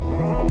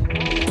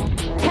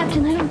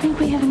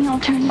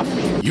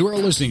alternative. You are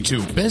listening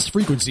to Best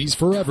Frequencies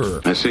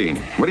Forever. I see.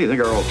 What do you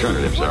think our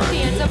alternatives are?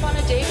 He ends up on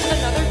a date with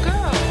another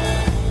girl.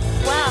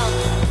 Well,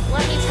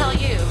 let me tell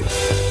you,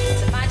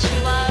 to find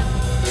true love,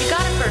 you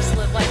gotta first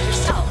live like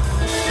yourself.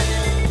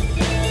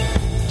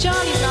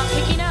 Johnny's not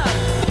picking up.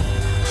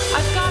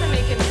 I've gotta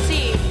make him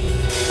see.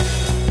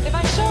 If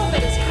I show up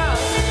at his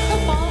house,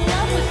 he'll fall in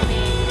love with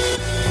me.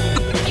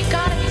 You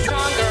gotta be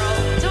strong, girl.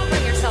 Don't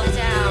bring yourself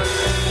down.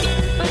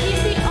 But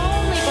he's the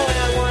only boy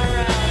I want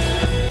around.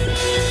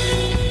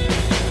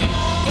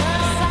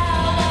 You're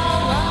sad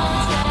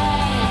alone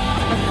today,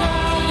 but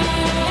girl, you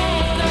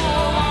can't go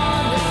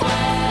on this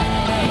way.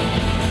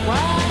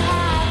 What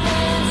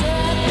happens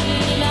if he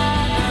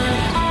never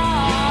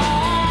calls?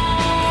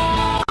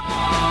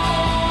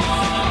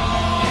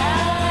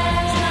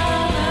 There's no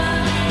movement,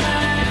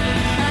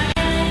 I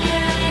can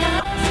get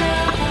myself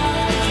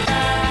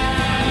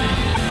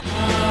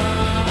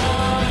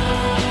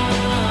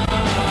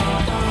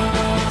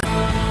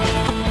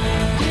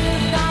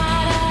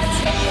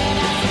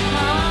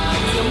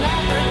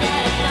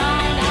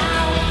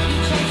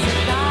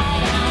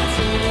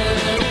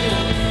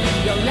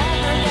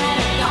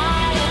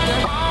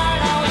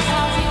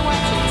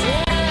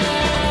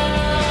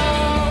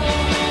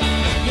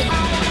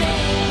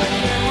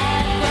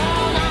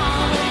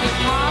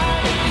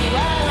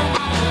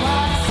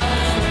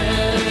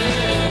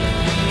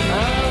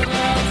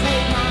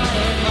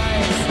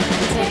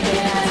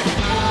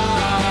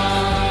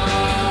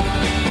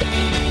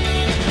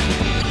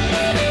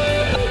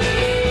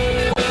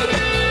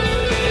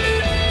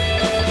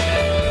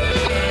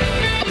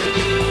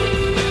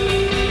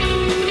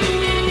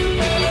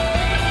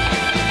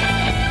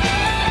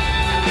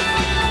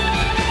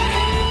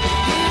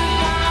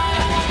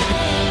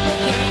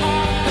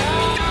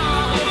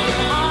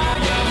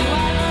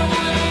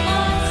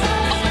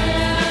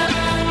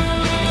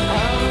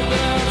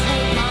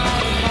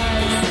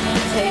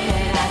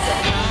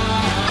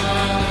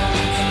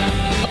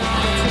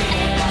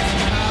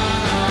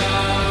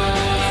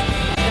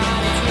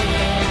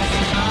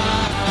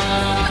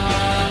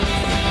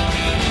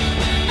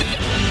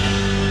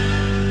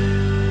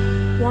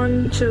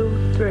One, two,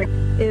 three.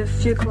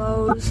 If you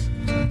close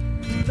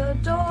the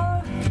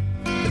door,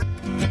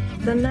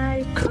 the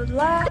night could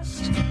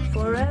last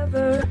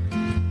forever.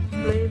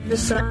 Leave the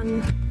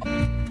sun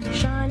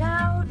shine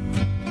out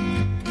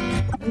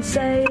and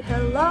say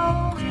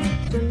hello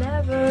to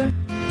never.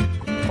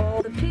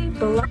 All the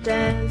people are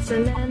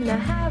dancing and they're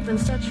having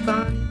such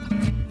fun.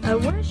 I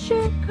wish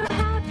it could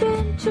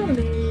happen to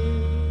me.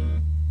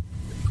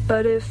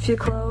 But if you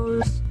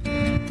close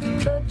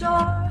the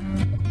door,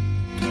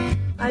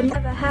 I'd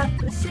never have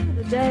to see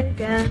the day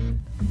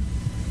again.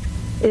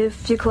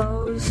 If you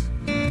close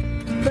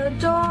the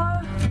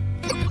door,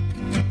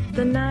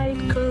 the night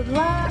could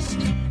last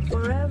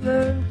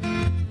forever.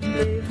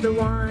 Leave the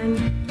wine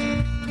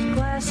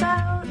glass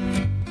out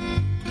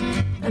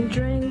and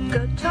drink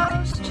a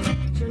toast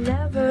to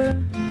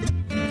never.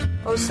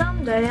 Oh,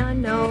 someday I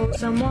know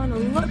someone will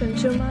look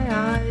into my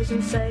eyes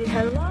and say,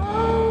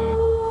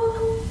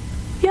 hello,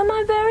 you're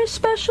my very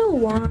special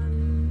one.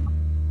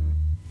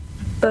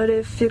 But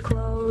if you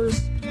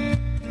close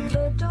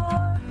the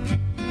door,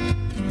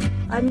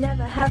 I'd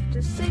never have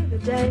to see the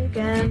day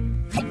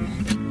again.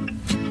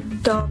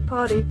 Dog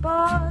party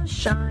bars,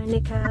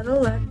 shiny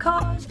Cadillac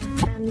cars,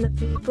 and the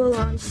people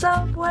on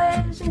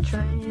subways and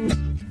trains,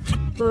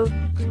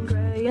 looking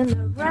gray in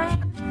the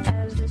rain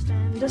as they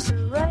stand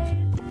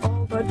disarrayed.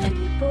 Oh, but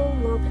people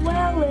look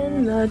well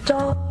in the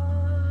dark.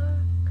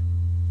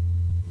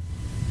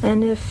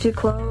 And if you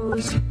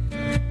close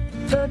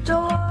the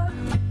door,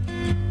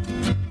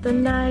 the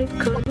night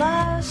could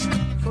last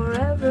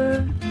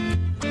forever.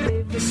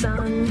 Leave the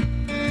sun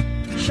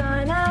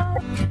shine out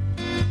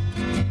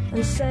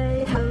and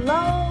say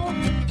hello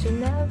to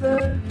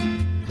never.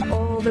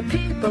 All the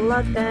people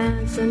are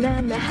dancing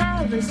and they're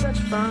having such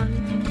fun.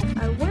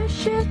 I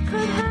wish it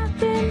could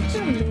happen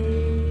to me.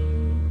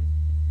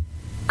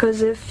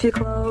 'Cause if you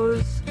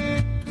close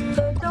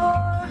the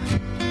door,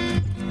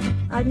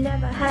 I'd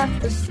never have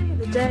to see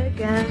the day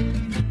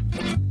again.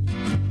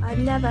 I'd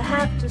never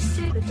have to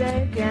see the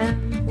day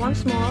again.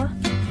 Once more,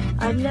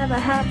 I'd never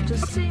have to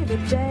see the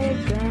day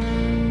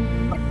again.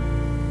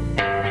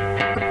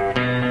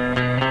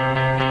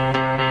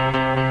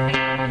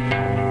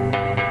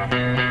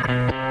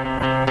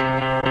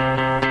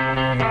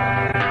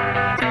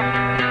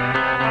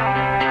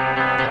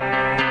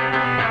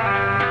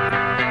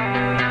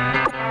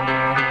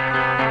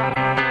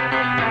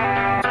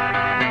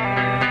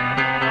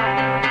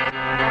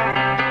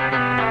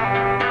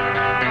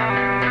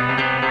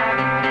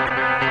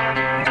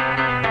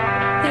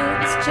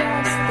 It's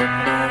just the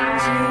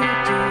things you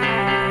do.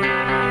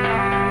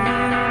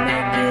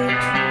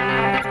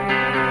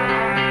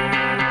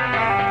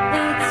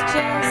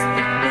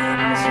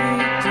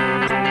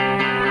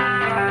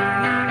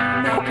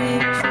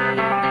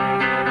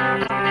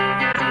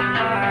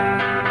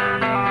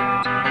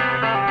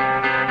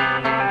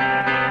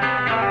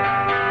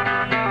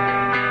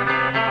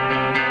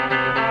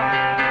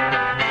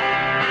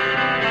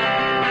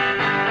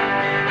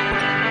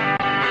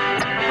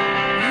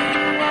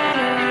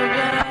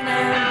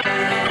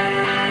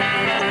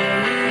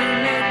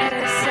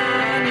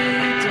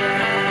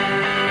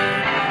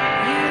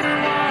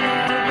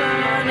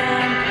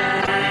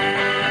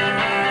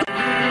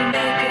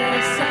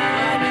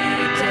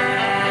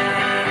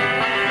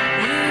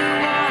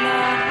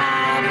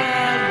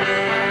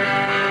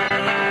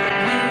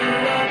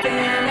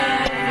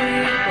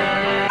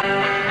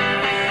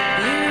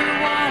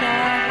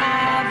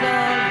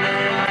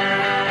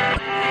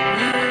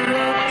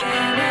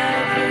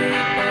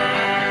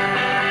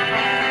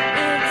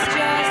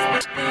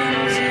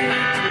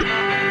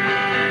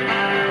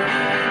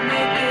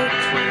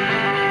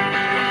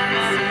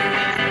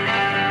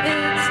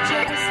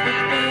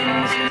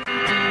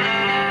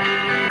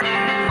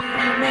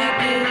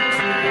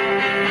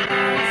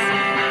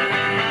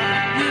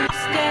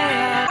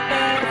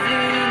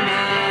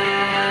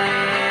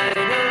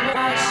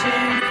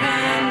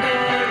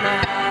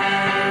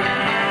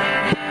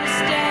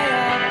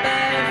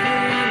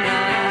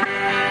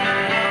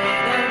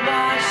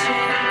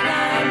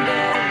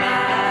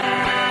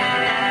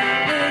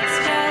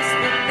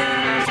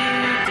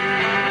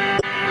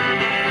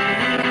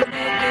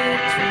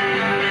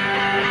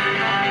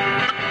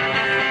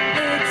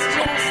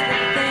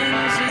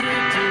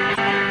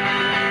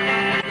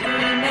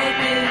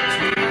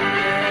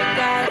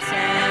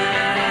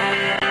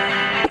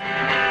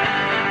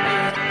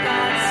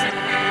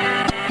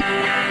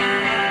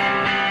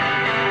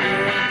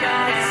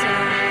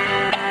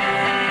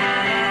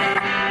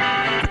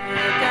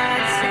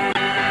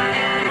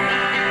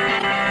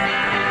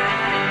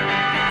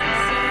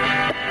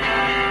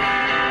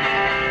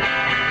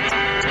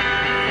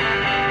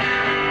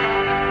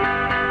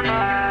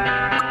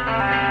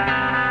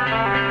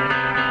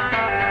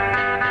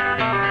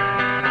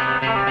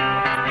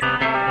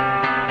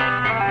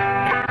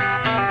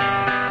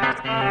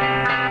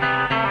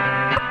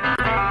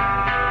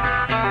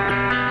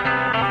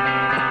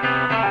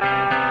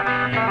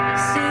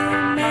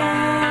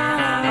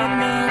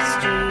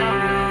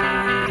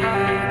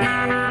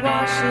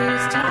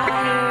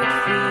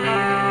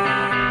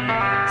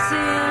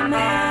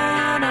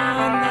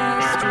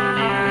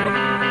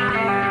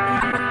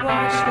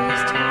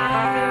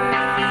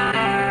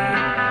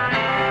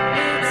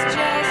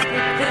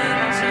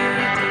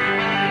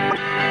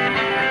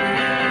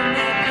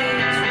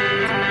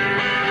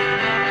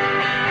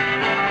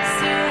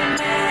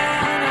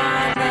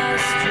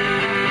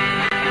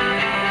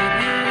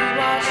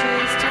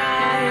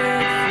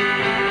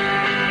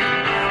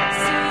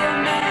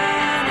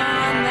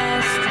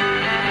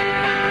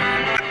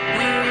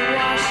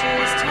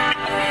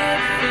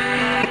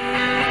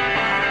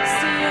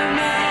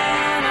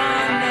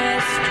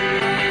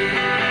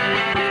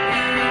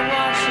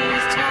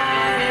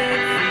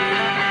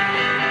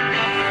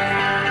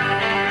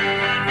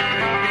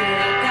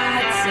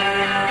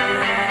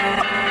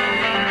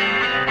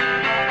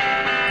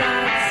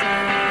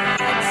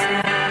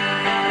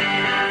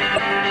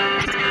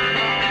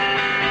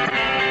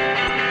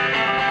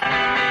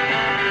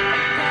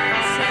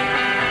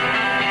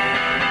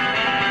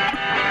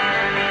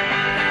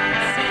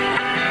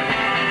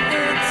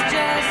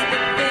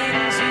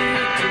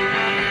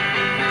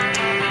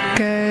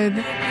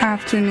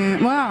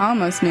 afternoon, well,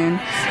 almost noon,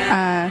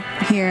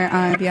 here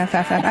on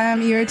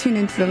BFF. You're tuned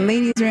into the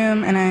Ladies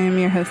Room, and I am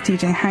your host,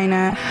 DJ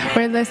Heine.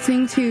 We're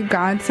listening to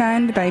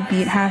Godsend by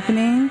Beat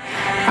Happening.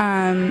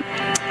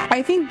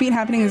 I think Beat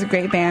Happening is a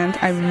great band.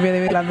 I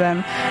really, really love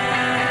them.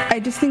 I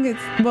just think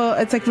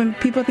it's like when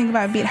people think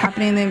about Beat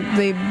Happening,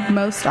 they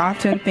most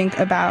often think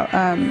about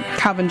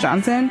Calvin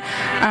Johnson,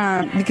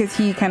 because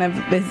he kind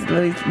of is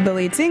the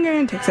lead singer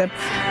and takes up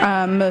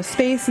most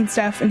space and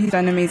stuff, and he's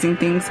done amazing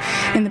things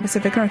in the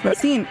Pacific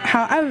Northwest scene.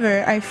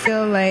 However, I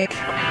feel like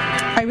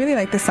I really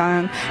like the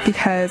song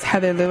because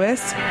Heather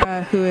Lewis,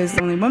 who is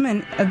the only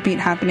woman of Beat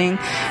Happening,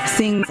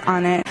 sings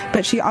on it.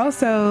 But she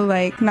also,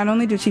 like, not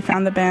only did she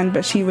found the band,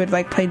 but she would,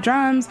 like, play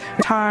drums,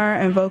 guitar,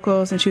 and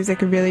vocals, and she was,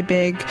 like, a really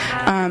big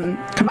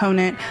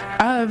component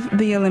of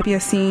the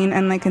Olympia scene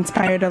and, like,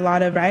 inspired a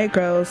lot of Riot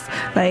Girls,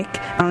 like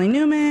Molly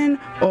Newman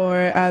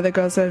or the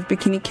girls of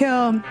Bikini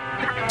Kill,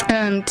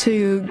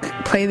 to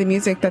play the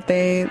music that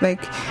they,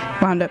 like,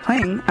 wound up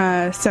playing.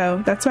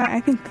 So that's why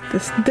I think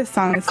this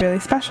song is really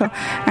special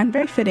and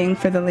very fitting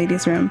for the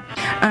Ladies Room.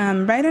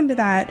 Right under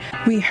that,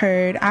 we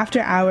heard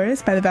After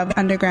Hours by the Velvet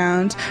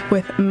Underground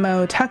with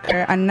Mo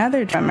Tucker,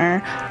 another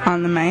drummer,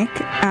 on the mic.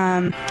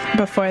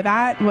 Before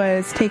that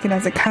was Take It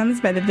As It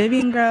Comes by the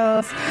Vivian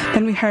Girls.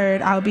 Then we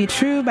heard I'll Be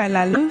True by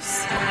La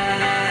Luz.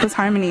 Those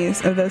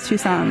harmonies of those two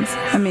songs,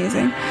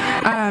 amazing.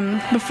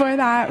 Before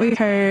that, we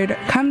heard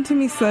Come To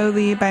Me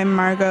Slowly by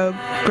Margot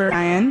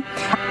Guryan.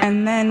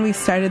 And then we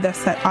started the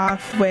set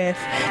off with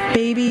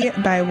Baby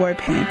by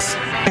Warpaint.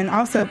 And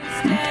also,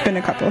 been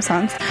a couple of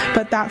songs.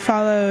 But that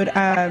followed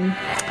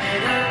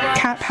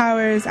Cat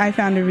Power's I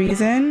Found a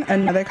Reason,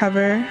 another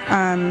cover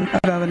of a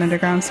Velvet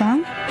Underground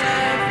song.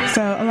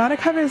 So a lot of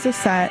covers this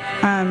set,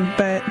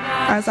 but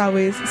as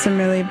always, some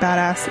really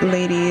badass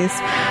ladies.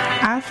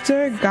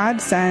 After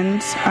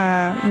Godsend,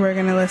 we're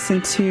going to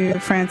listen to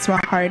Francois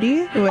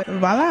Hardy with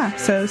Voila.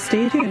 So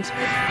stay tuned.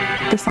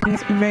 The song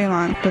is very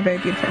long, but very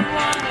beautiful.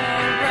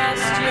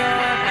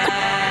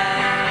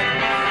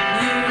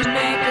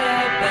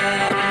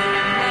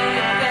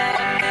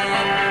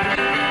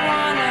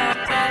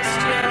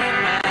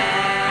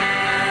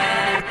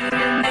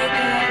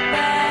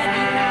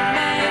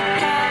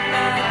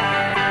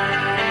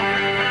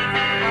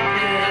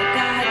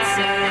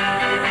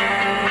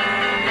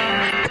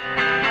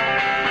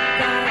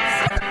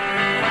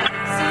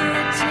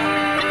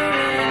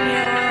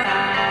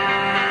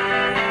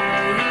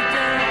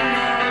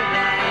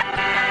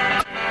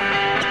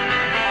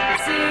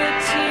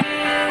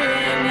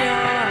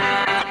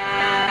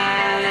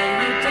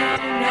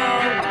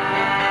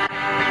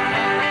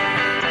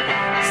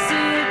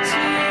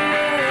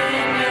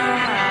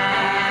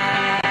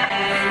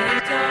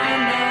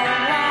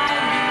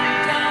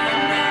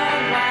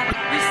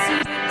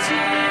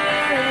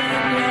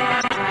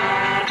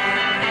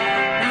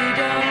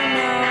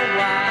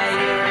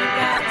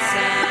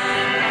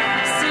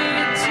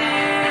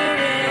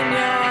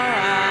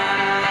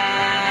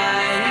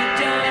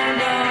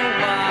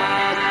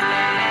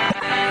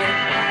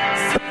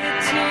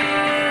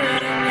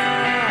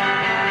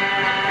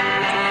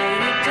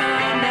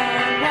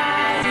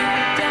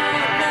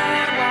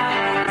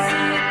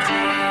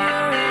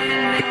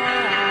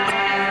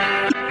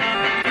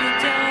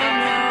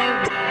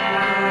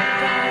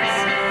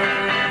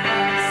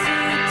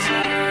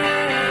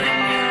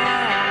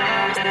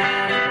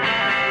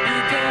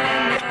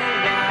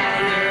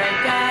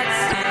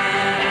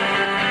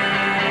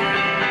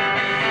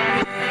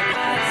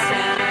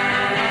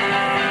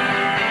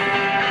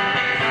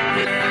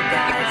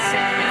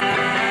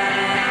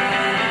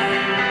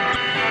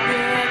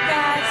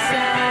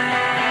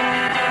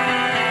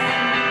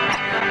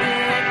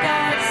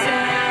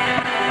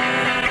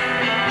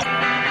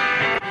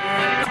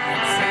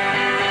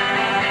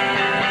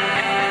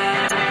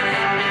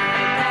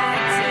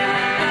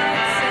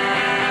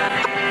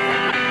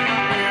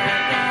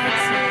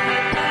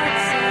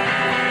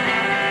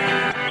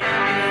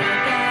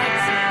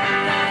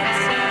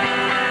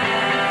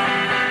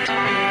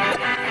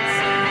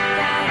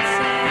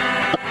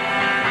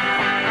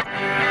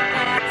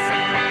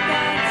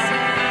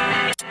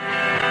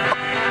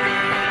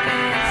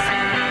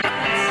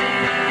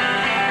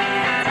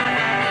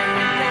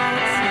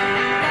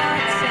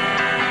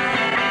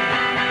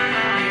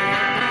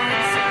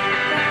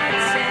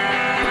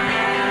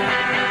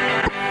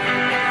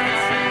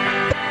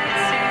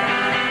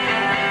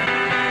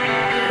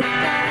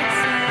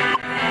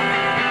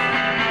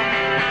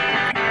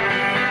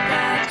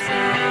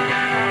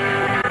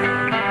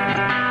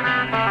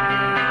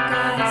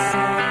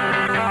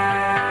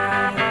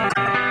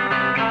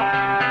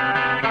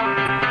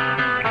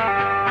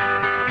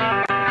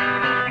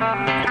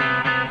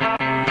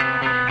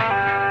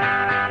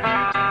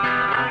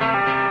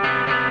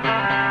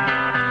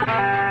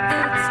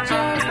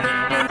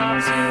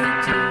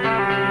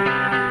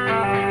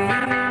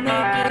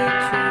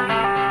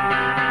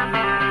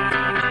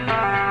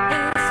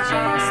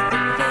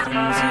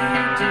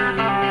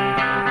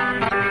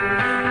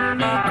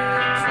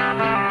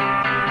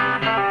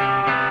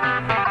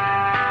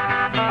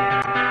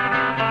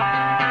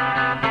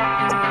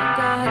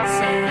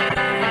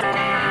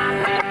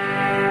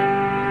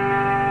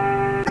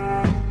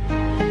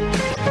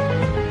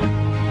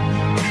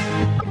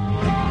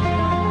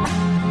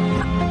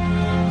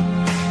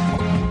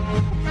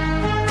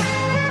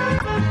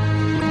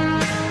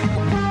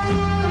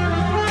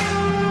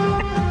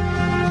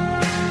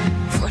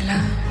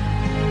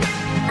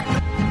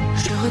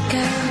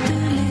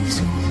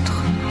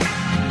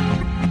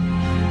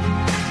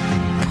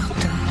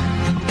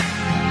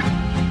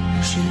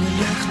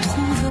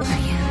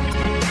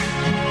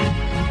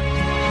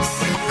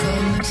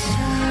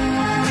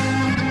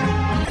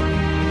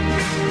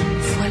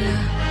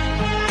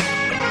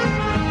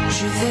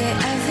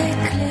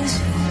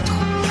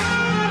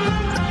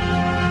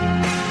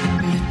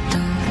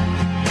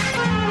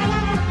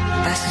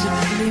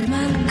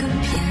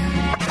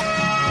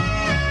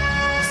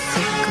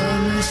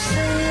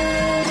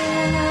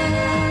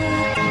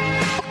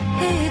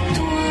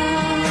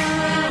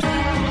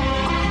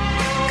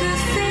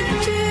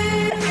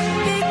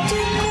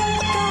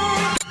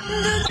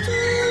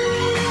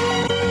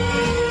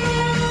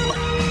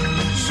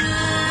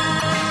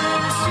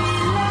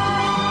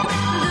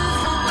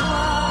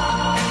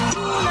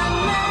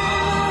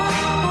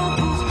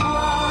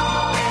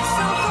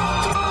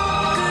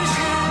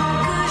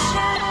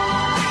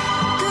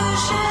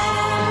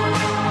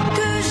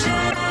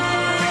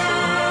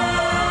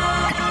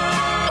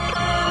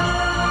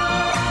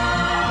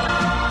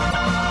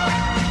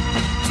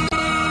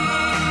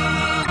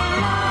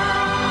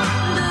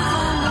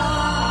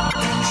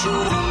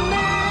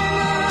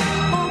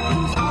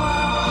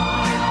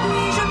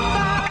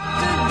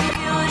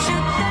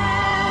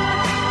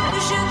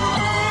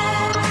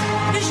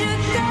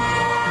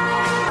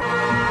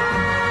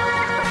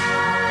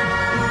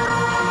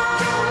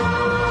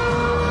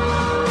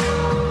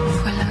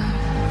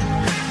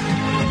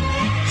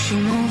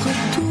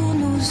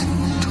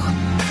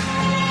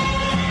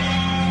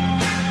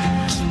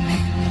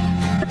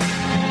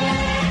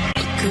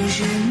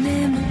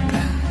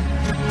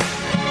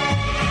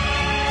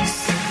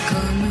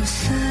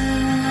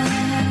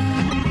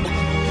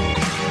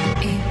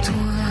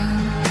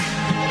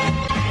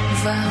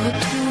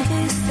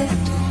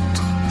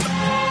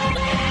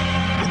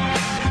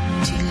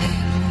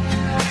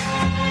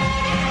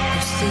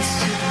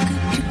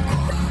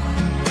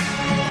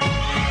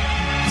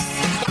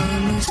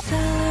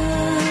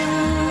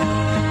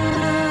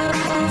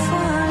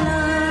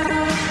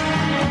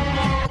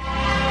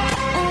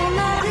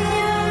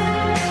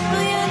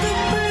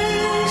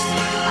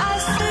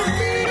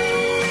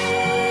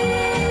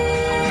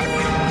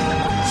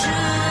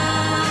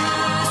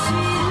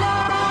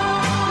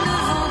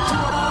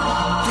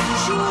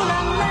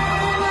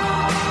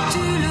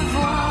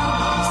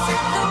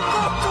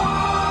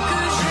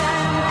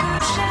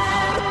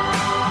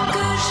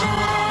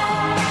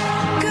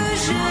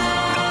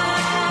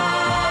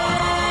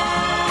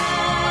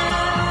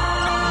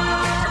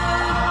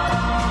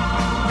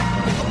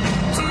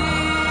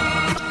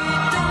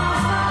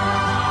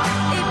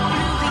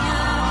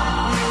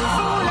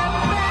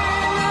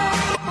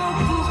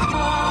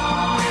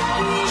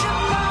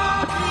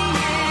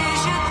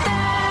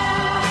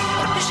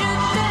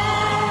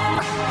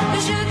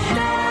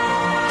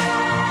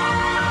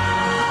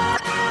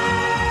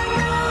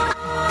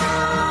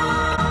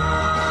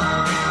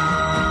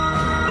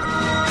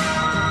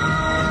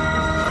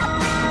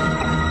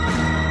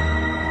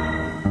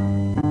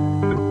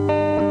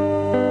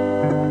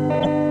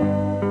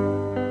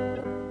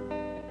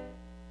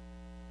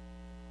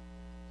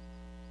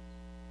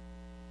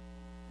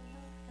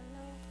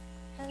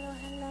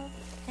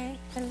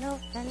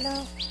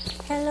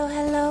 Hello,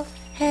 hello,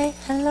 hey,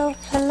 hello,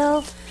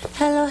 hello,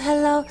 hello,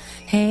 hello,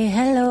 hey,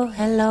 hello,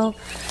 hello,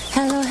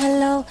 hello,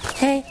 hello,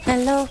 hey,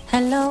 hello,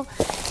 hello,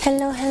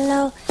 hello,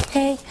 hello,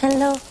 hey,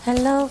 hello,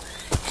 hello,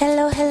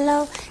 hello,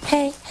 hello,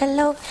 hey,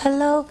 hello,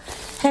 hello,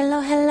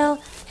 hello, hello,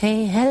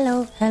 hey,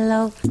 hello,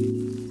 hello.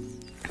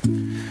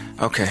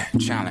 Okay,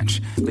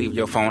 challenge. Leave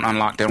your phone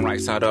unlocked and right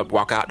side up.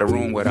 Walk out the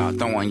room without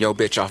throwing your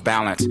bitch off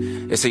balance.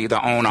 It's either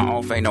on or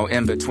off, ain't no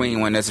in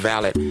between when it's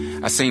valid.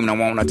 I seem to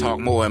want to talk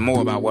more and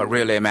more about what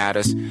really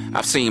matters.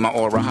 I've seen my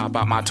aura hop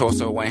out my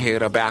torso and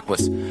hit her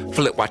backwards.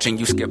 Flip watching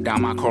you skip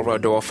down my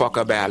corridor, fuck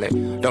a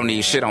ballad. Don't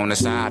need shit on the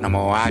side no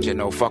more, I just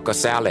know fuck a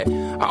salad.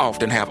 I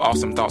often have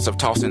awesome thoughts of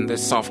tossing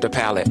this softer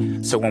palate.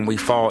 So when we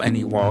fall,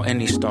 any wall,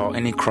 any stall,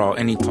 any crawl,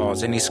 any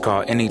pause, any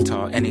scar, any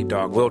tar, any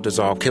dog will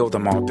dissolve, kill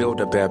them all, build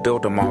a bear,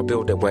 build them all,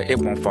 build it where it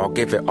won't fall,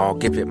 give it all,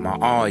 give it my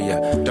all, yeah.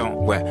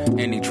 Don't wear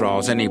any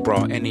draws, any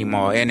bra, any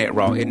more, in it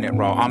raw, isn't it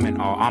raw, I'm in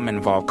all, I'm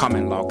involved,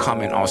 coming law,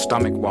 coming all,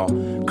 stomach wall,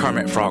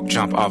 Kermit Frog,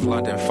 jump off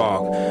London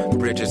fog,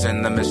 bridges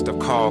in the midst of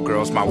call,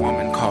 girls, my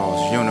woman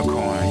calls,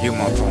 unicorn, you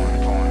my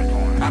porn.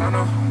 I don't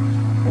know,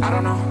 I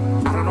don't know,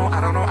 I don't know, I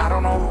don't know, I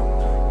don't know.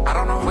 I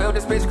don't know, will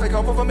this bitch click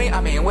over for me?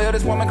 I mean, will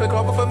this woman click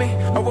over for me?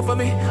 Over for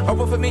me,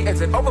 over for me,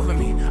 is it over for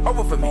me?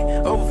 Over for me,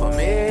 over for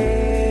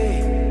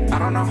me. I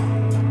don't know,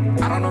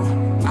 I don't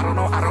know. I don't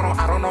know, I don't know,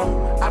 I don't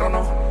know, I don't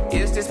know.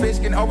 Is this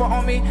bitch getting over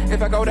on me?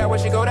 If I go that way,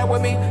 she go that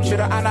with me. Should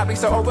I not be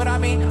so open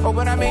on me?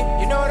 Open on me,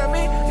 you know what I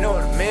mean? You know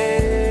what I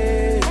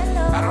mean?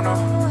 I don't know,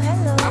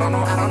 I don't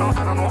know, I don't know,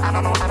 I don't know, I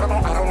don't know, I don't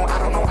know, I don't know, I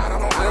don't know, I don't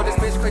know. Will this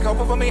bitch click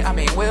over for me? I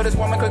mean, will this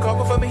woman click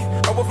over for me?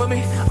 Over for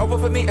me, over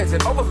for me, is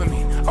it over for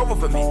me? Over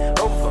for me,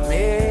 over for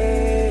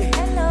me.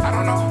 I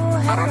don't know,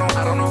 I don't know,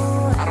 I don't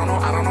know, I don't know,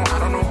 I don't know, I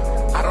don't know,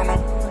 I don't know.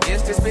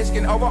 Is this bitch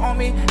getting over on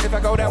me? If I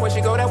go that way, she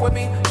go that with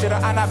me. Should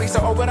I not be so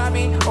open on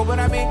me? Open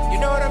on me, you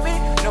know what I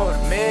mean? You know what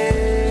I mean?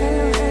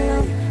 Hello,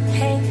 hello,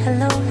 hey,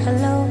 hello,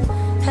 hello,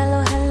 hello,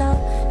 hello,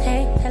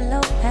 hey,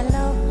 hello,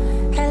 hello,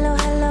 hello,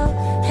 hello,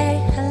 hey,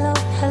 hello,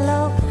 hello,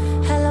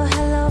 hello,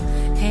 hello,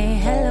 hey,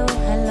 hello,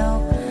 hello,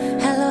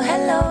 hello,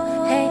 hello,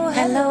 hey,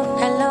 hello,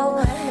 hello,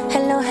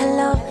 hello,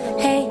 hello,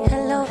 hey,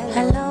 hello,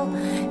 hello,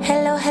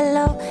 hello,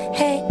 hello,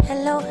 hey,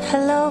 hello,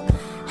 hello,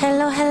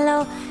 hello,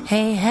 hello,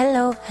 hey,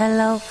 hello,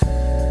 hello.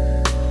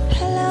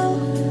 Hello,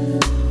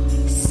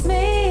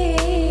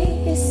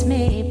 it's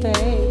me,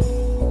 babe.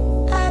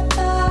 I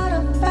thought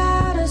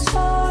about us for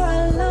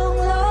a long,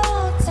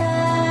 long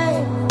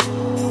time.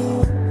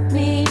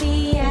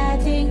 Maybe I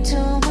think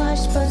too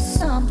much, but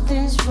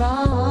something's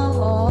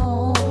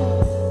wrong.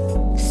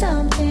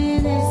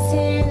 Something is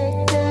here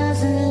that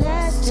doesn't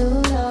last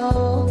too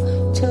long,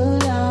 too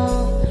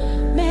long.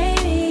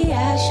 Maybe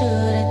I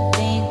shouldn't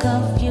think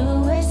of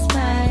you as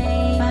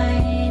mine,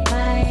 but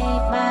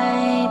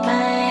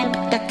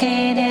I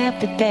can't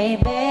help it,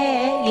 baby,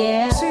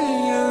 yeah. See you.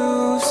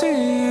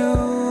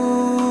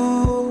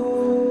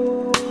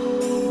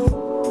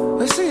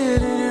 I see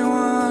it in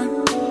anyone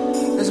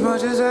as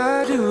much as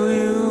I do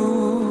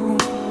you.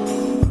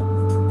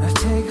 I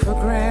take for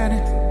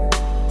granted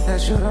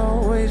that you're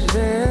always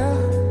there.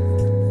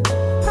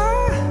 I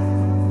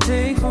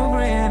take for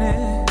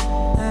granted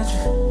that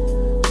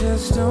you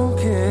just don't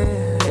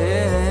care.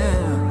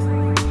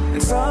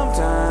 And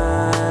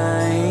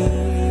sometimes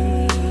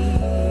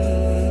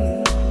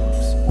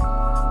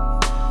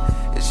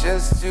it's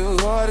just too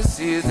hard to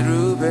see it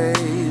through, babe.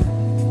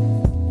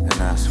 And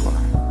that's why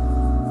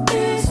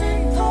It's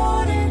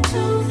important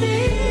to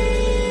me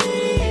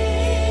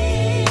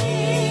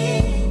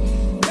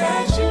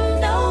that you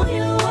know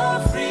you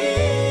are free.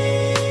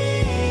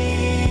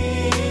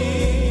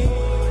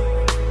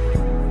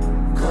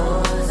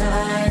 'Cause I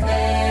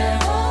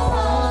never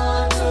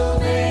want to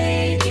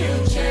make you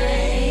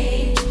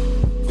change.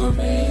 For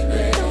me,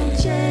 babe. Don't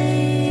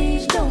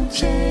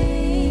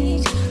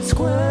change,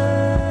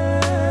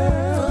 squirrel.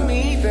 for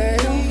me, babe.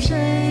 Don't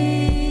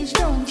change,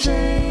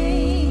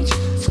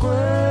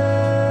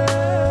 squirrel.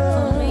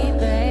 For me,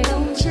 babe.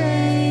 Don't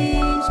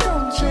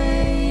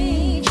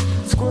change,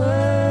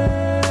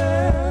 squirrel.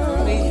 For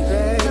me,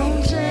 babe. Don't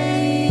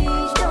change,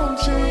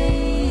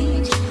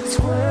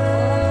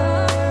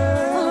 squirrel.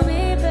 For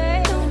me, babe.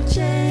 Don't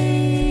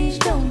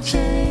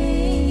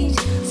change,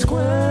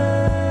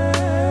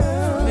 squirrel.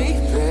 For me,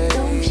 babe.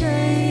 Don't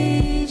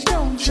change,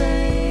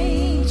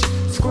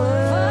 squirrel. For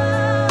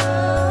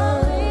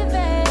me,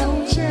 babe.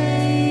 Don't change, squirrel.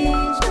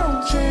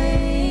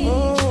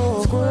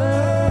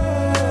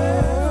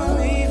 For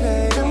me,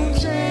 babe. Don't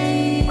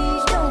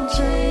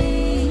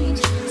change,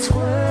 squirrel.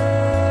 Me,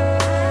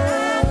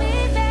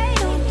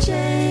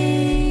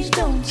 babe.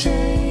 Don't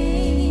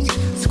change,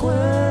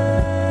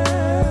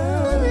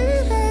 squirrel. Me,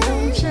 babe.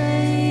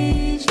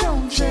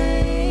 Don't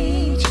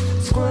change,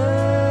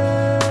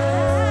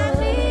 squirrel.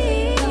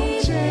 Me,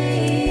 don't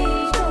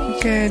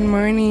change. Good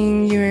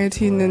morning. You are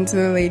tuned into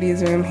the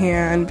ladies' room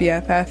here on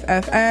BFF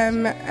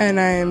FM, and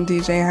I am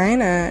DJ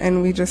Heine,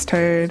 and we just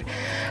heard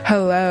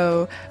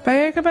Hello by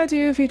Erykah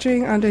Badu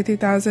featuring Andre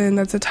 3000.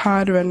 That's a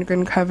Todd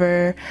Rundgren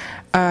cover.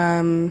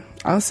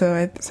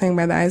 also sang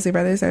by the Isley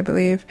Brothers, I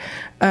believe,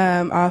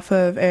 off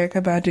of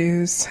Erykah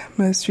Badu's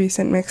most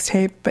recent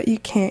mixtape, But You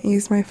Can't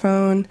Use My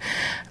Phone.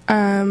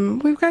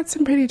 We've got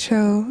some pretty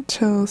chill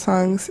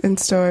songs in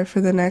store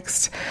for the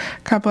next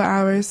couple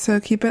hours, so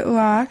keep it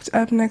locked.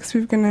 Up next,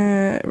 we're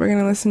gonna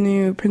listen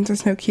to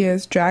Princess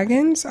Nokia's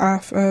Dragons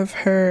off of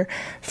her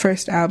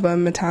first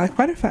album, Metallic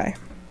Butterfly.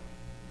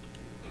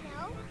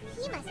 No,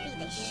 he must be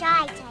the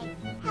shy type.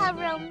 How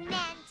romantic.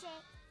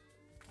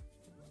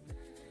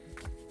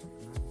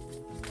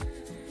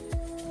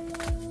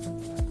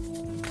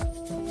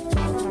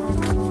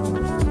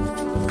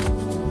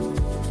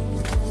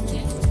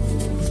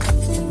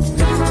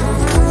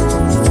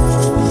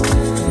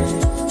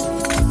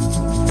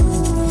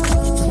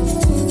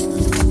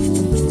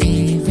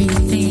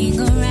 Everything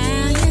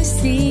around you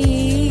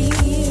see,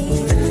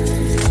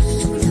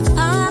 the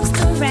arcs,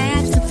 the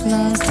wraps, the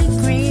plastic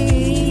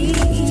grace,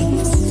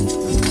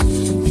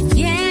 and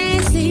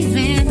yes,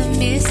 even the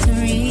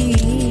mystery.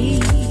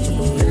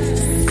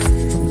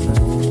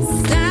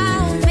 So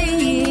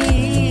big.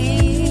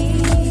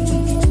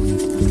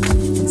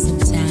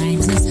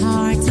 Sometimes it's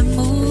hard to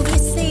move, you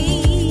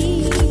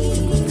see,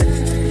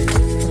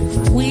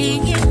 when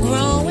you're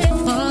growing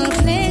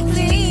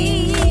publicly.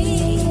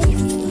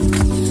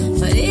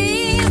 But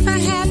if I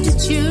have to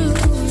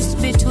choose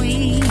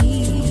between,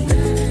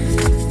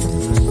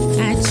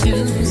 I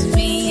choose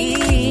me.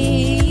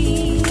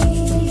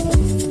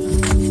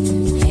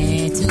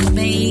 Had two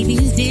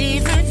babies,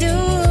 different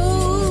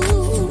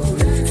dudes,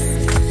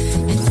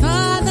 and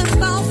for them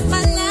both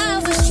my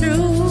love was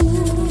true.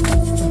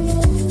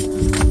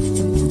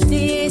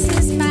 This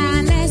is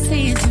my last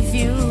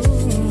interview.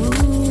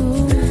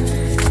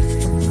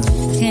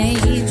 Hey,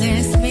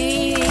 that's me.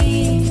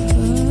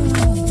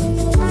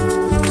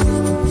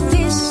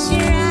 This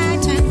year I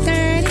turned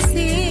 36.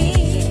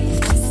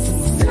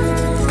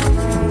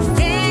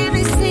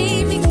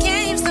 Everything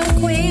became so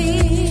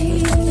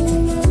quick.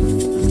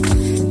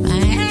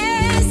 My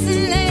ass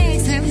and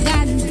legs have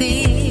gotten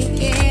thick.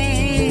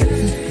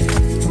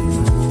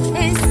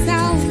 It's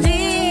so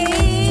big.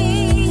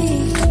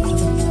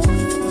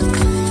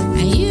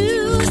 I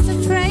used to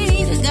pray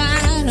to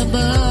God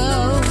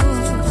above,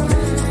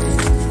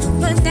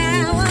 but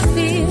now I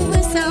feel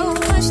with so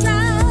much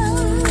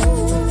love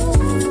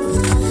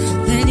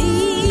that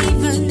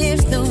even if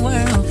the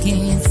world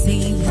can't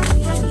see,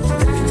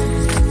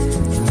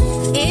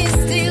 it's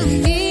still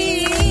me.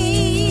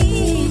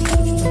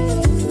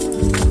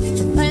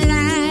 Will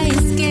I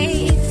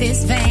escape this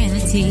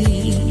vanity,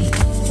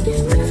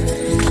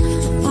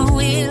 or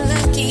will I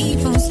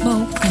keep on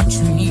smoking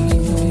trees?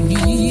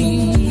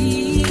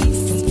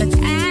 But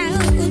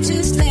I'll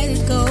just let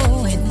it go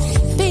and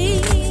be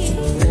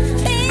me.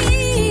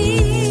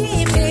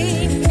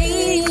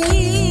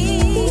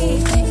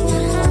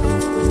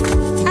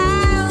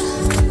 I'll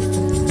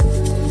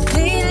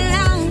leave it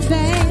alone,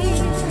 babe.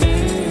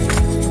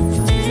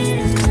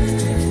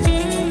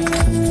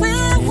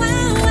 Well,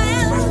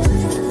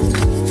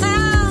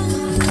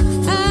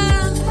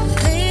 I'll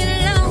leave it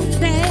alone,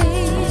 babe.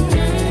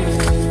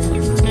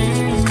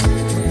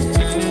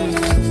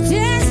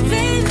 Just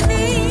be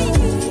me.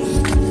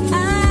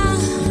 I'll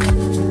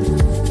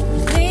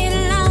leave it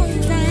alone,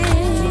 babe.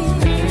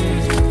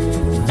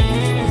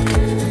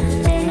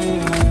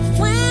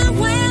 Well,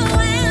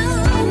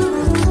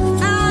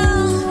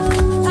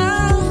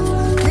 I'll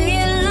leave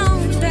it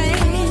alone,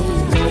 babe.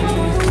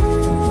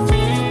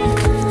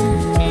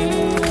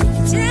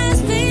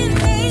 Just be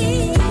me.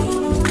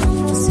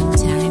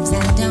 Sometimes I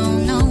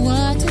don't know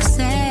what to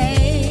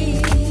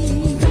say.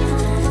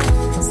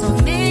 So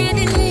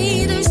many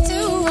leaders to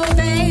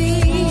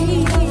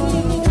obey.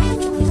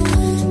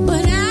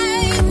 But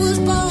I was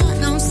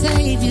born on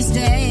Savior's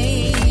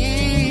Day.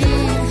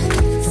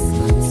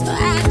 So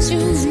I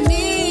choose me.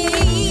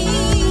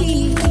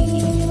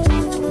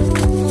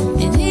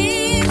 And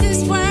in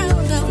this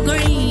world of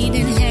greed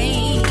and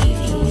hate,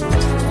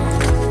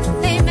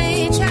 they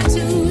may try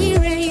to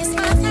erase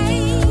my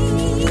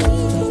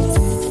face,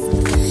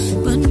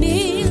 but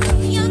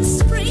millions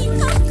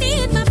spring up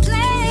in my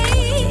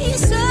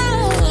place.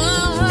 Oh,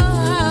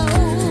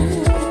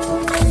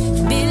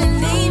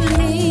 believe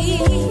me,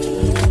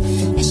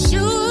 as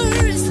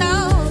sure as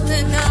all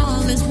and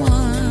all is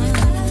one,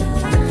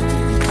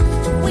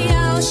 we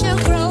all shall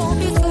grow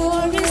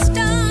before it's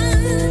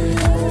done.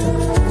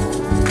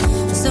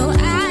 So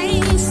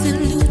I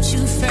salute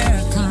you,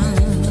 Farrakhan,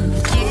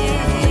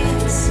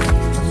 yes,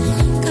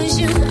 'cause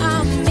you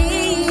are me.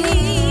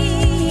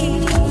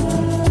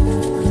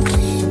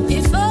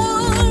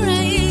 Before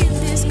I end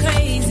this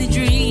crazy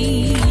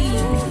dream,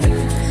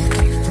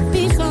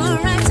 before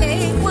I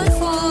take one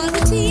for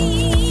the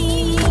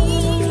team,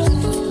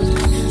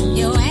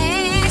 your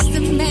ass to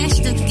match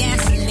the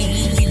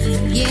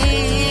gasoline,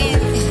 yeah,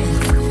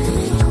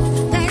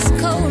 that's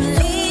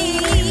Colleen.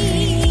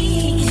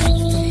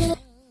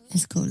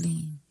 That's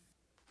Colleen.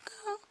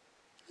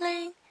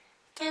 Colleen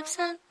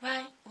Gibson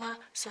Wright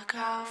was a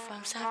girl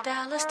from South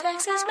Dallas,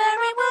 Texas.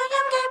 Mary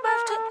William gave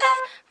birth to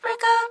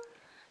Erica.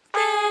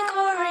 Then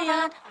Corey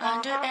Marianne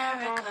under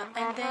Erica,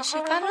 and then she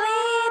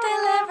finally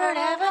delivered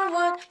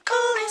heavenward.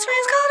 Colleen's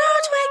friends called her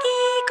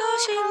Twiggy,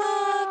 'cause she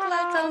looked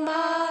like the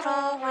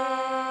model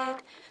with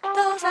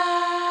those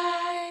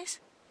eyes.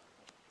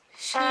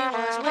 She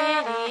was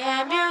witty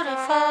and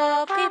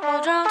beautiful, people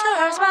drawn to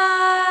her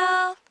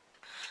smile.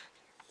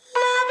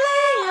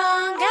 Lovely,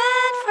 young,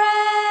 and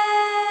fresh.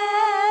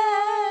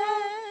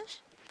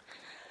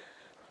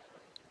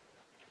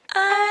 I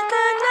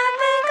could not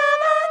think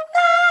of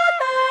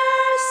another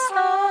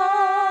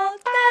soul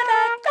that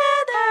I'd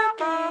rather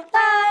be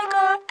like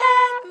or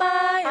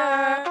admire.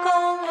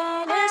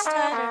 Colleen is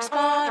tighter,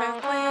 smarter,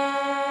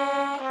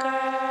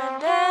 quicker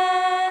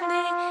than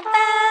the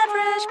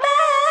average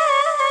bear.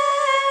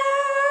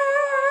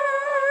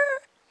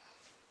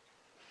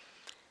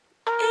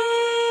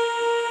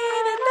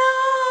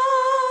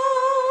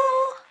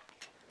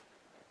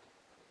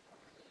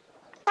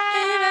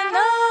 Even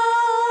though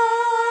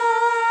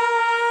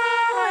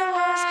it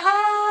was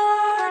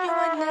hard, you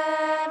would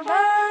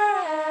never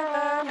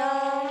ever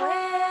know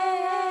it.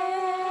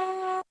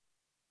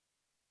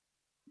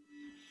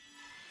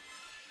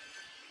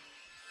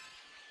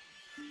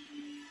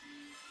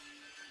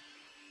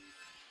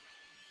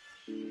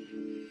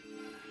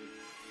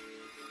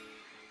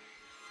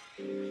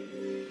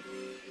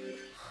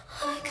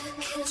 I could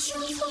kiss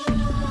you for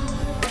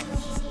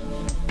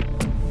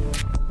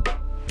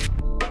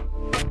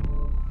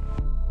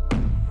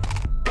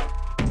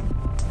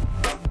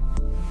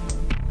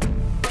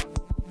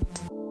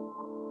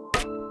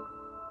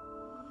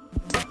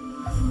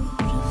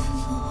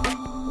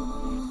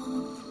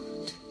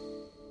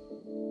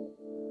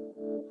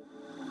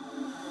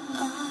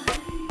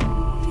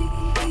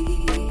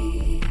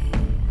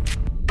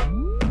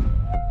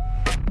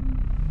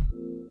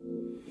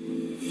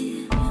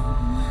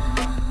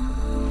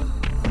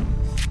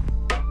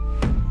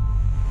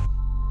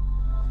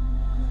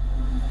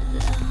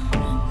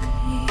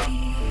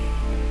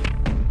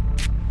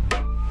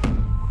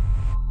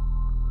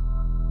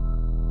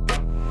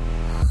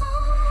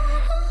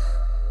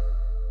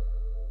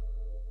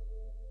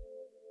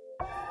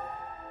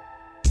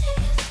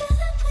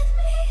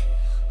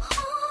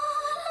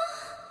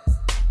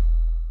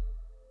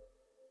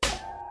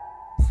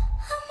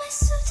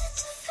suited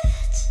to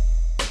fit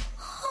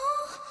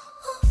all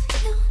of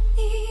your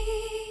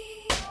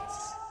needs.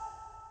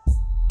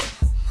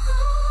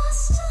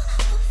 Master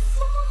of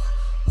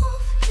all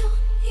of your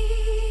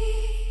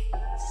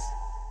needs.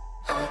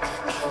 I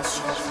could kiss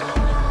your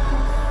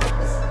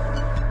eyes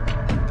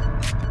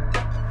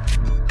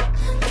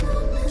and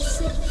promise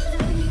it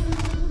flame.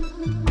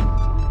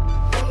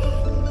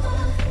 Read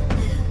my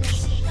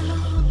lips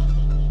now.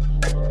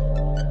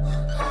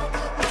 I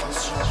could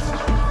kiss your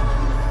eyes.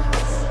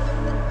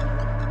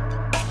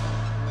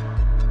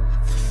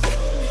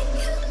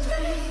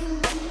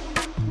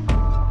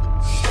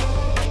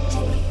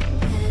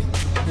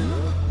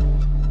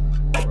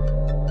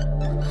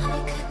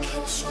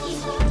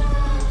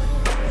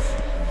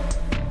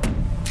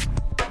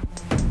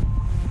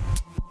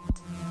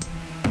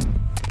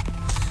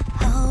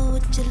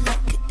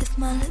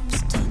 My lips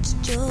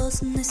touched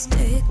yours and they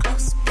stay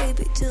close,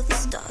 baby, till the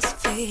stars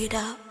fade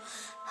out.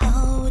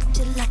 How would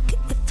you like it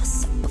if I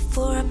sat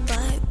before I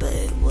bite, but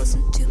it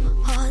wasn't too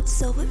hard,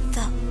 so it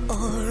felt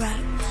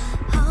alright?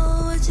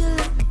 How would you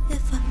like it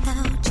if I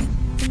held you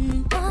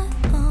in my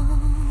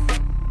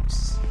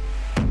arms?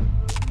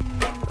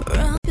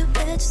 Around your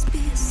bed, just be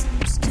a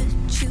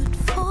substitute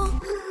for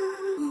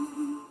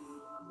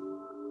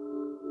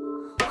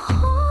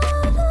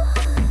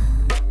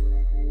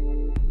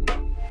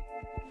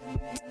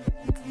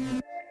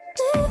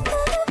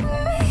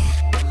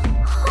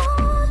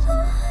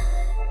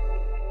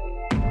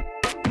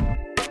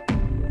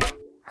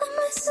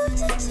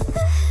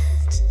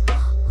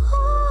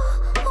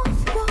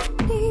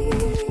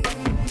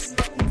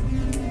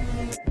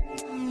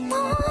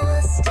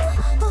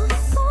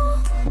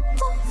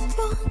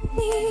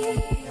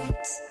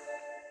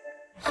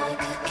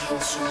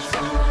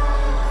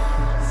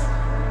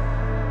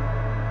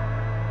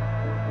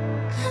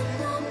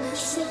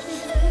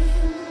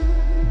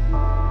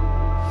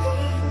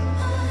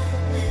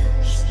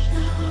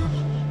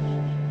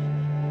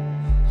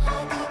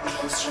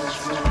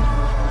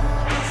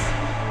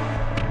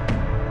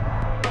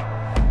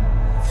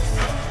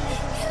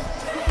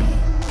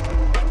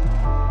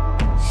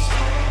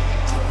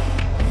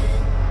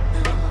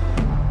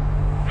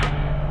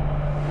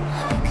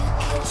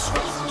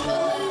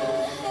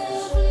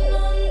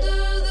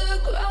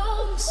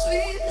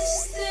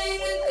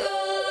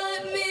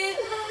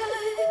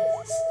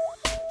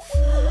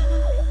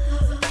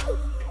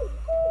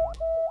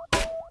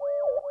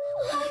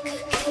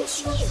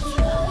kiss you.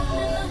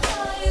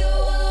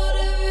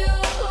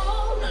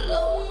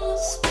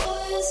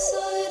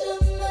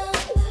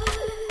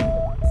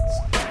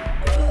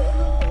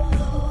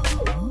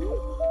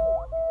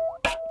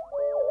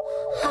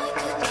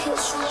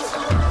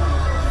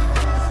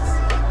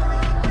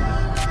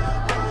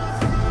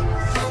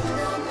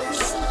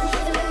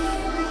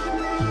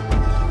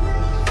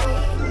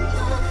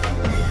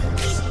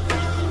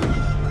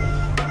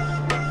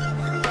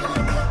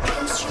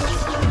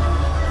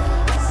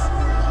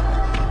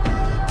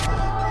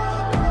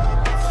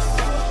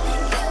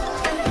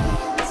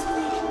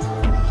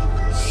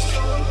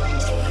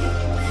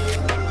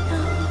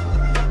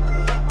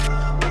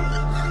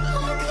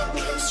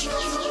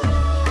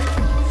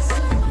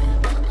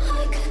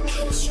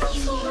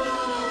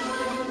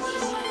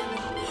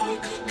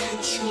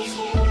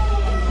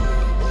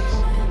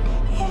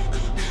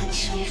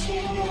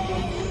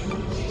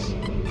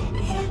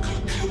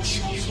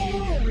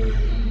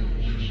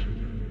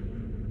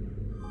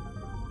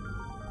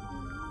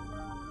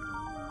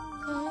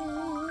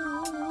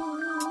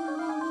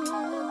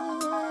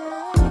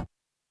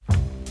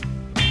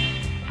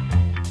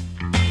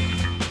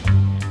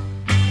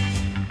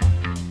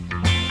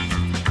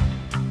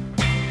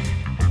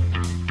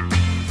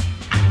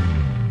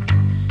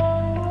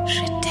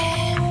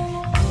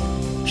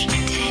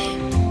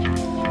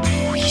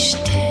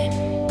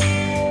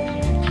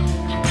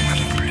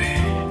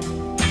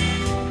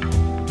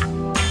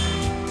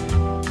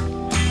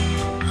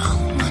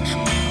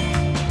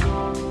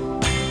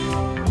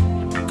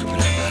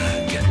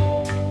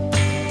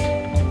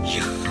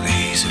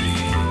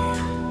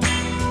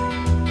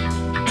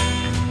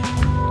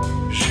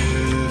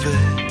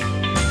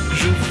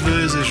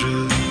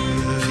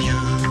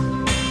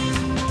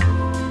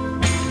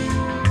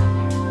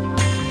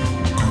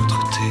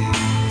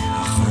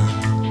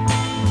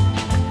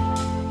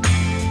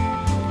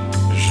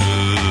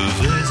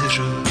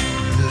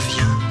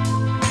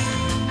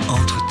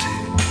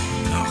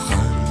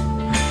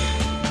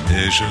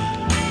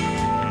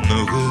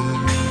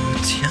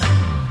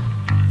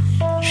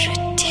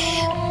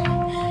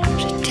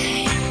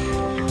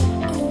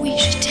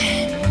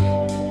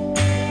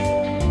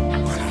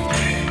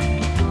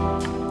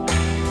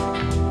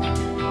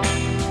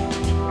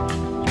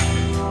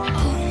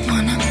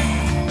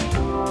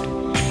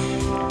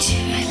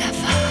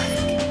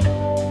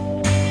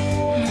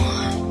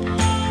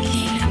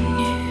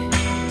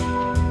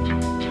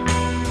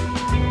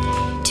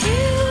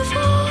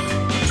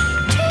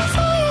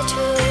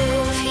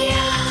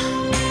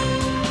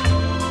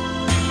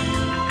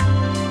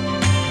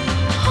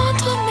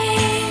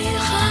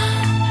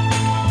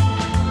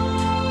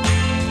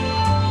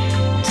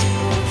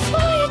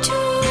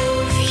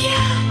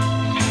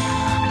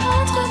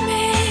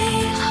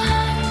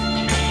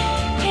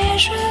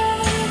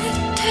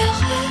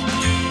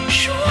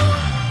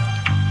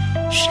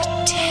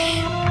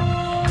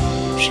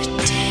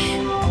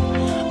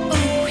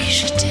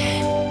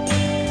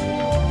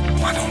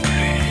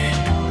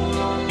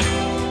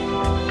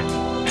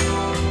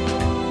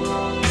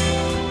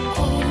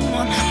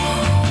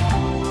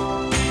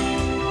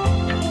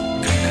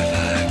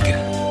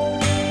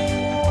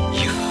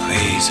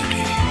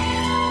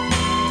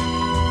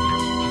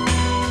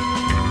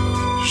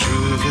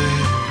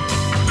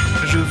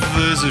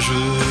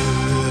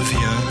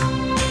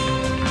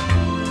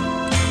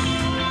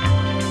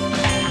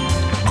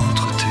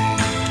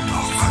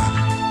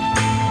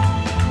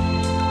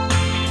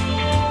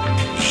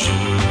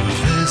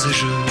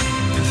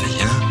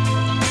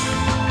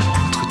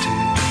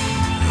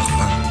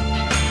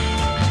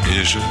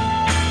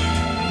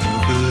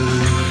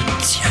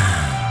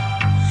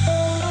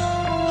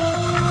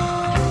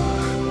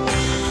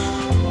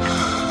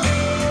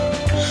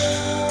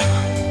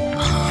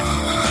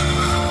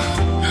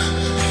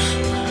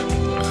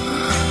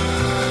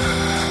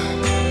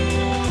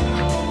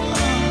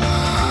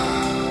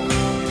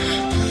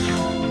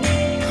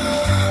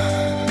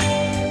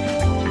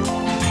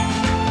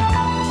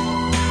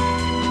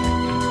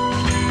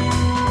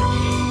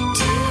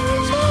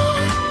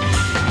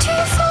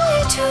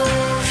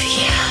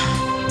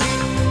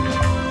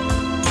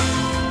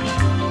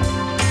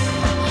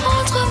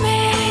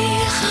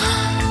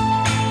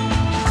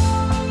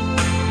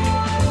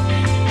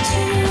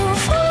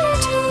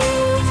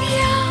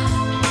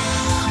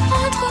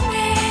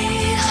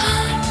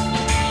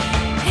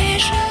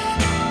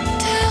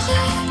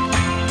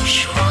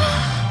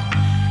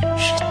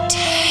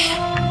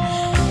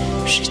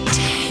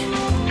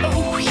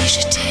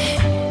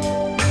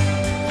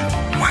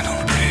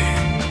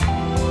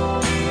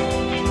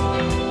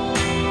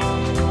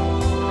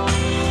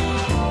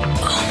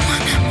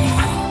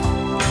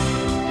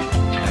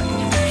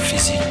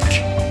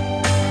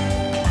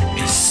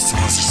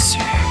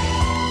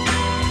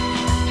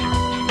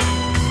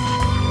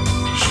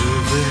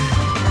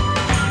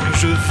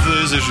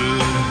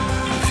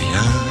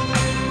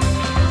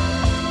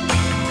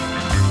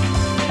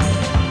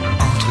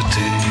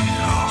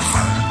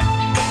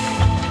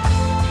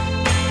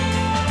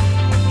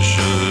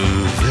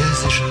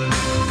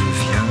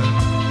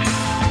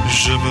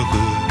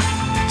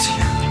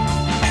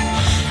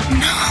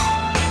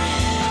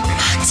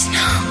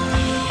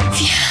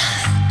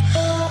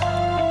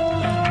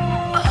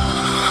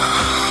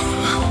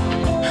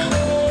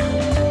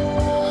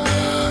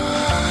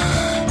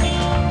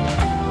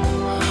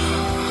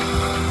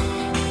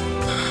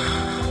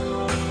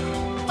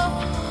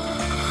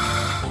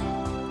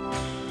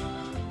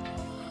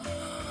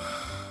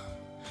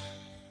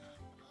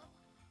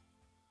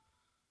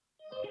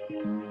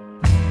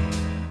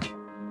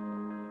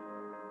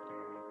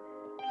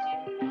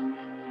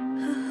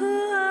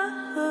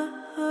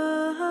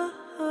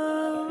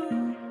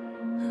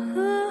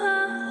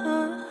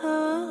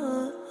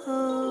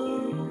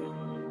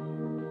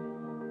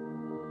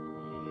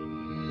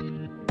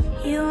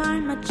 You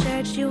are my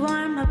church, you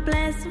are my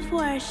place of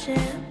worship.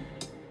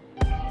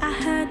 I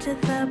heard to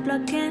the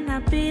block, can I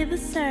be the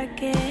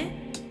circuit?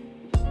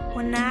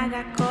 When I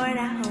got caught,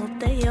 I hope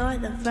that you're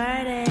the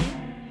verdict.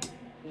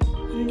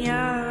 When you're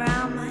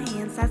around, my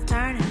insides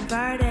turn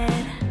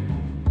inverted.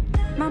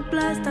 My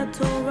blood starts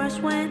to rush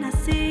when I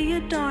see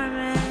you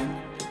dormant.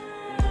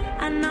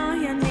 I know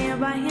you're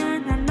nearby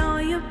and I know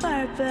your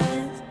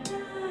purpose.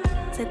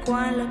 Take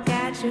one look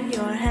at you,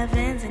 you're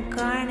heaven's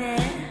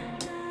incarnate.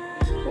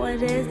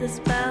 What is the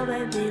spell,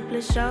 baby?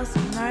 Please show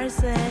some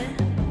mercy.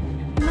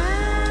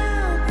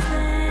 Melting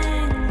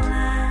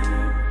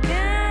like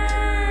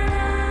an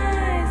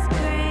ice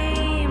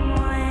cream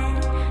when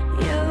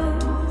you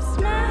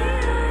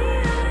smile.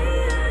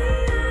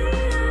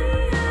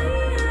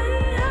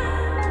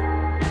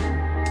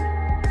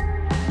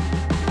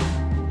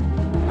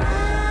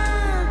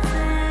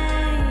 Melting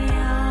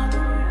your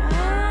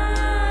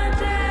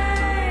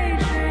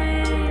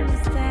daydream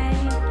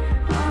state.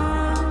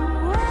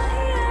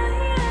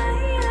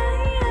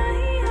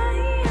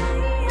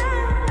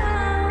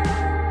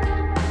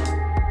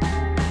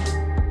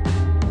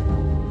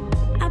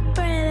 I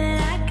pray that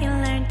I can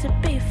learn to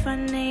be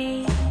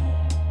funny.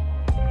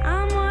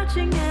 I'm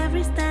watching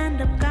every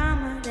stand-up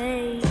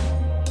comedy,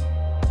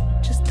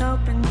 just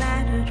hoping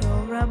that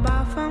it'll rub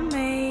off on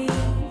me.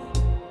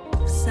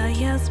 So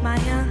you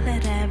smile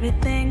at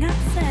everything I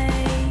say.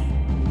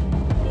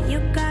 You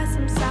got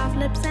some soft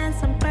lips and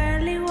some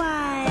pearly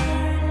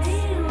whites.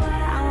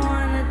 I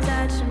wanna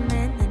touch them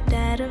in the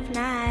dead of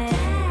night.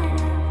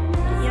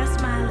 Your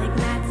smile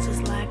ignites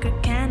just like a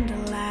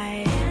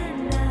candlelight.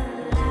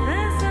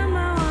 And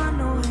somehow I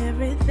know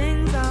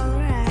everything's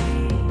alright.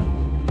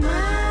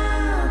 Melting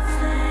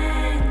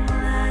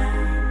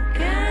like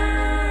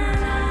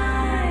an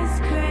ice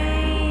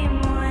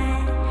cream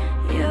when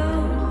you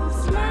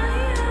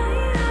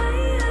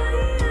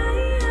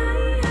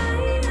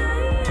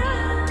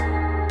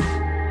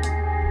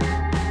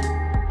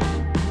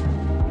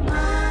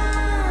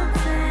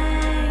Melting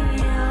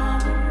your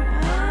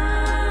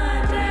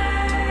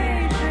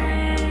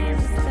daydream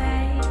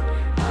state.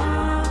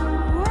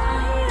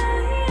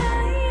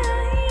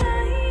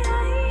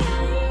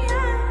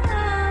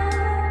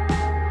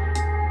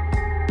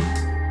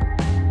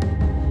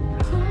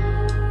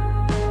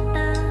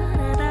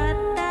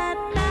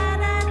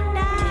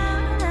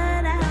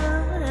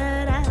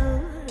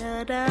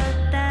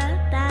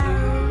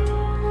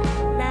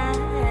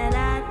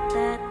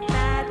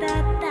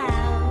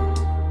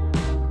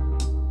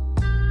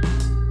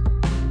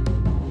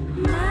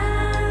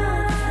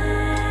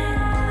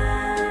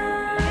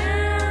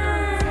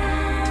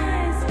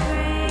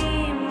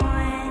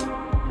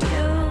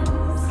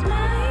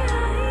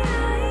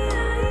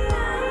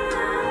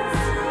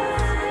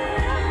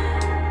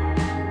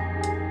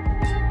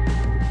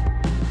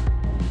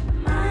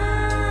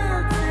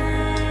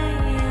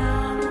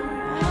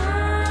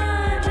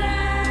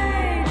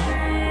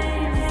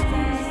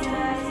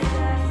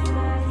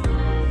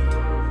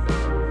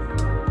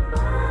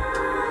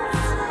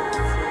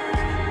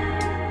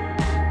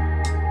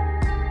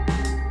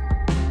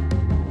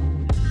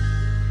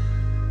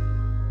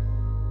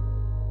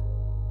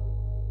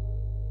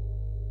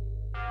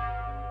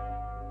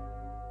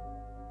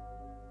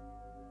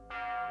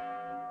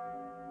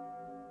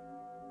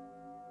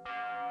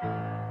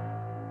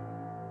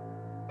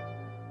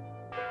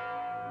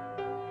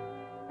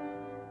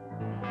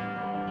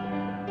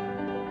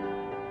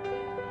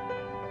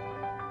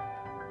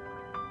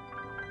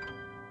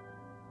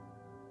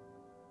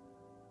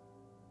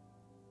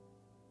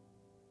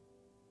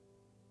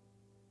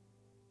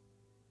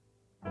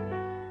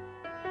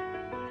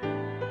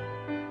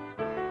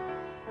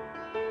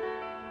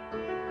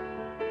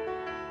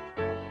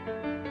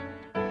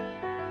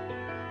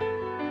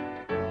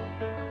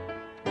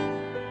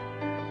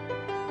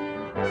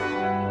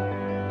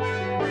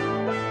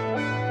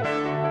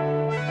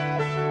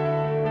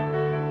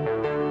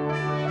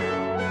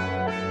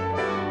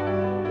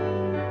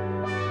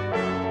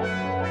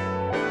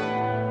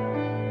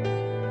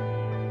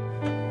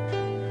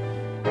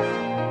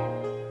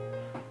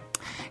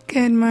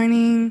 Good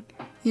morning.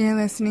 You're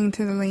listening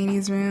to the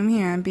Ladies Room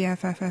here on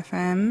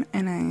BFF-FM,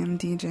 and I am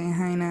DJ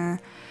Haina.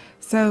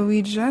 So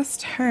we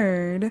just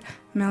heard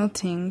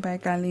Melting by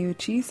Kali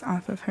Uchis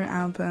off of her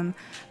album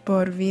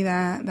Por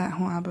Vida. That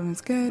whole album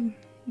is good.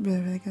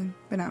 Really, really good.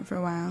 Been out for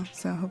a while,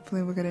 so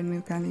hopefully we'll get a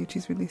new Kali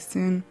Uchis release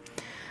soon.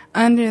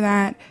 Under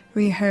that,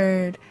 we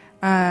heard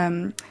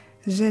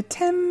Je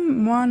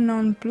t'aime moi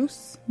non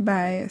plus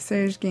by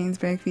Serge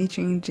Gainsbourg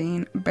featuring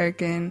Jane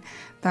Birkin.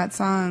 That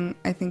song,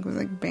 I think, was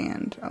like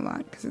banned a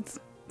lot because it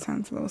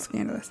sounds a little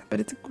scandalous, but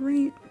it's a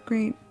great,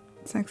 great,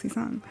 sexy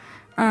song.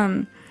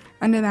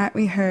 Under that,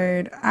 we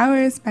heard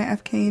Hours by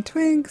FKA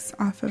Twigs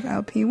off of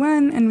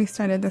LP1, and we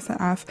started this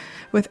off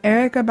with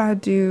Erykah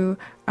Badu,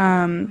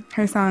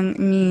 her song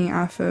Me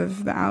off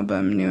of the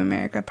album New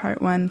America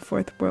Part 1,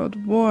 Fourth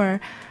World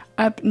War.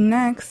 Up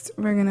next,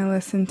 we're going to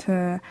listen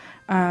to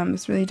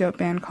this really dope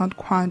band called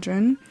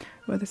Quadron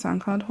with a song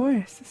called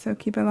Horse. So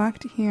keep it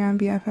locked here on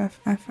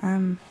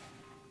BFF-FM.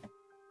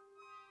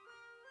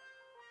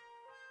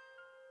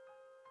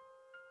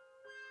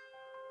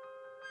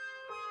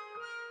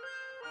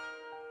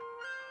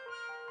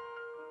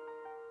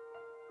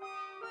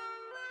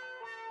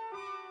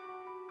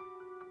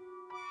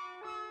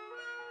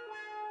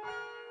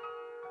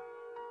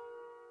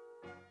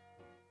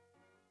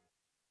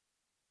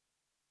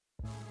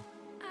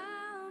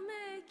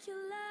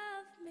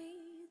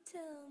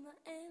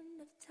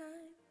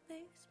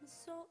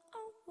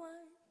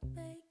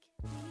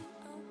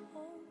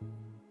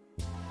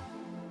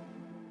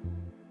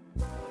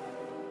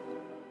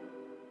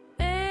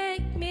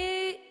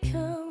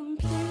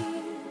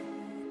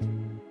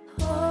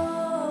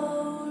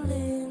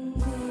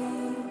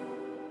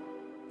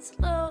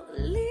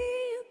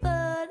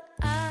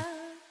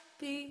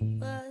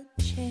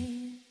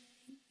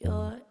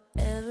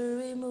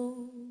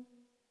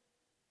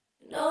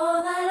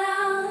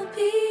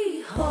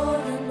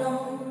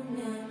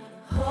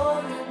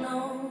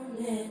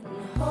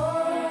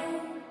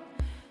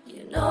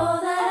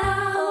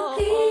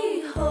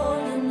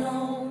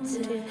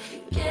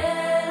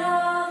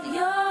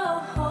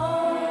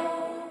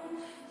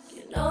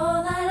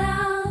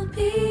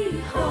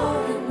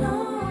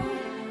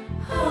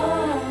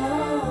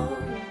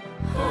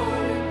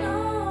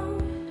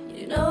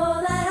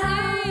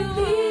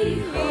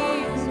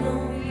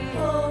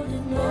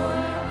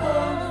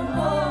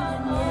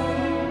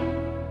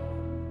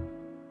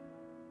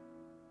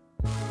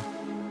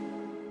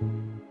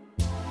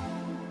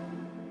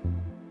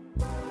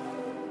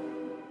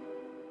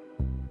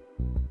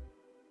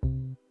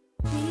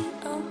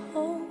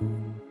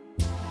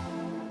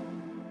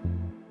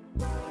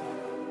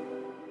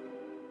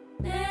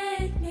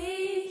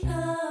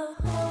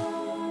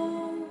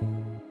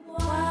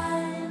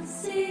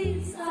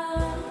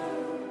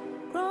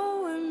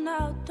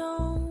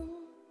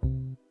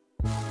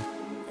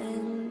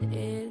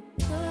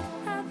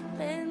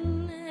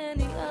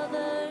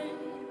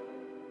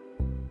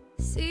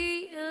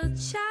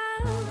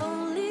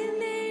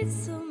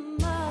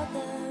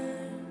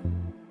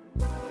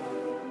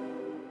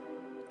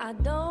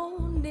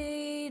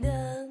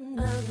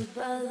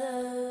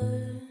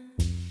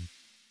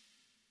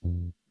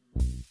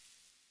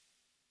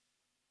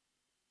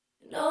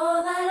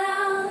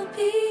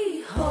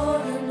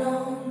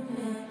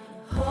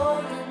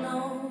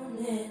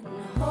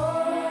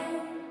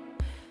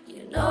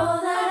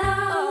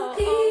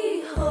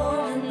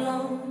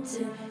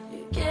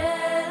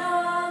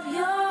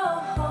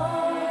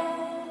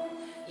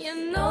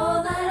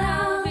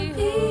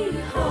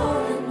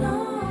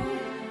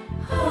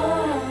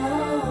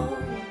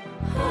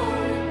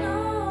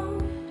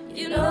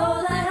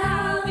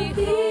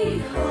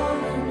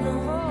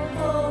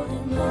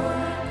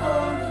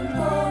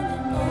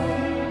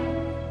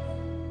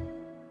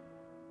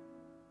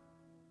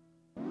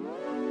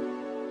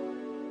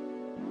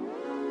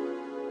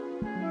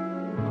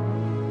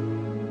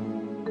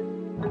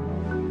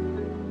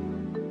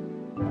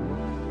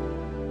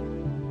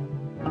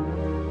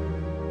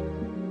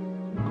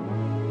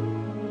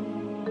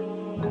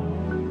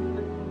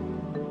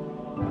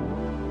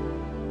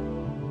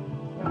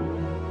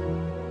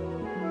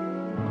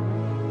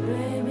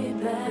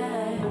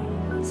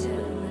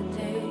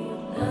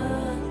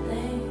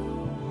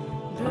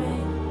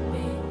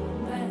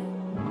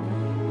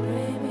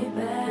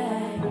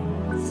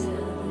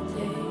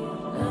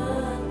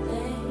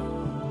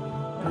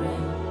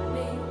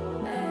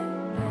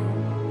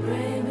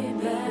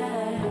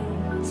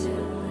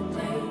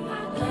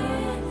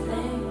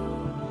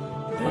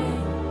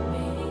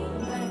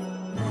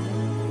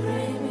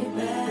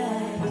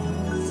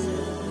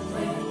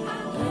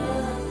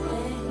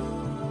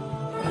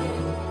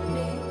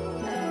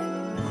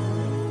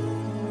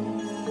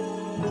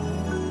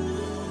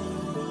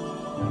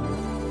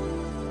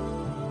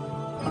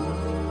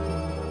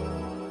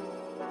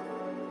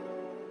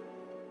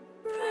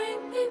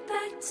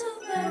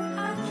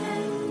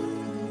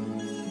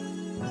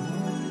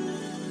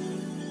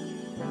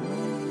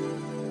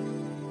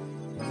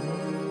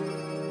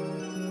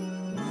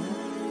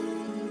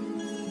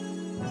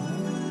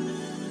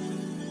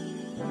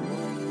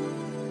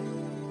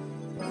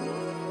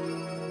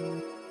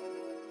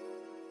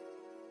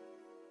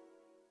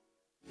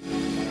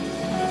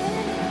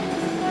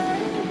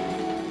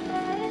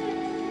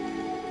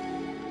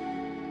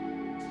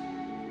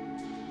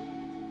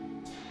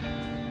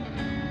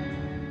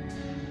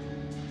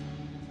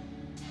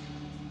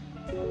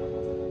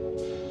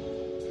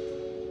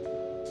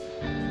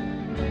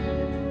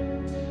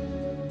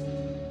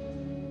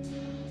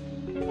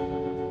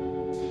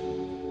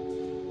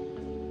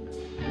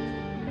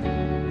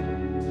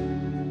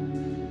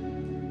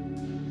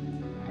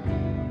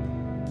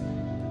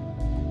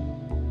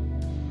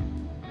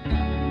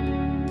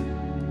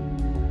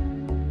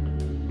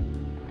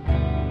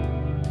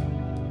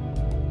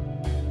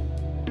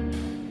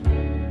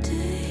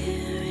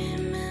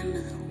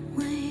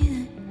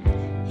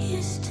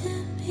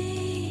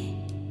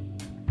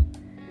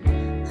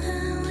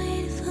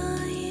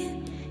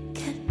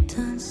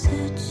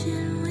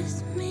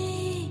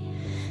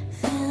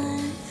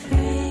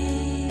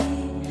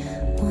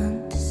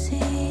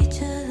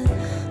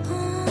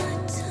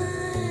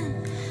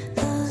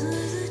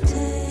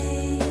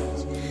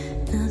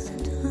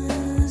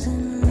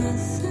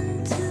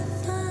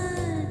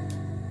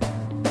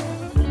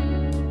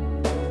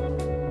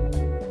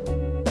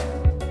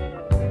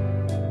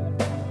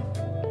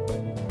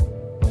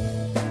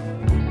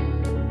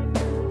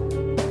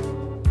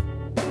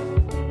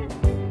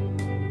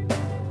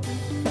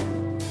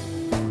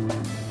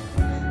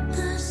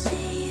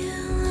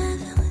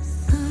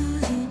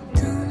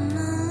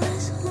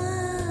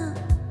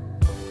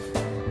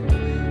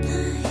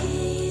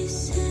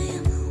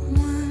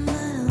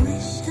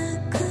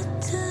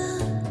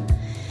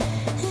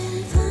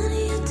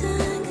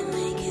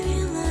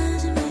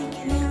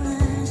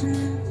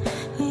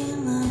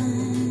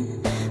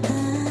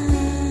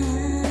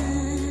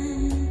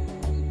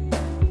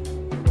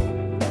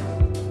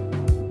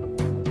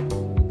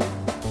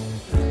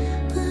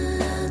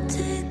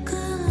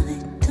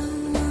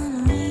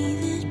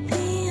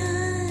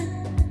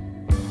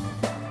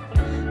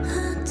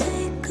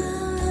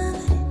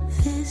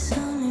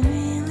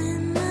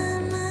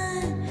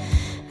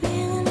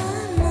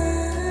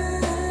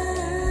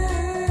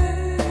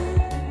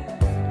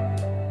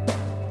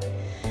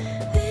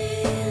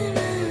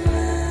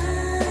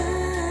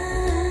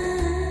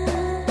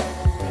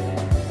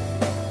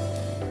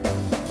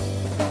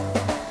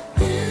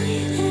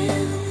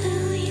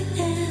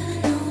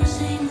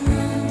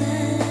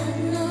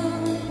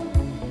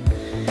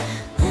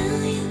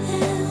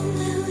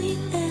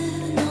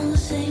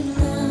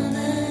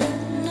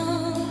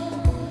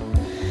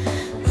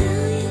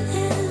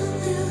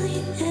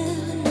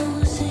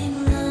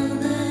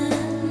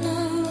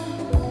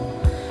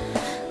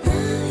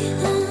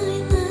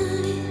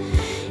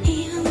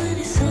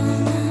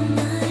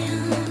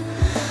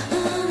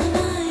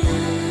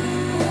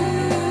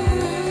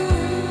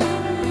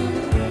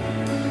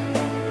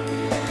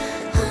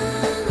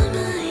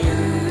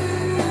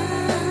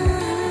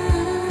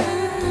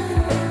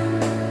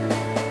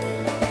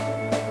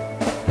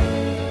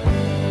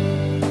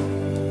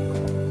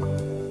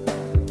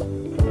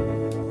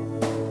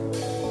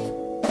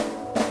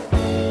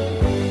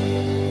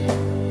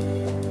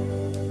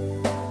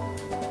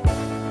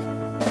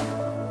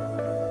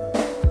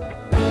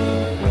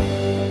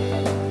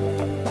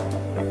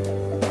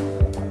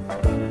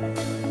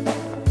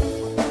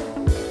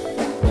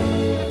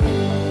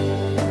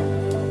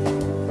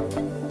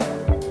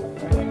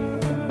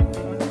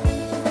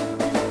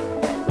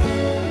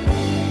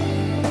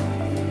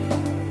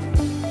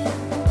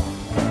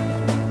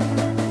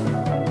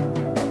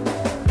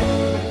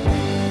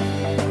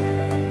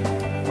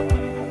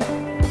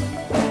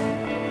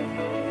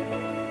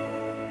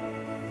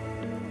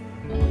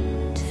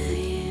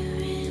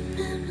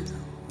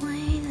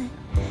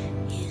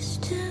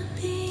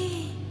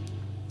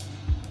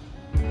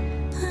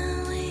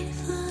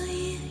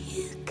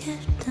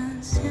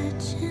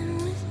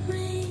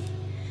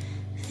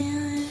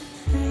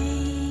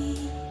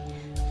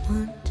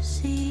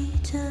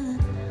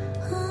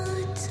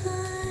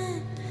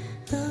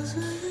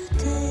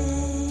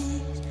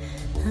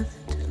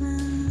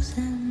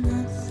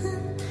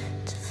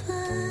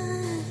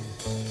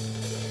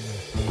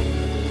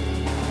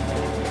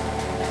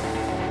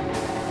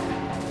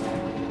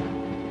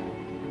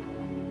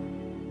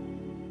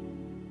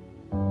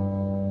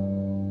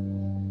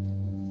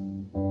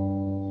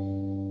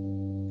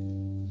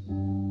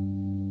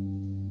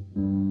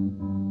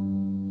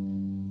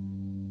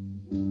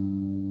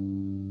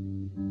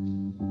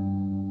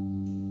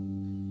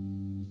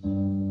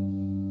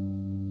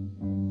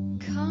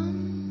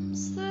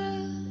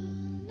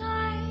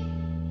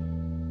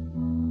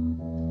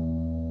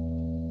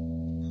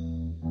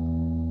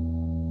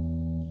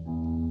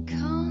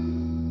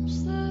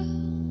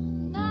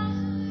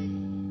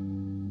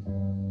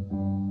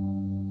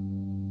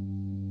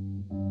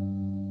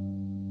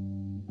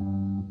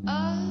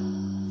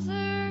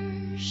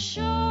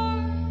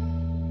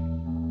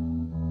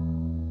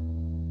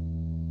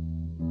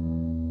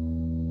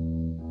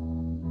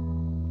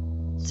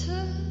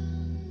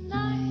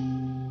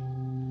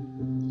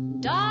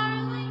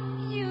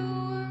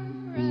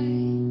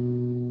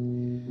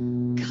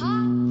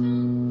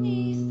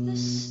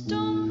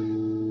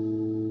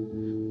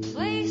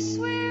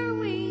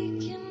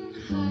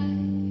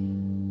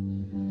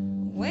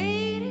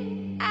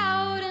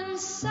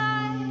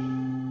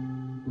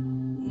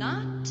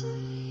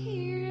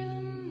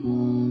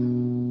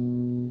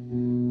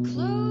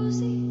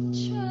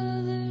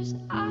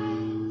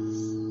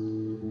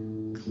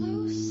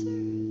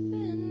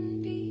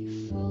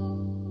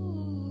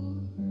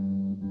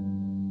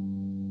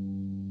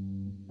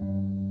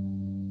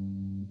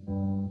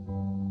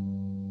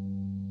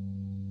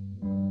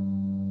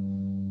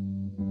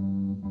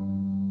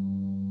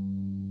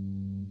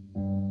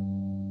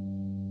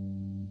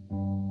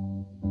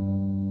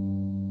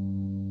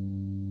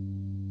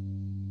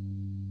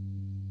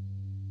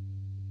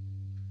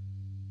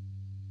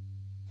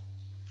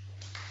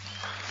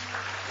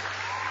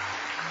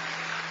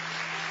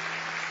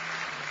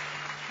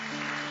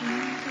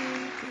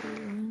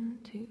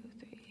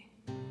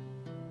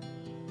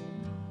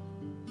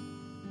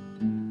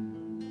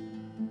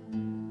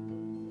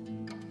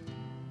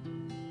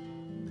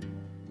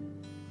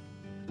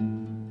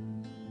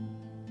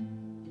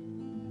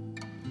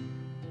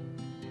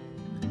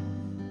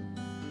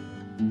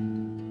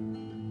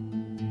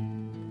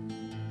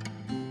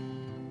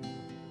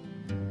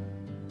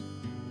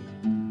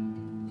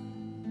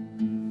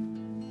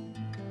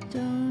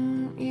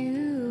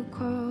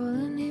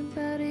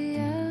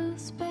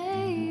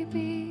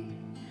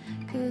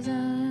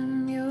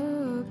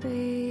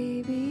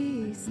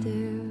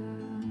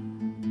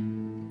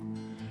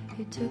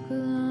 Took a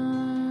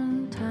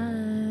long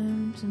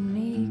time to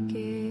make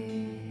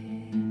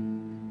it,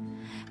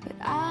 but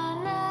I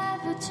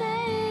never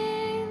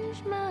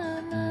changed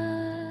my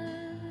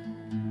mind.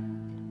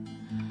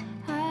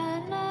 I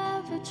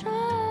never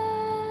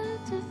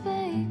tried to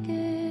fake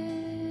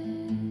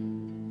it,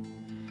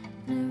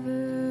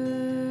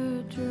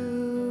 never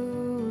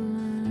drew a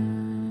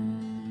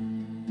line.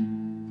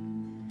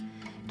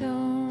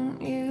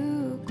 Don't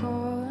you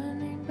call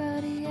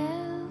anybody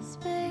else,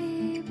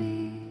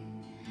 baby,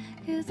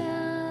 'cause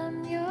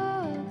I'm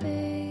your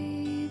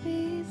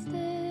baby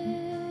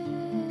still.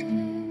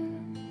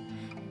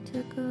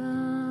 Took a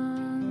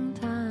long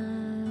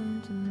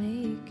time to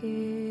make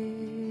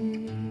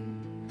it,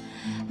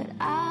 but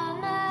I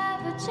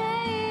never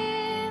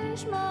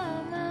changed my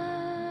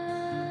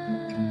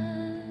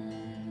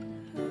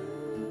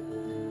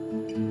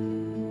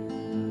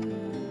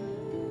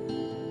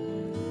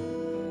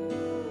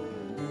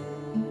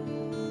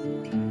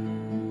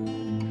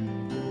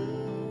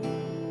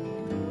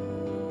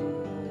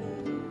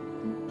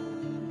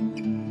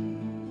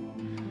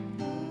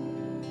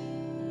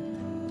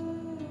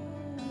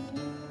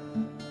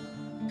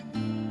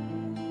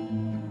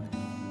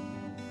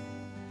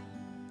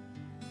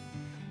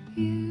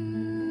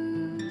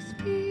You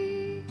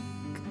speak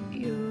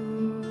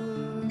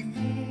your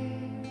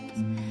fears,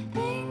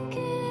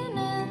 thinking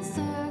in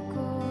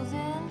circles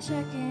and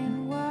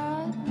checking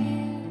what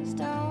mirrors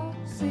don't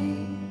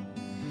see.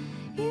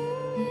 You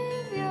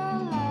live your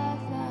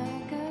life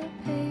like a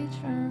page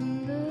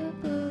from the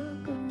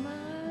book of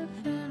my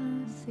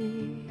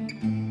fantasy.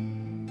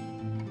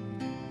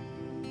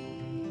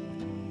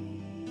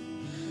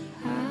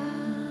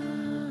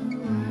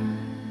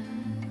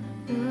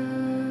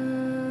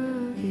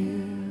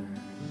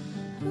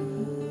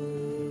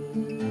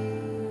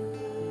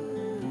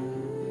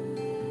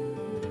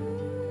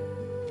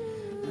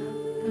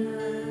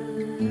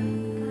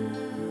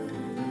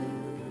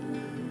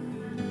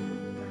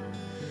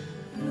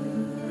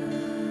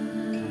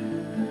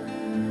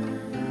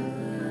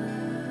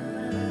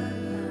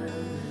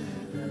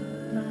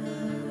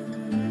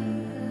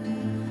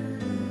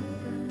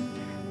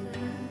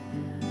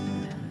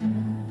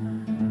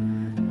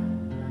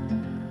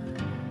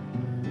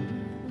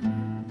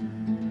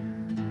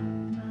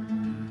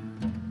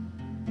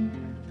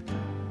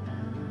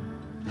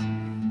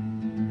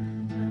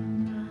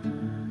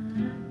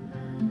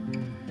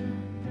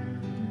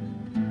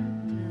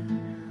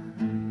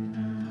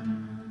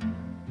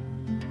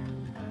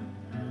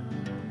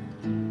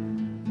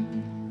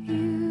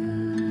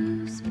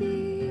 You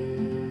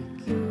speak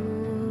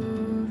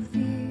your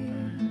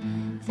fear,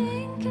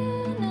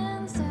 thinking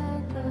in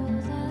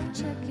circles and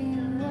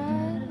checking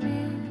what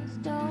mirrors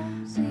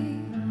don't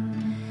see.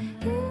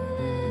 You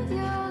live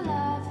your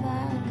life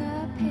like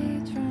a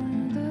page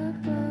from the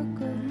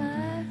book of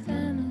my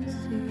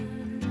fantasy.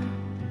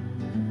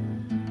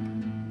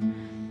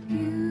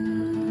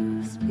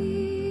 You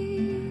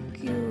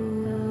speak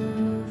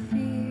your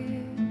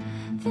fear,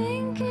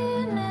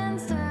 thinking in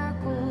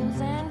circles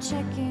and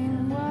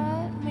checking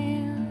what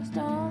mirrors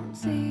don't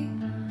see.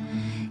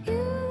 You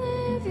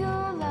live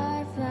your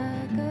life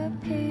like a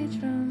page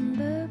from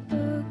the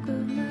book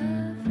of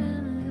my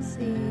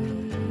fantasy.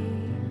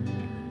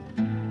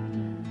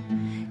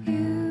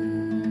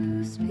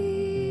 You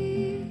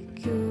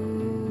speak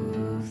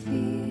your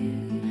fear,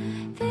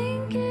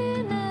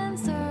 thinking in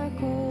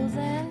circles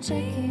and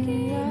checking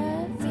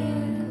what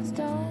mirrors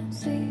don't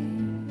see.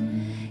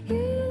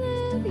 You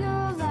live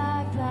your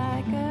life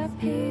like a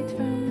page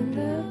from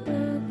the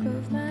book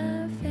of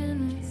my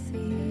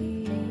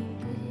fantasy.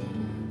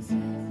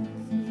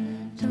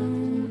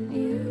 Don't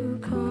you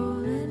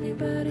call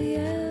anybody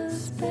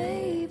else,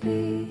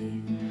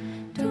 baby.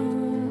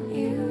 Don't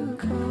you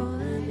call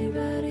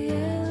anybody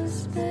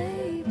else,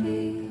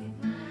 baby.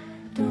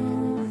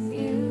 Don't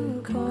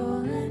you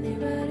call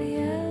anybody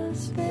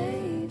else,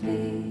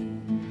 baby.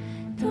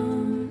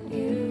 Don't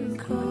you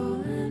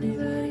call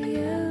anybody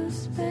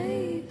else,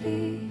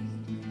 baby.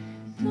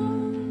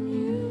 Don't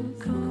you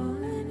call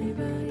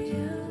anybody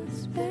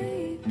else,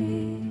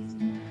 baby.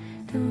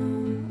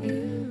 Don't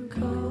you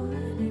call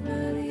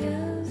anybody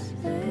else,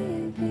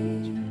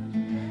 baby.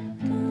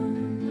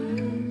 Don't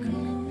you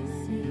call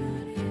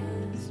anybody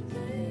else,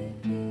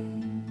 baby.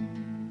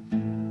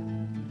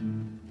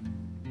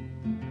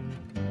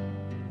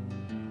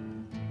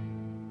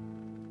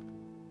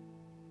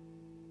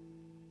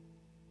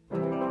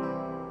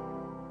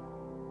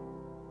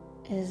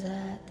 Is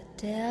that the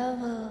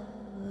devil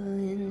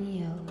in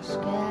your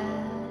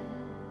skies?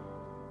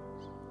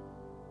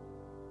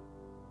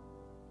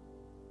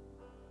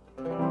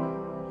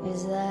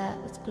 Is that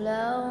what's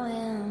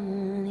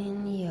glowing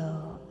in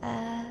your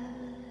eyes?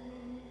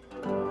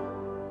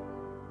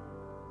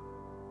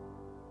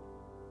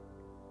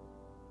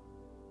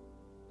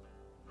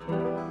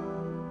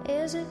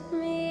 Is it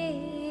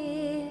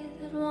me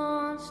that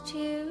wants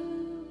to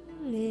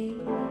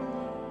leave?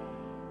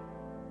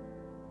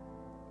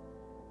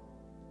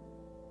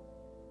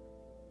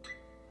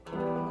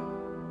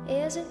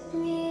 Is it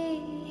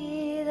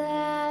me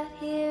that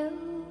you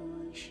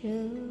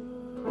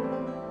should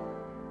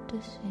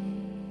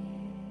see.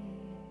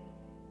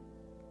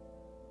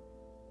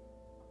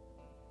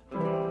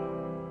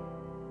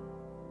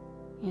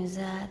 Is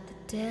that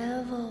the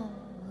devil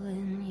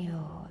in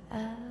your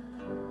eyes?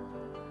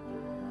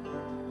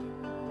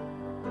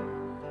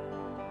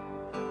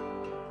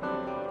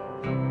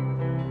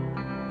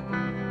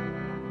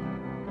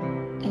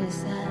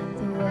 Is that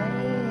the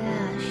way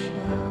I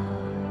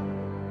should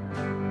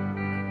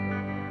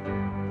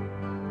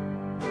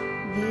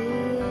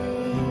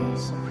be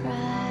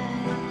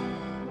surprised?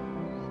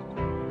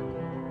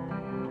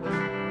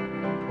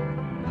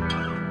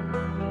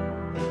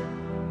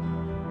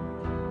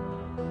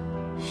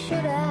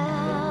 Should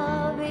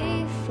I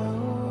be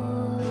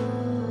fooled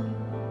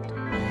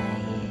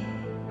by you?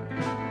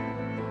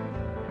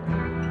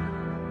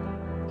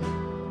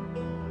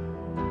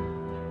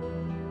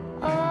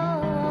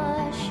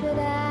 Or should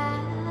I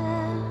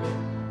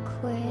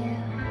quit?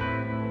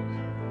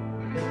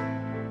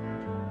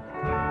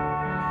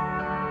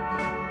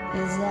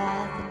 Is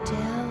that the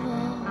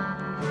devil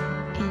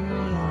in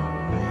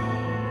your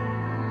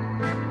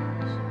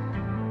veins?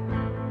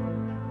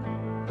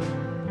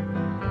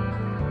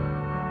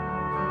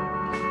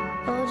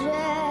 Or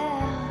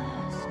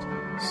just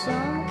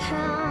some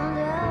kind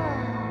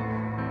of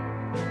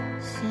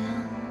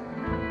symphony?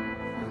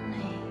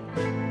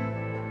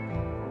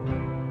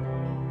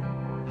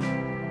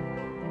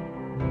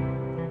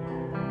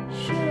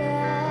 Should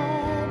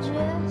I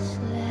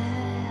just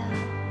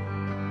laugh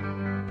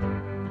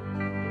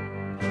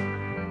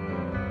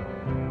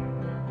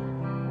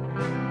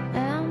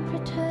and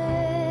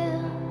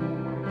pretend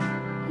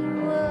you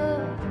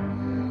were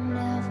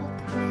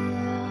never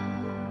clear?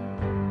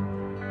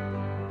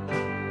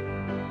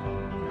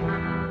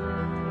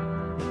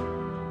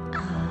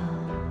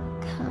 I'll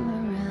come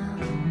around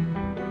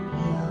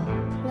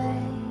your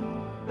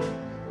place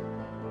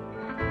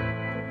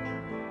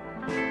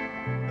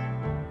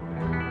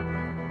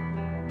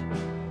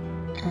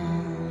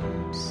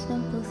and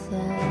sympathize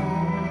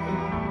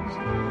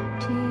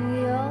to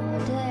your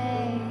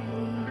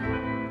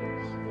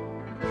days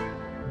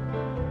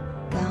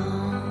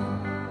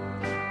gone.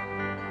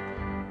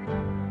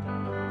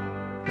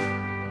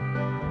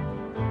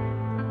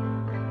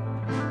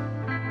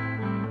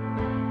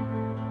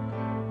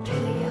 To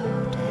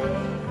your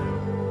days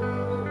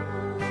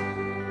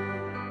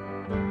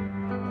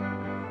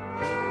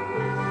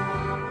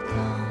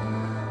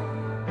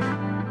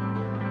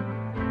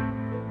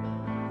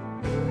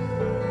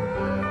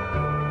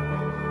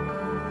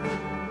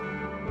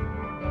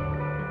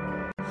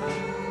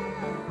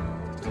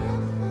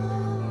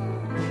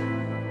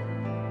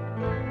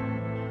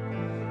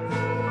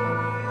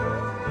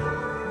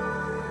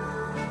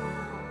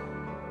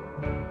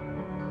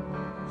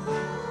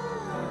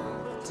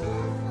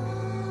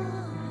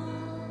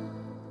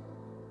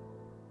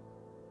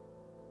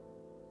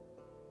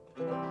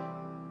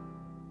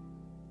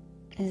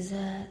Is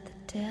that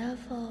the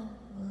devil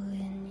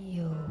in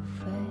your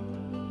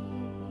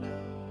face?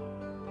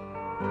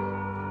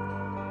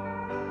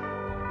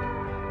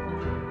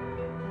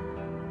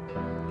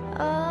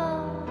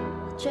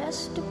 Oh,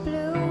 just a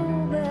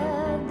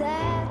bluebird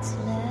that's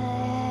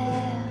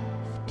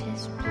left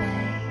his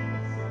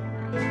place.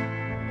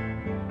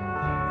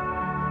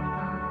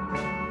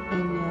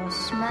 In your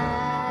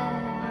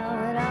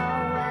smile, it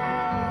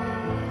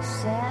always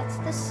sets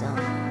the sun.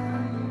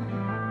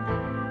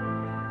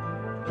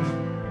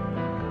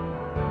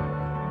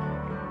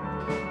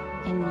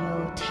 In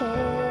your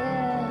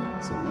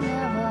tears, it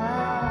never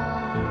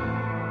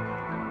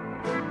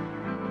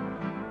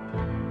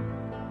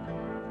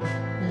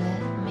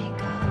let me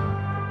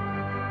go.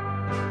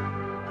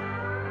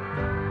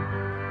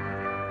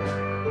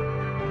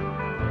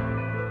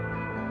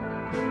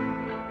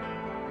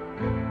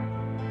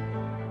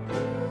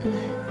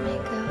 Let me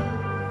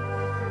go.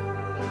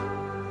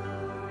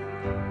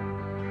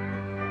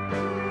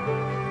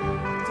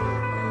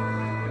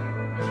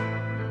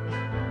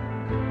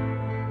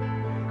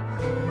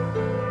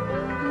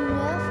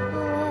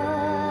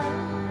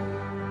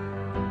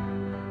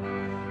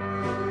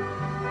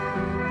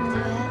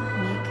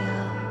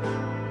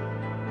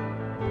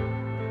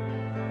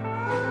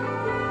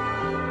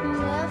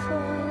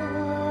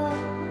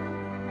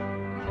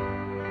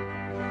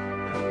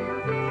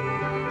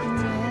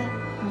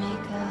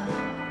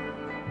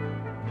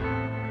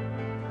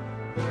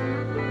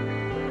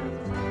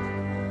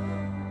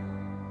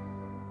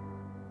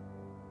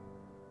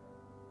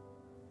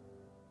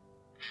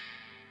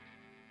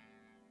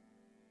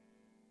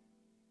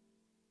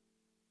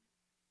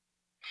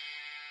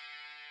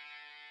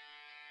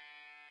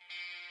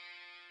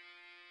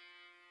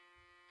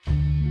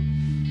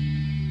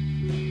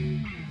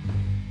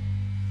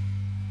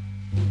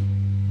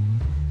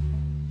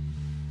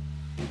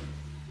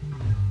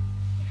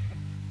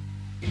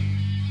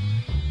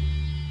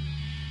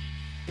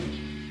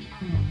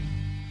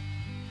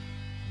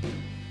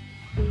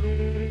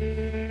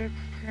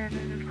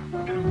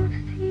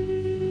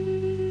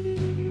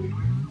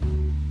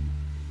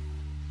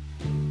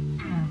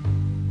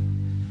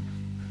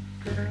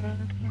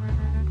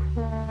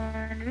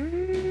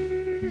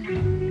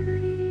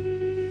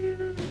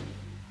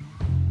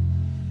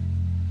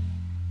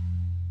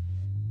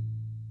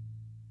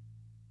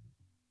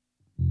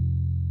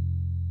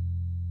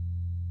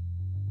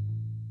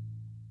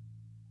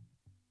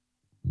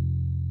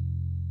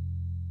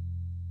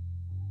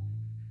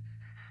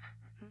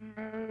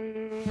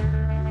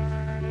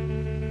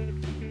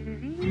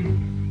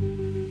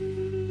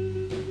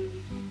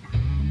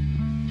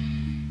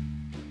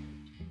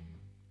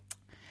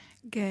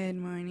 Good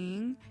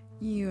morning.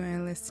 You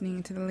are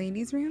listening to the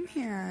Ladies Room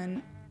here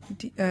on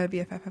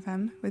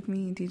BFFFM with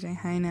me, DJ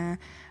Heine.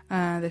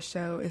 The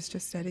show is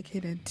just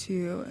dedicated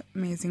to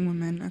amazing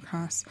women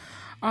across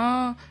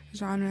all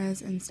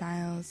genres and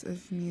styles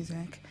of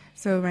music.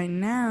 So right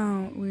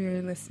now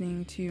we're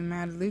listening to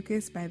Mad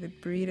Lucas by The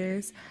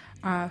Breeders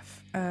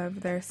off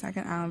of their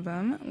second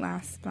album,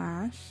 Last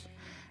Splash.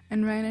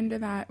 And right under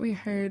that, we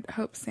heard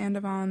Hope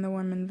Sandoval and the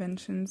Warm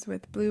Inventions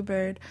with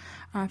Bluebird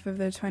off of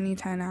the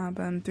 2010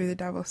 album Through the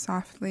Devil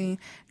Softly.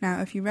 Now,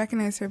 if you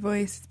recognize her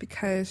voice, it's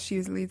because she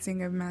was the lead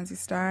singer of Mazzy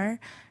Star,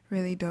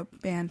 really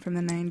dope band from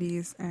the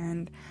 90s.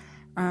 And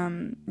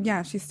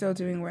yeah, she's still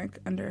doing work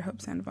under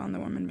Hope Sandoval and the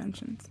Warm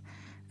Inventions.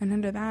 And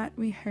under that,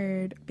 we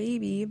heard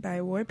Baby by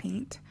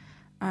Warpaint.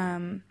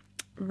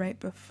 Right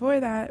before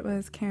that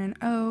was Karen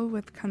O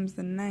with Comes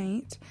the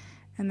Night.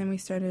 And then we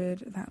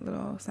started that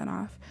little set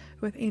off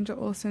with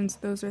Angel Olsen's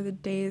Those Are the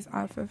Days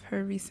off of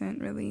her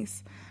recent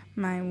release,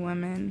 My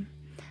Woman.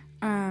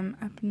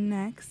 Up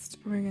next,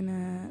 we're going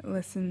to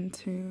listen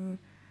to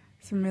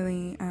some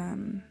really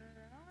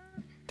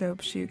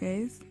dope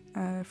shoegaze.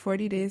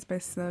 40 Days by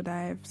Slow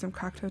Dive, some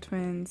Cocteau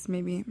Twins,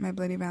 maybe My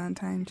Bloody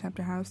Valentine,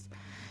 Chapter House.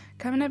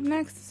 Coming up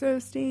next, so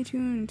stay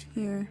tuned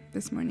here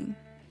this morning.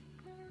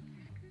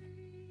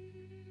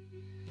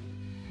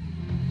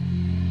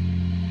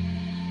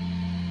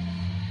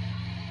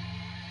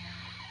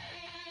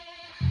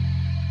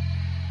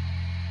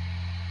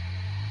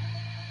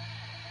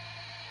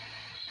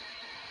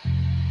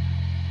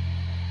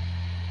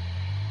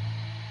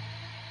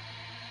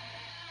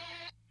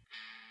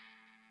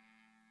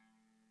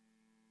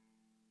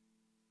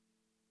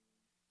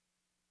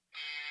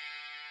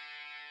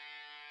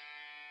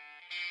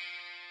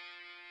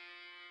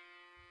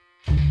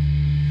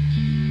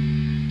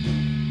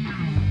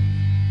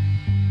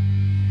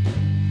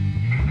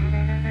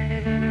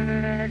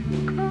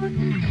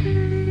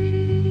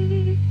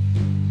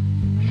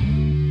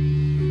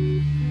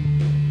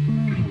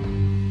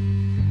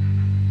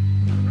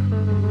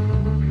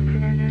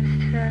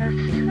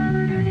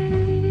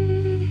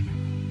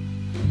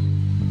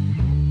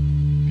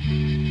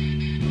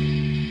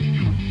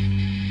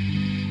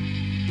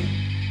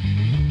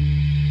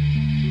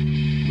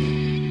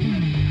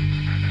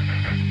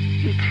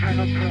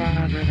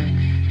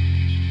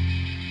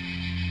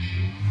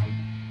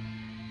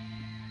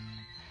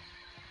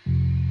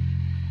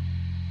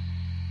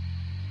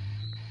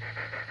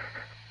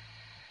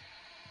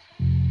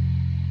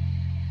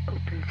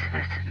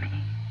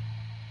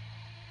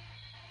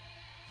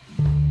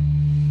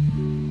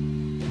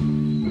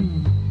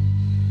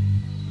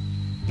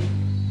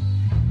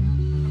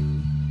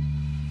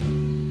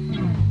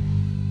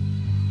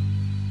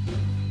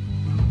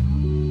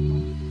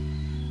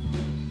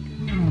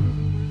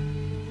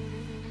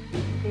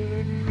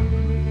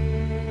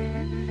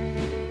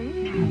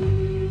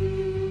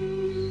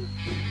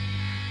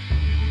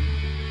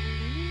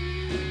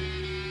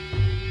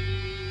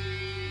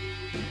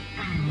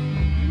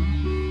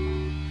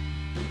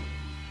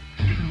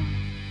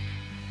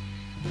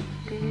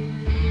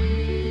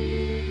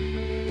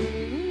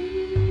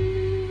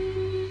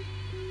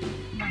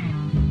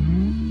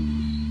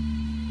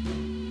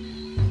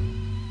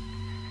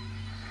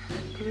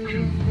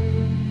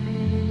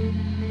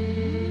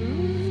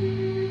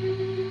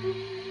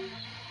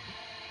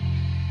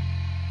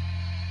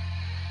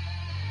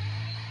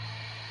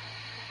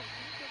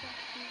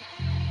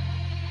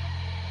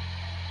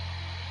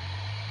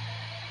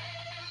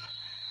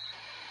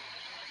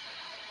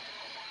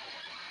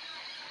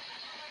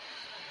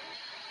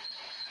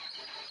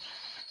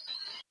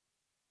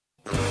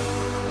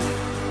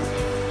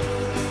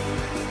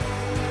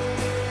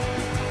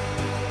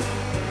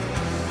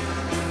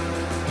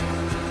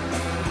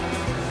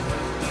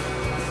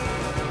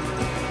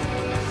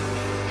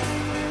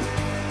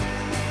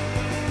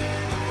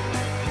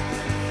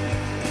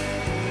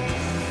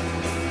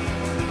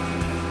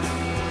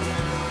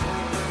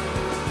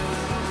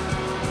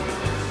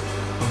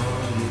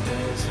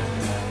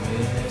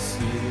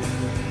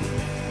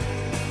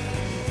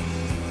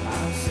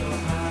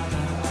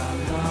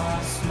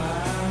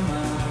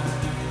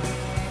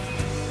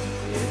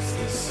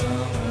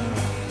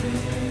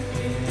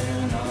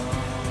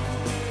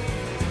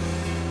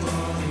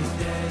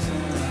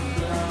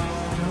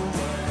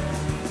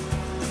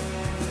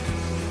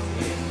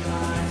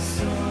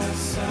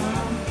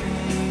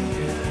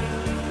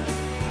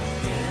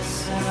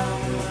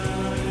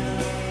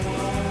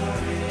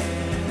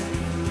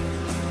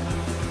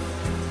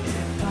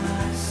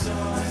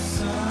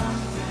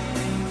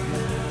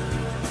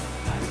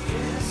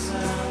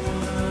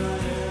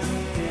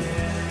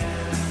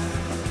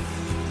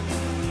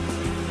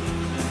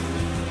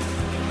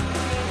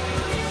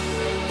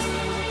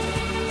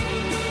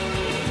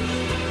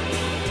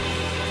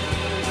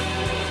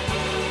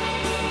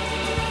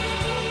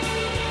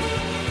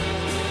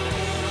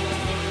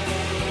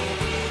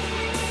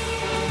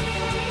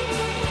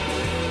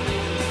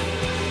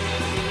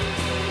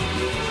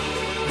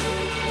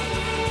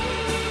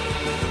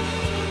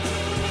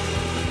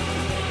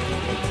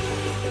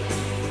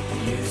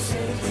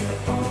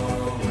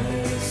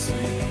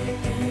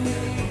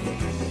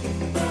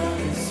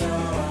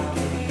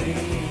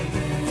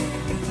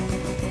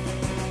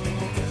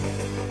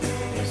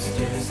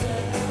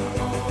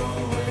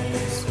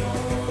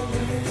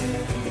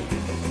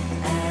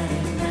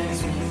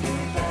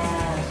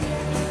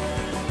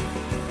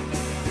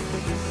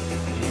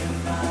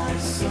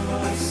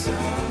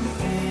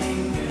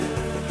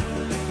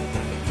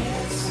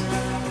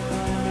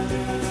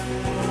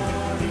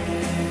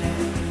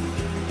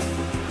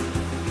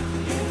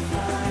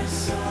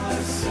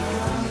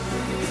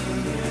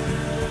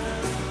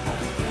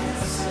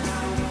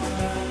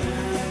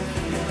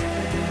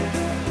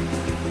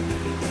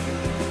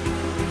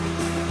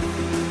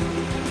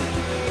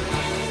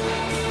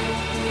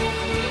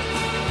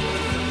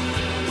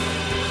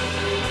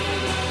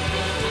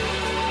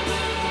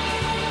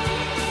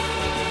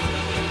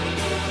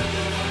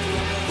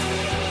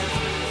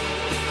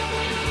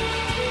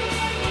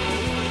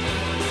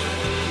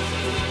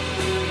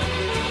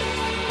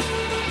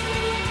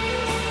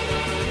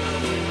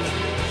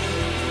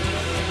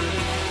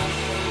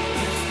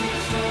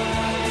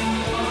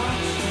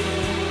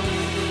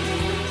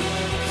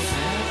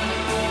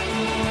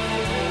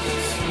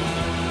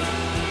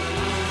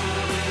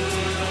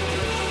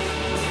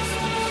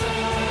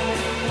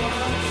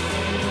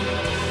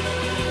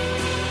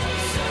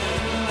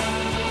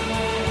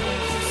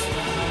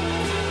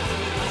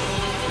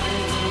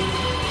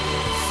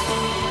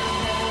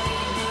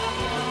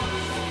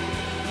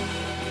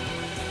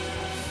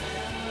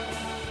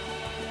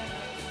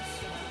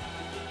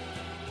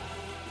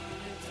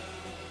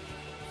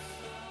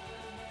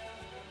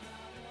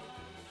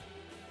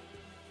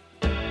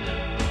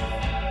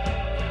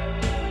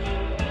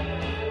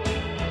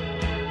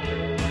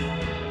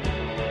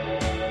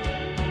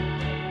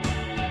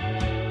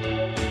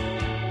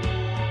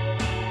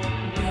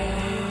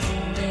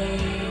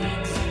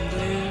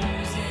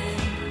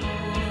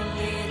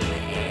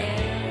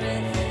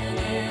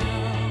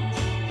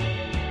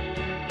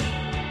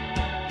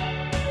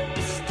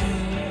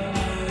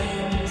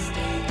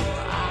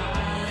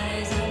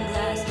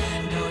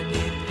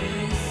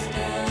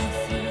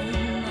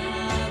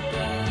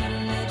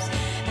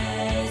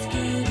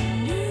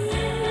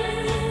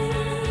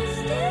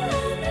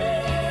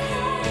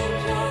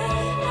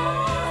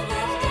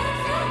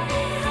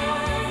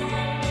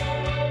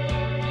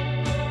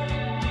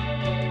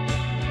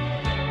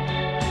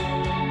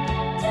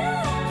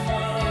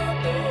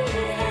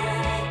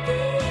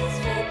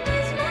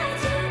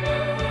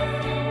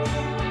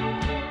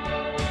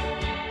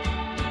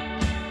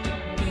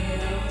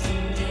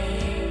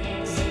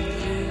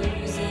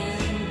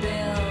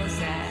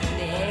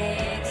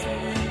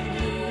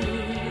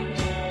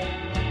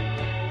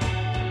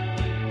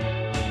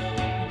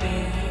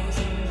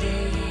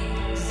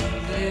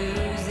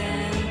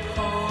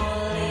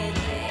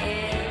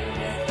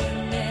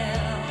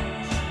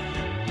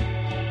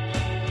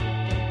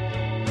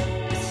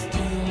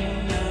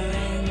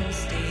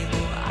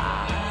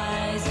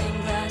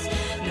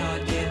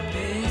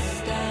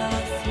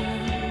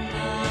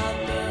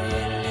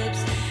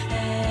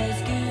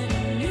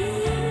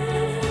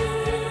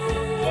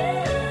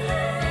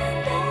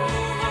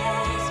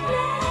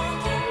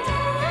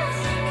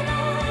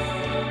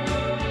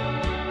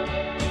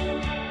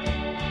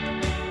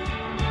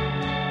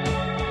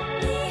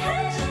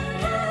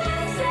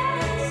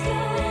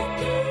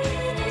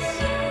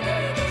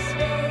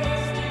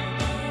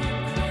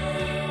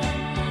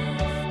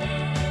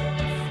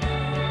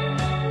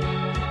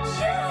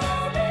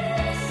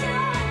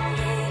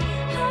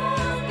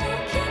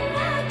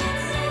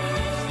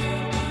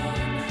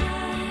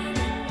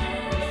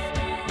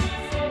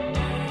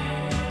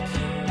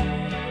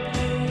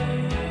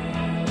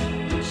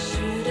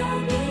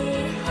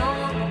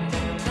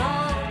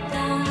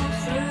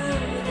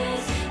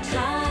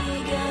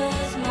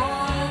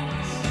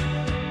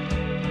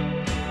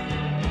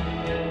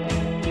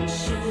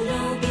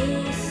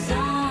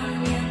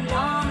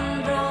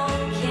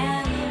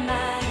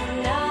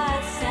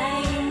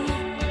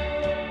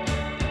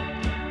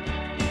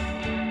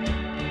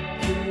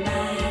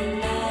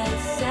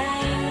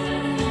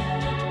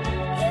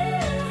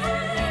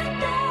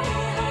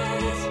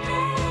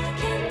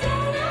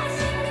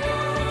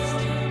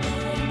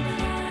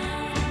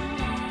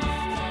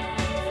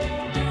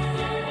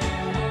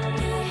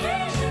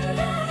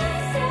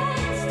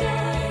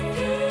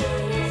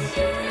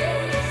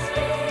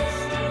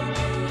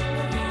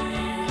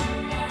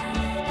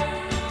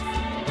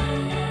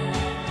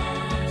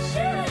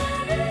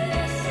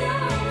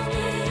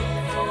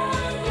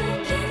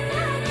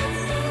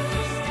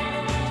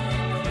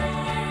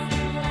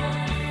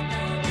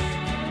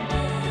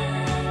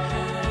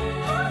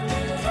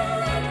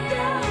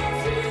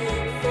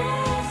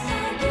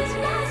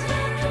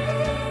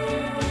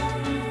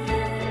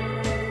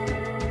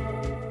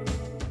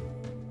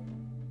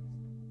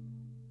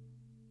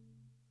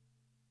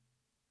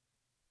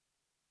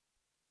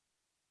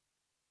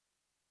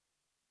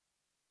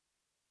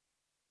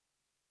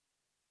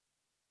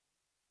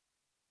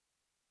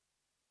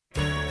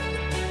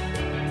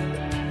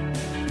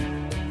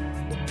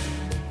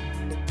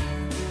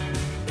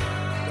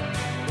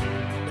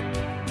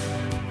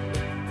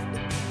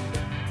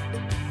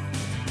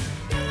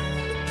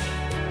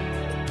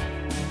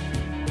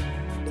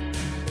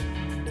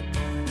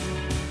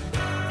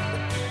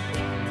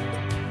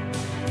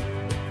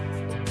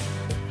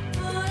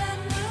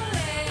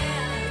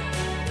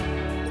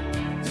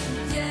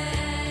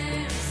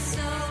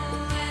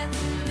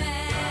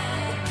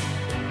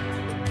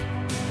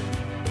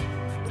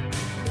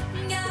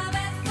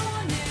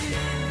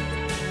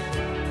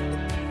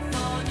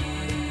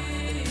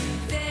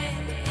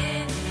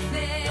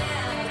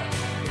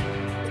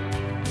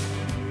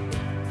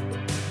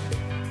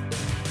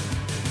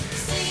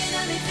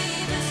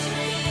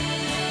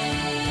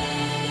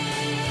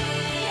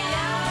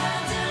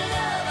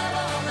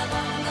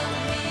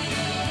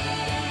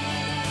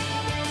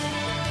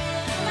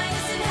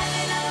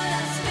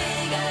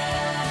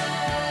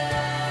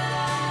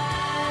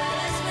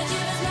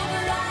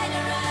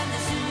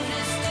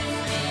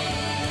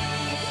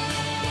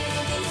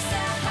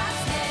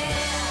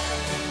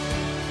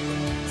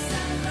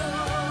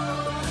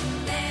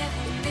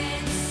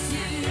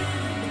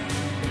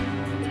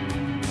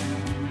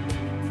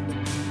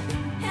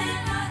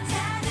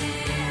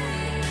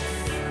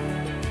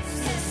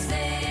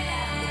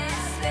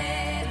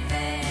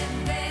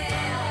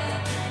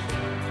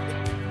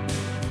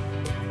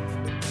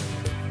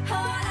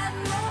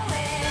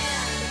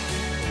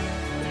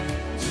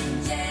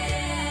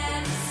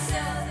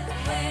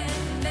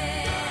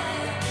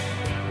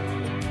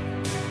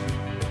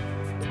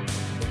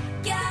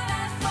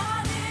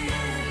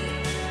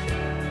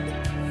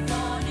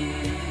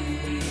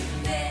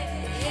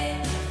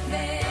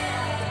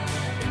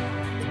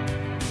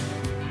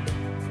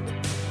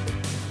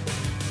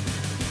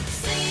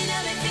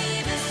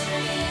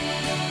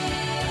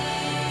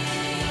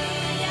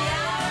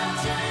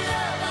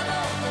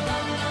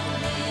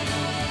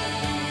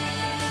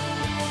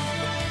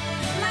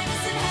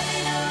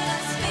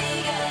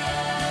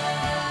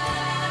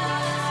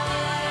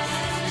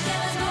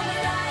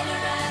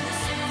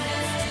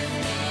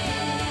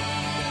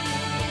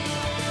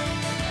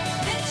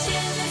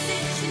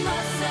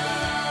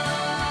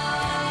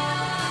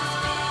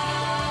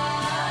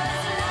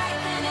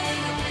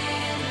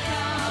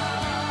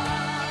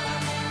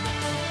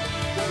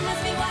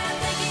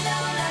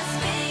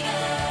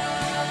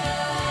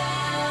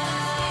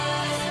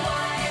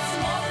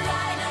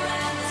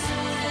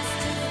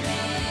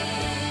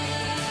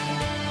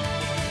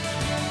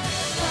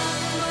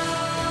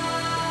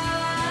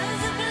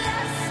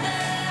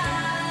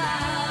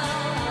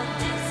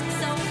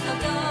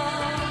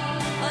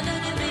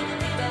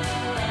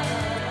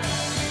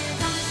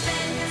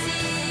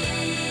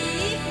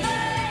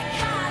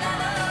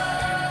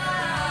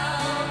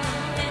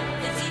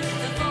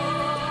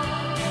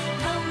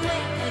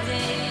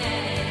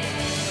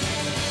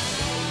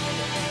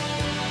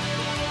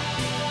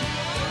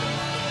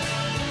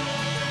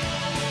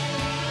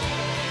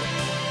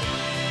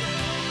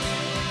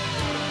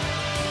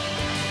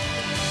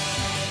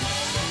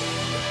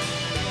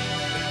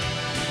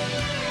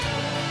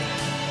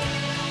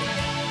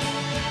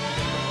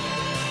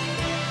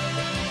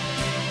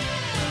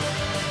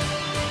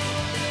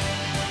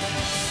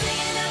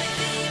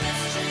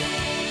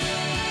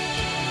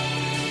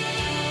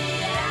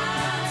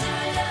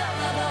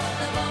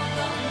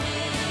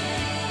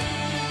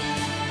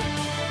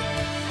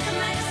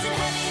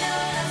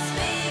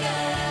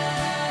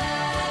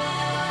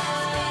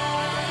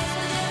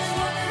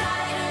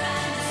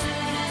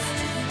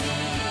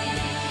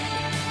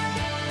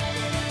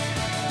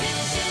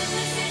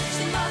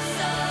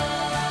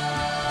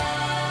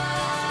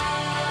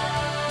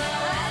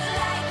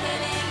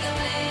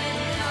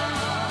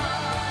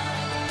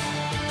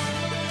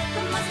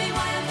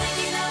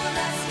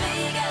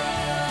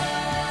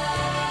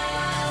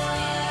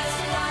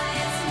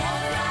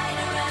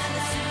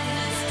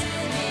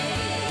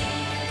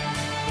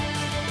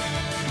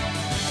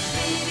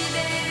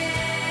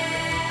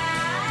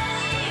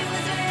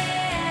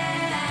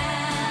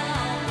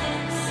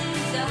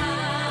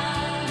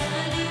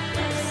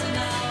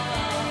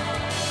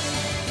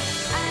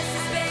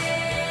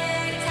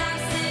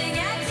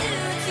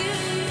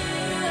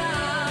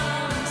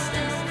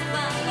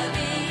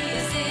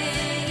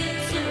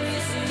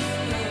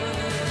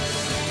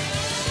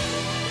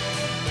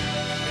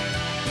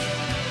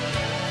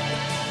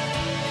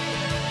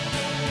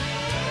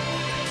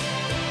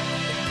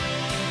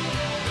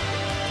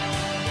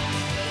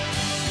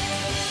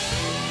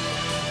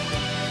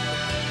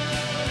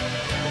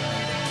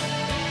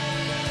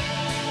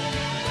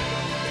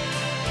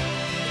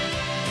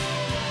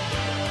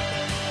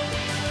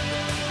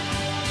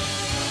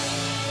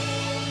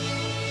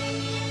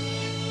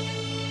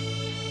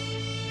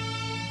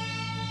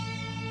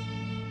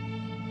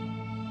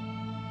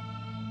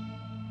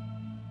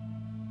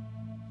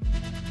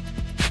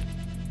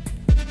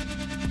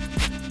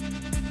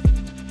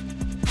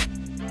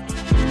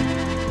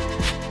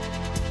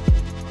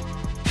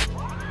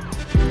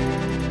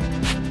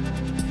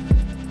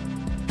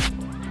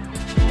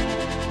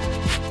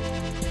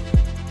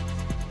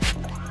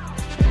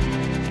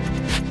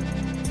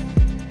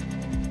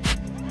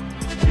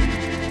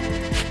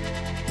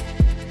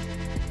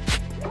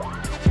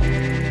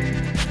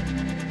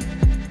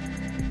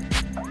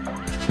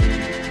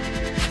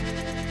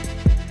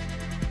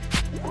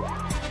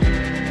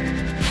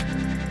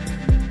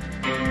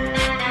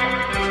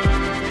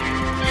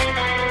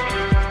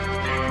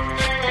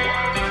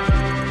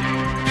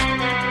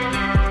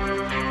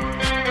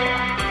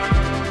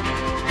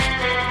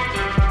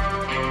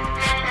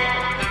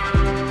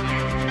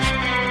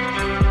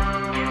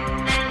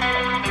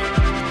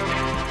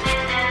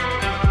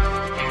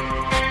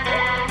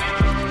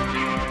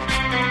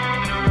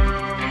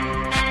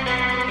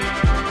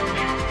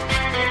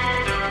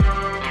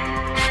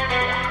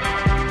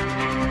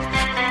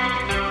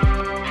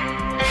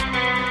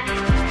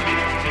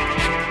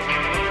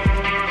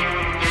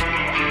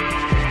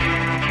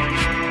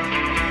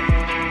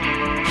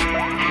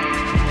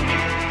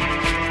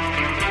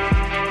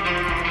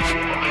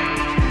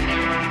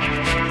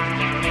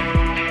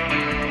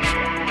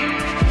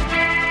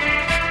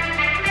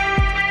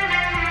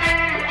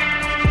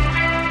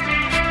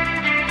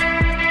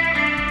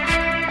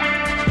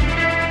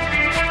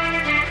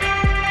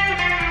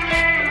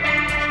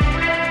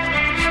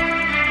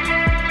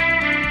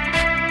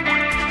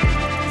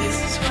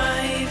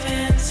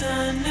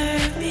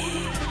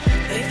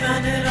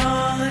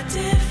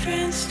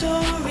 different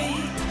story.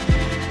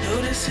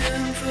 Notice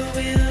him for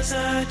wheels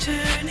are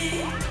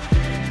turning.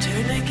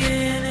 Turn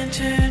again and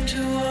turn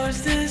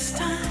towards this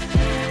time.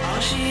 All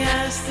she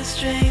has the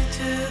strength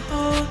to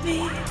hold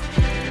me.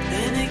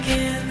 Then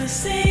again the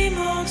same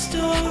old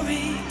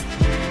story.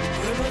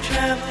 Word will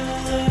travel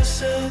oh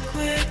so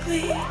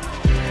quickly.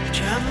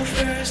 Travel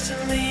first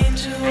and lean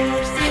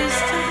towards this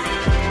time.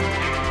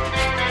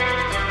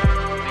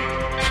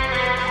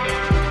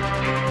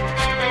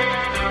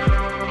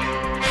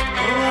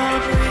 Oh, I'll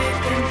break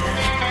them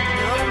down,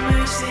 no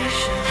mercy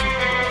shown.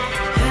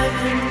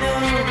 Heaven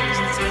knows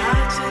it's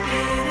got to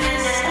be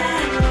this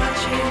time.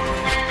 Watching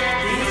her,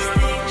 these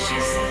things she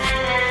said,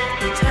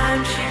 the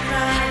time she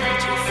cried,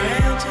 too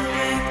frail to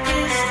wake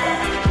this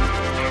time.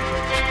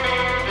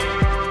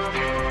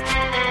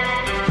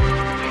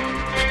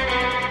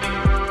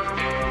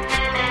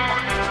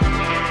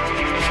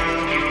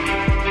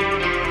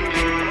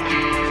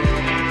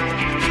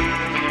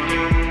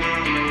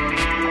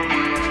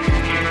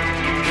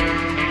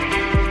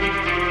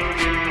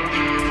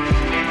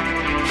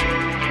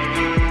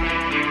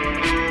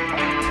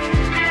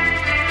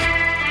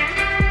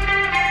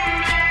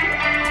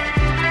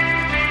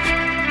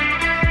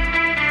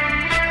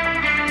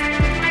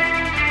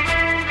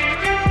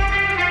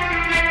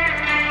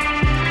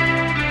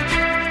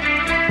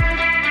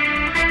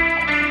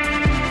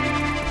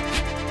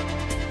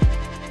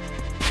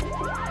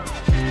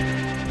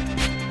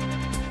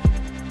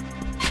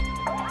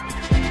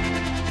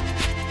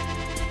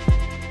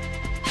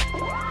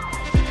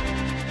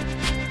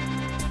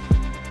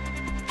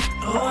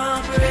 Oh,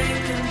 I'll break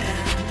them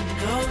down,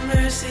 no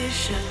mercy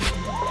shown.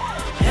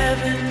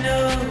 Heaven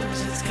knows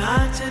it's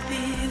got to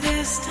be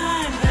this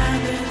time.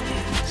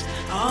 Avenues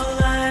all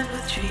lined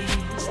with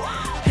trees.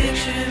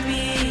 Picture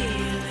me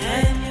and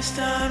then you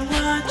start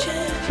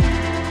watching.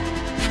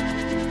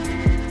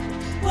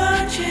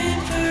 Watching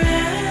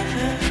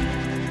forever.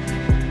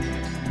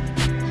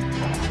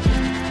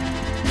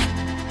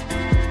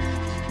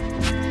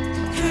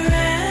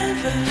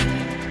 Forever.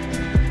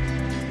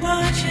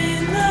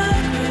 Watching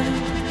love grow.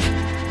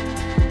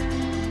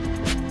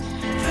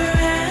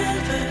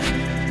 Forever,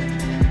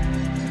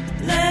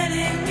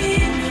 letting me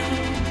know.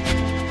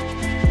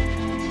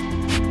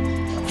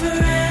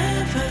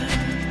 Forever.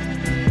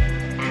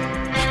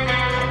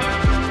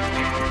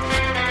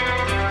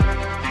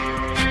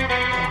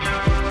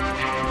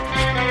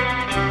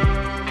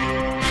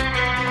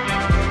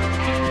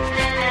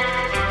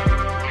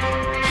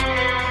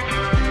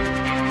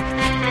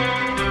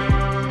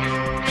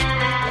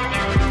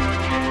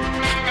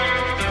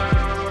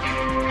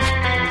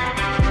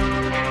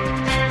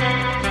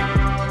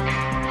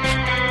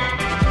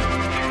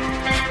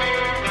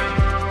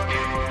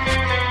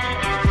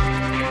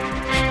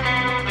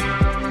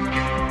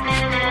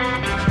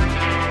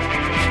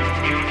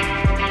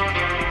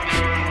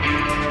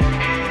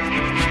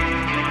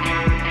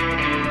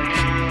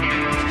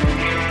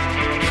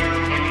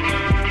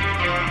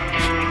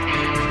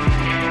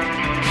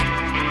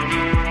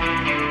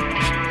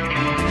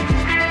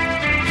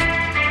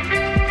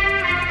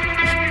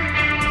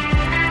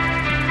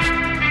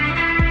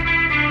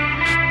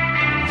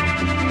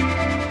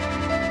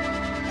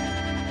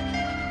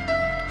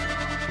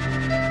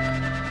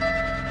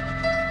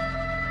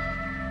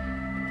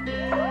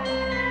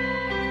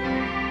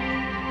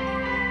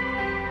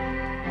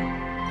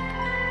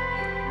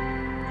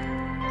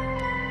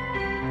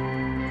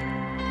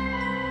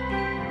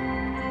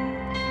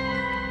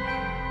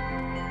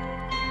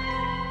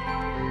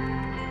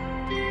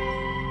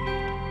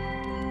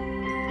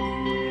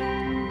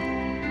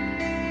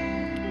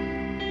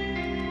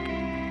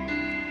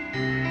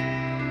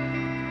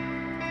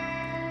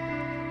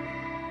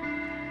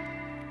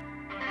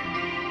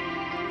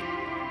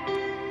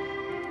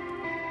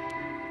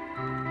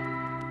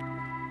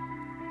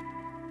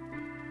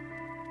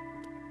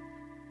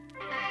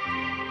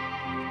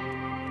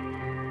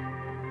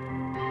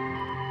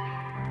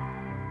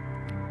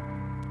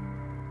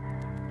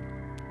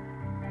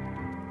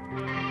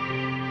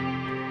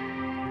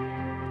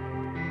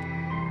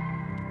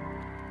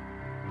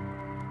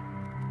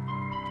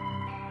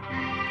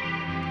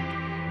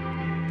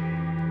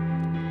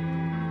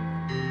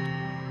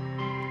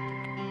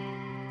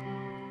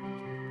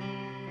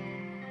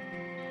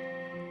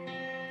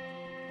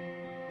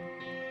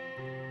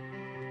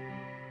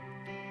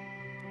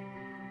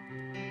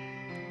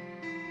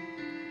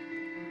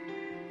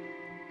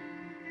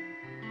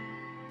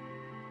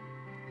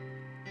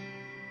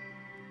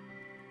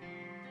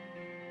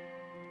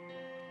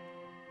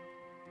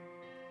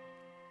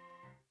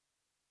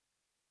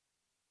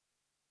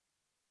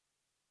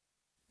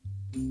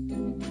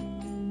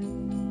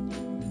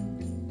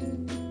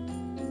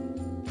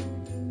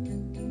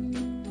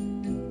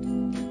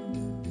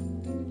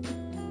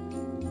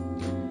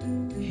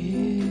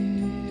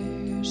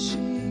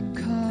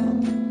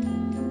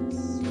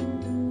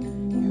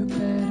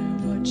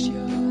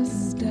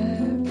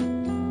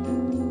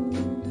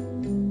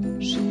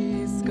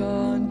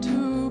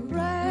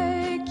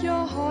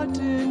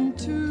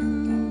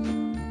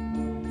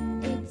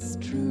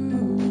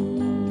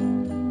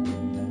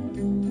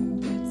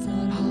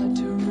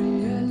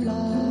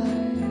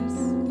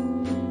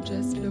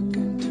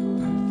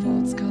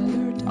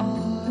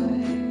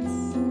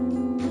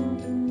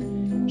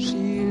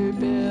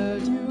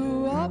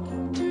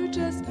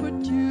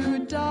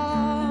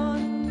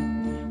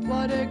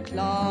 what a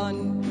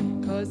clown,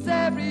 'cause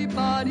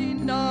everybody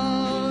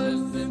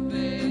knows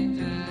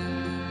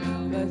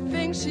the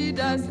things she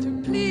does to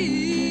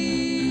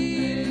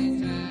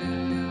please.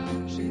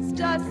 She's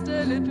just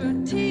a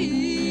little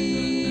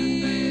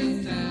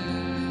tease.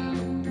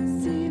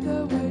 See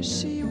the way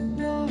she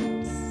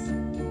walks,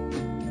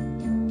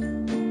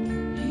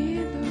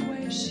 hear the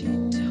way she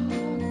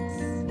talks.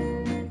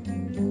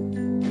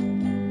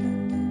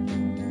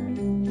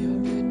 You're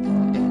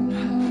written in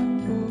her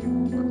book.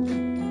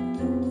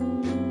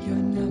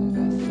 You're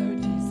number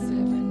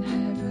 37,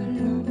 have a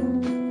look.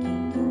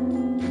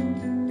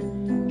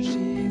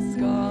 She's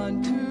gone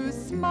to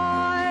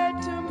smile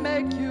to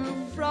make you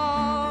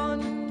frown.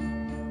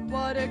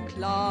 What a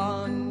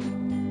clown.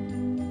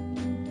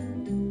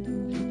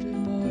 Little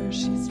boy,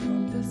 she's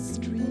from the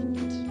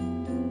street.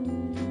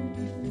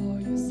 Before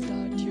you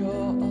start,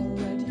 you're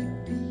already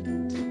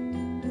beat.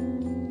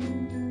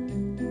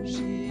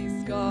 She's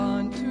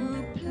gone to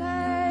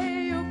play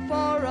you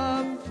for a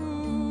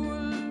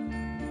fool.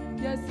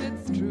 Yes,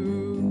 it's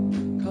true,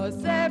 'cause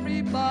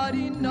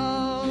everybody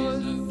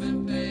knows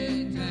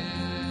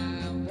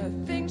the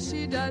things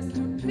she does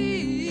to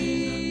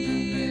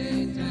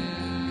please.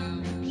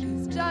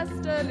 She's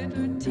just a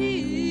little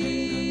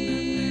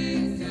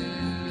tease.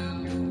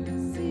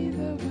 See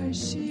the way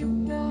she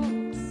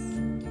walks,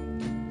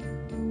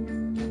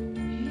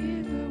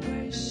 hear the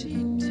way she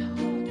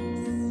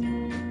talks,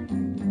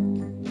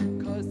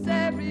 'cause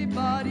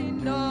everybody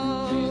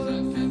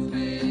knows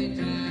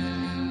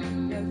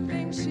the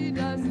things she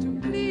does to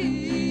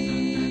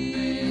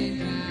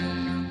please.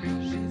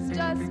 She's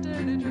just a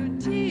little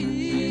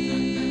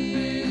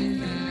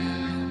tease.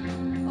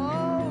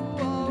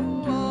 Oh, oh,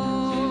 oh.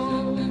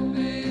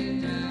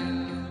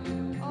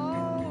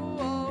 Oh,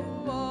 oh,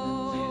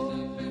 oh.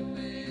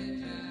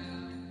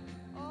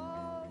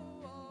 Oh,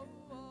 oh,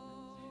 oh.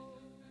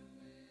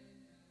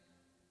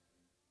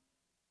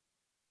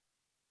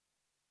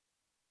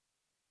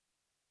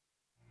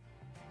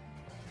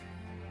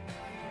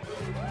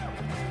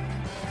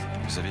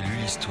 Vous avez lu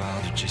l'histoire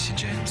de Jesse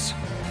James?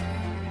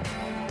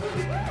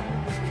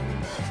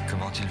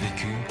 Comment il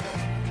vécut?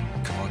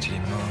 Comment il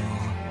est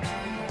mort?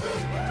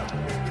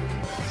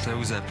 Ça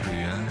vous a plu,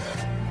 hein?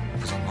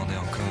 Vous en demandez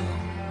encore?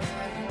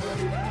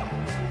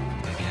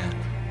 Eh bien,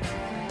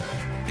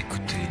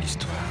 écoutez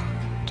l'histoire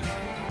de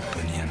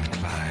Bonnie and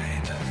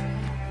Clyde.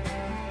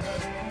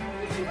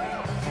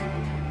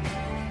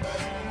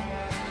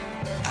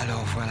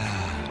 Alors voilà,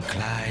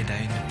 Clyde a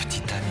une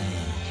petite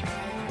amie.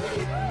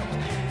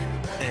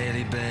 Elle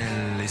est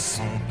belle et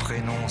son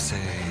prénom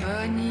c'est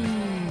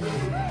Bonnie.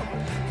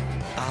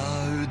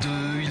 À eux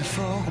deux, ils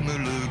forment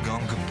le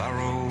gang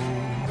Barrow.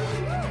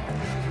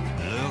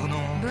 Leur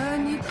nom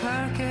Bonnie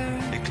Parker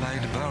et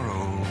Clyde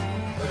Barrow.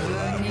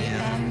 Bonnie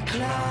and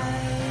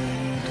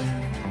Clyde.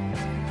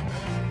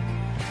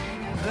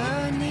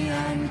 Bonnie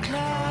and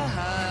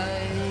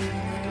Clyde.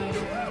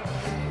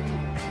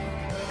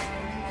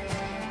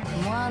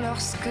 Moi,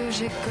 lorsque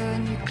j'ai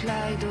connu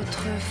Clyde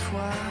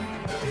autrefois,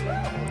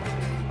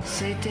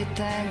 c'était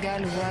un gars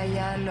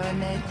loyal,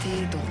 honnête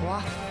et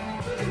droit.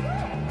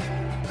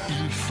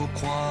 Il faut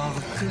croire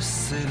que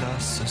c'est la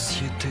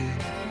société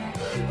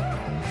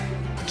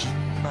qui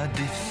m'a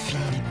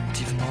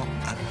définitivement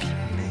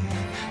abîmé.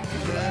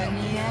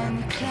 Bonnie and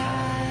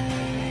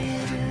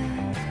Clyde.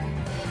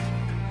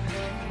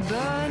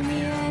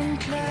 Bonnie and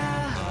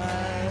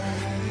Clyde.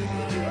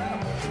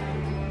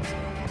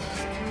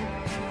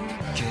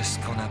 Qu'est-ce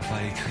qu'on n'a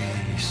pas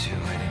écrit sur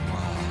elle et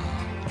moi?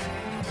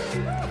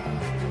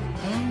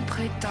 On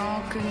prétend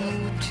que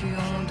nous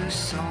tuons de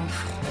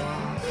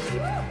sang-froid.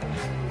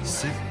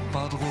 C'est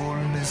pas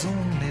drôle, mais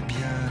on est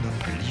bien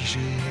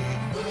obligé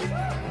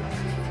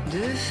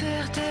de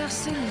faire taire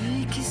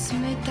celui qui se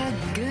met à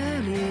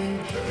gueuler.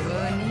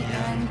 Bonnie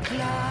and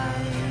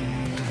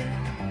Clyde.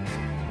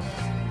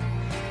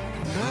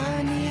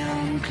 Bonnie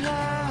and Clyde.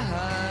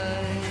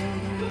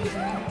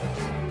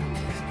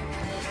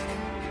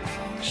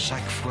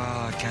 Chaque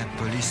fois qu'un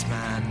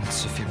policeman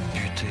se fait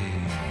buter,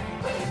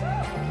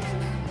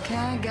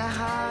 qu'un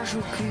garage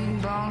ou qu'une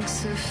banque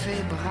se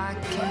fait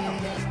braquer,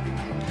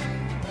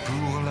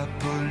 pour la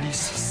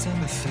police ça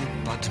me fait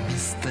pas de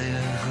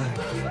mystère.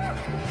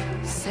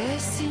 C'est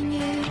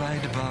signé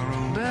Clyde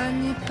Barrow,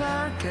 Bonnie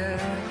Parker,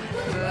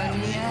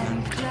 Bonnie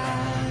and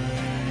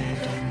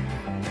Clyde.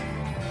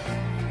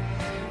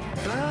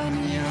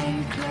 Bonnie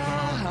and Clyde.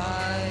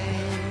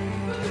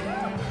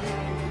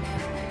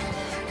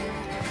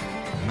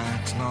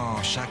 Maintenant,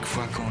 chaque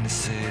fois qu'on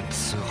essaie de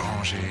se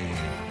ranger,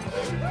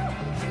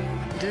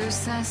 de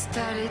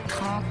s'installer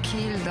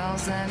tranquille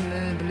dans un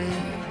meublé,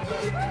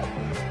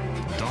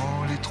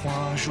 dans les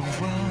 3 jours,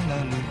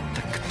 voilà le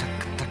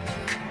tac-tac-tac.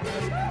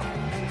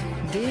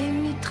 Des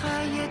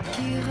mitraillettes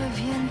qui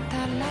reviennent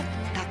à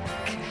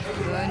l'attaque.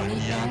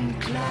 Bonnie and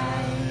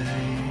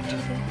Clyde.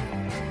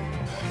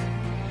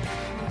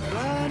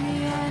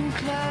 Bonnie and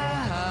Clyde.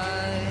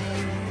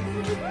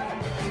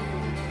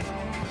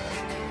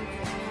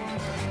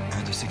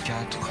 Un de ces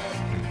 4,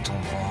 nous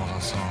tomberons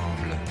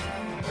ensemble.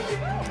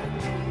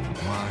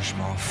 Moi je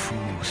m'en fous,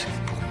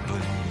 c'est pour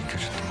Bonnie que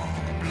je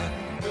tremble.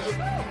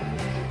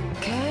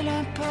 Quelle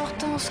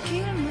importance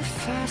qu'il me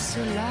fasse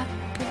la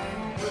peau.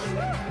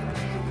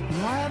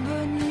 Moi,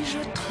 Bonnie,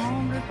 je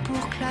tremble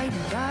pour Clyde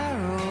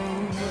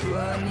Barrow.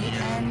 Bonnie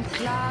and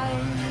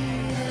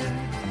Clyde.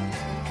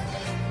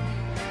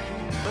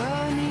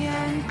 Bonnie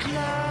and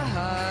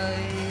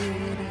Clyde.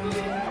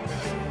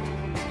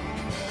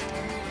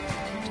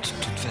 De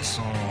toute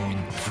façon, il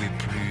ne pouvait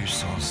plus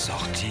s'en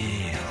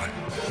sortir.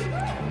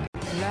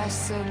 La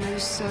seule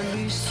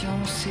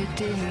solution,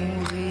 c'était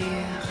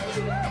mourir.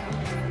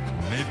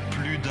 Mais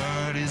plus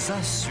d'un les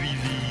a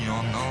suivis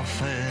en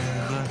enfer.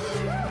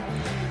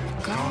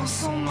 Quand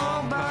sont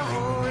morts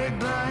Barrow et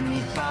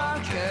Bonnie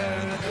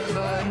Parker,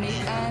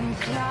 Bonnie and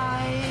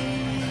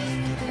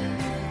Clyde,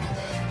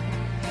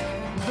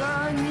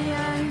 Bonnie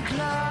and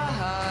Clyde.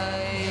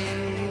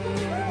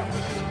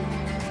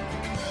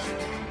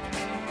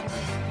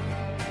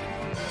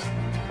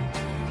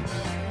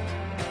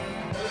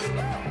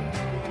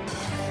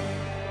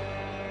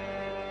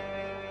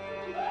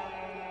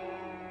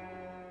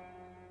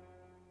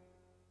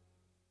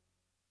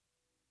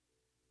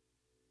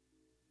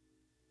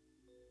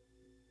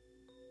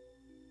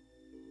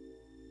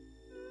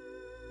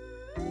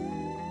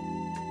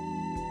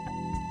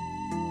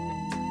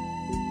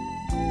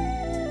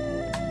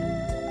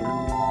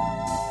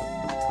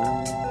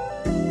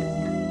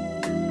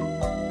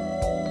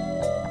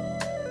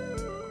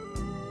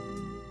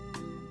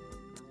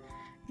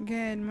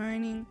 Good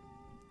morning.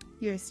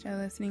 You're still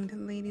listening to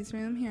Ladies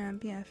Room here on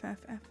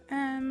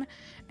BFF-FM,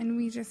 and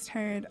we just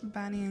heard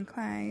Bonnie and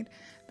Clyde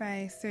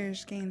by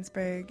Serge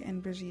Gainsbourg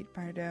and Brigitte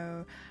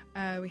Bardot.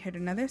 We heard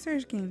another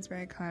Serge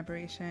Gainsbourg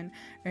collaboration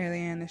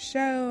earlier in the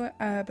show,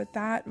 but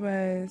that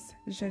was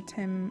Je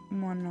t'aime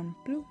moi non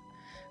plus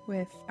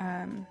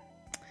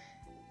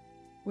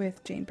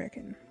with Jane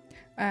Birkin.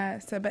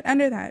 But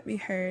under that, we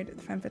heard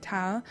Femme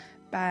Fatale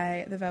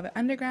by the Velvet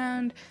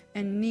Underground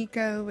and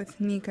Nico with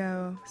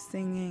Nico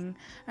singing.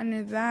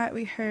 Under that,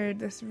 we heard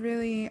this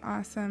really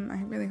awesome,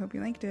 I really hope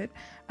you liked it,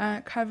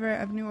 cover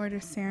of New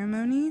Order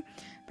Ceremony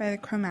by the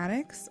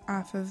Chromatics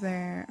off of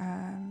their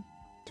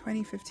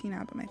 2015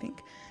 album, I think,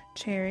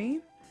 Cherry.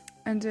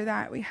 Under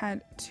that, we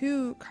had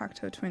two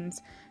Cocteau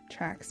Twins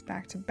tracks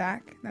back to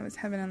back. That was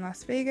Heaven in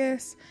Las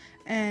Vegas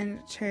and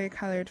Cherry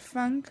Colored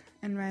Funk.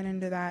 And right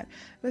under that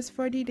was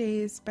 40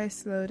 Days by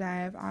Slow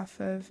Dive off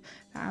of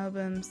the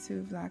album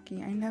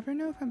Souvlaki. I never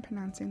know if I'm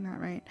pronouncing that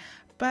right,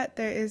 but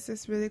there is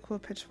this really cool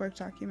Pitchfork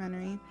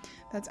documentary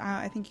that's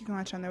out. I think you can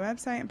watch on their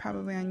website and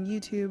probably on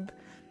YouTube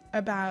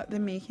about the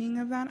making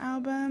of that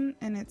album,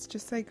 and it's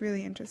just like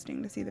really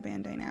interesting to see the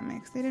band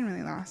dynamics. They didn't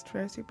really last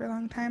for a super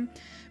long time,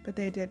 but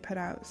they did put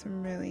out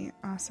some really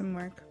awesome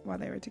work while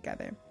they were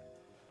together.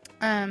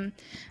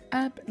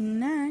 Up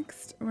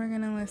next, we're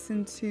going to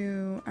listen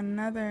to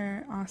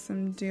another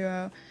awesome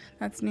duo.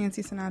 That's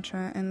Nancy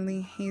Sinatra and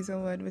Lee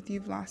Hazelwood with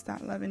You've Lost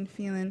That Lovin'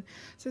 Feelin'.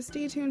 So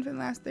stay tuned for the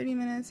last 30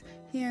 minutes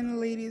here in the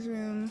Ladies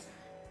Room.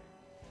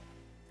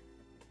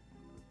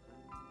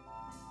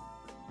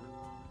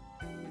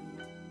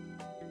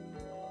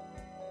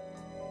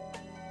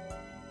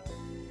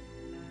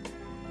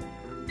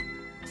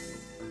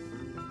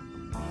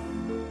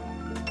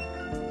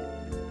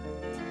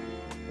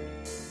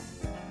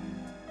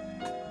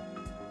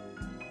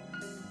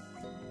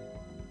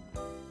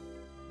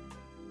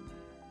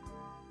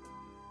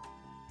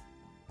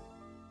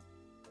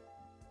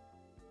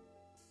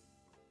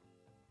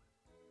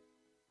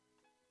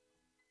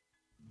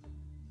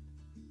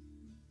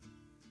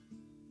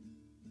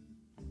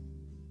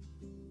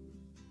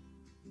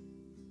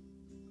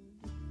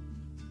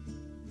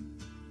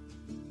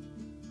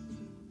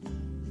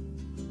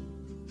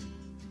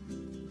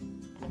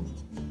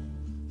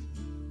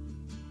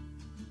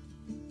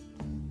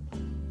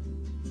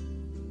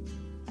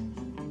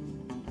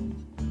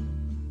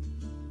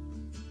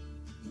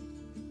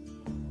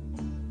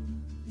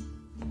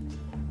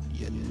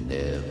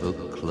 Never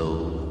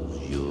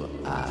close your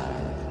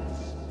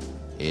eyes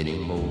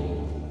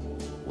anymore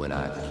when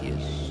I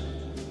kiss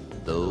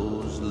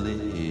those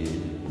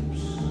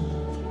lips.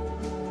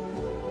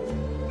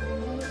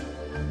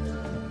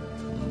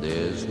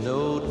 There's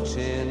no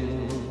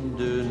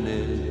tenderness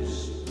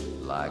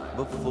like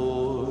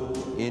before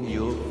in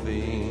your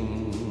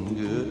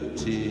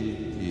fingertips.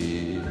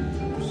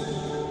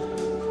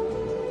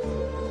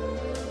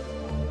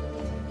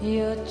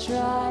 You're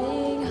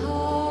trying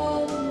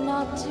hard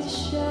not to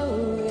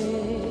show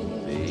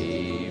it,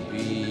 baby.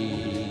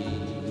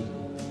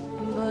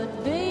 But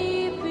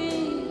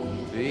baby,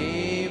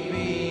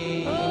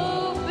 baby,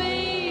 oh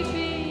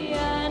baby,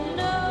 I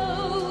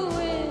know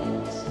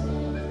it.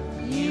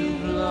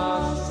 You've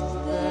lost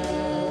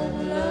that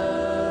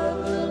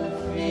love and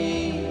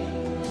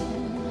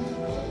feeling.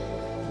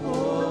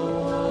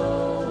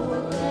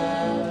 Oh,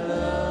 that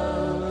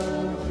love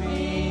and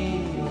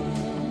feeling.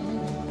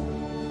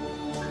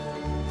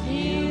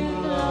 You've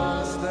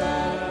lost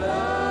that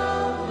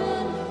love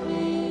and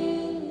feeling.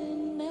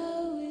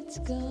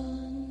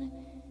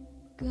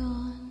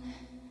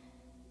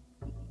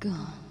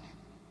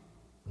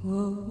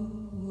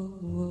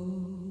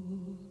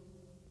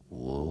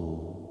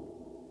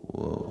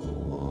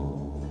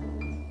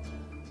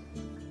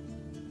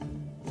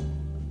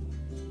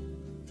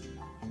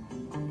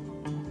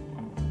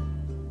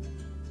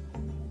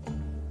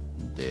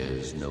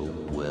 There's no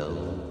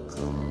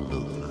welcome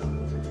look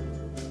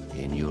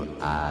in your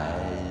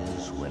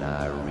eyes when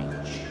I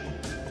reach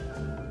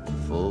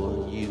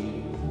for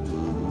you.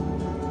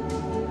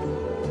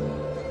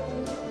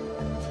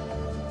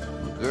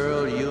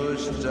 Girl, you're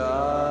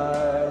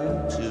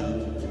starting to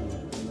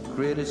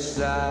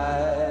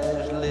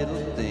criticize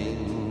little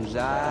things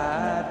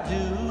I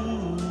do.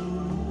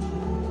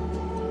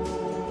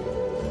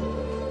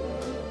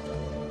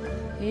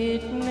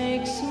 It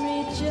makes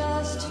me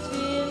just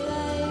feel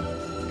like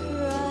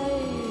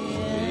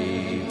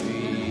crying.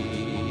 Baby,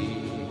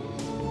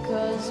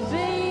 'cause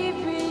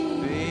baby,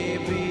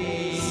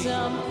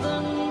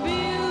 something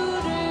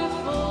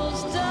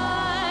beautiful's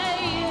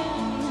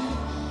dying.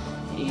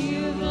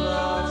 You've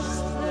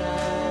lost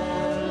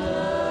that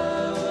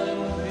love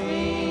and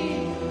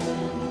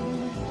feeling.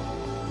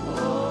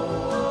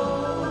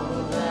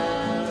 Oh,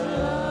 that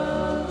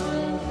love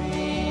and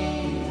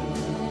feeling.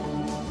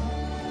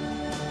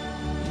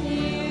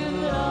 You've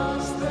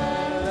lost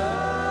that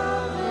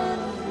love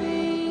and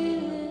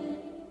feeling.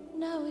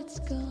 Now it's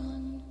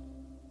gone,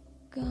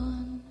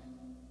 gone,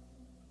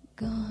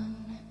 gone.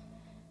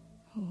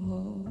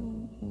 Whoa,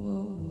 whoa,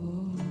 whoa.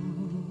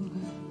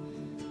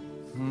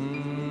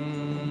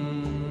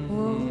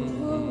 Whoa,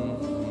 whoa,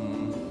 whoa.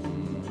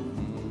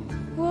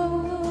 Whoa,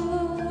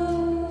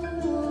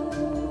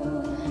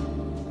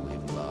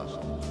 we've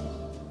lost it.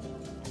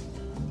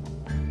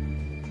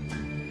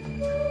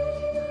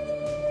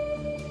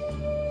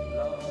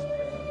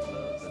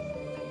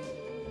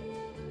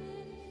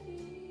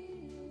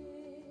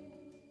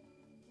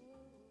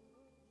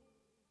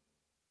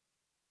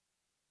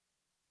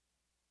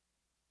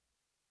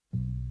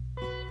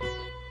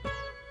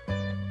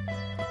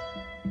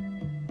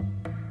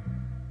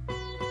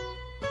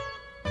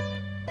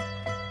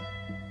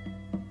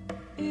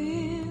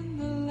 In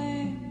the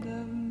land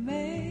of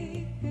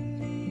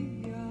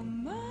make-believe, you're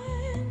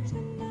mine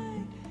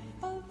tonight.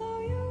 Although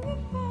you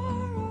were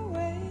far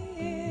away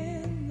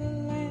in the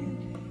land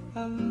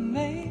of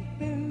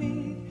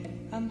make-believe,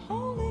 I'm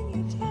holding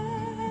you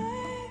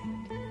tight.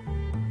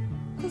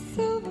 The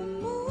silver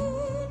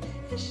moon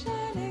is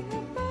shining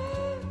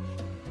above,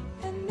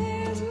 and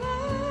there's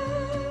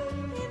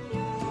love in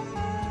your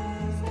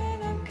eyes, and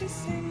I'm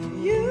kissing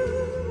you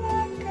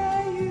like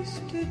I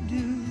used to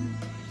do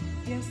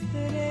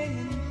yesterday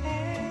in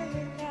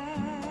paradise.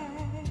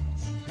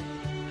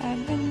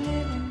 I've been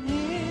living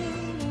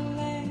in the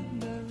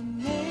land of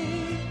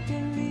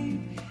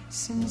make-believe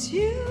since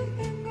you've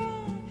been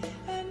gone.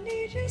 I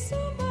need you so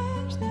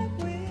much that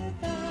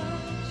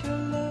without your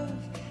love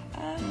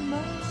I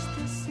must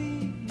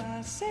deceive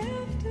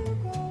myself to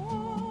go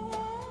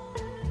on.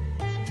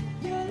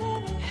 Your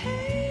loving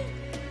hand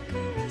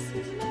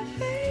caresses my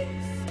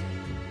face.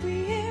 We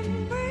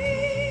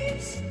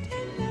embrace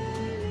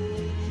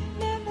tenderly.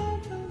 Never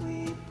will we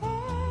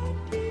part.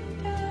 Deep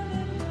down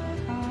in my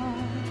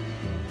heart,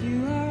 you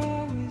are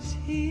always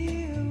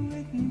here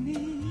with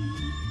me.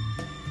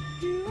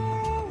 You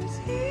are always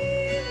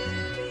here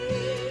with me.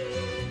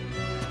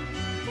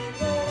 In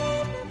the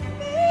land of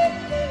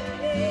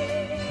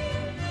make-believe.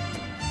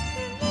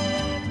 In the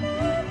land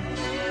of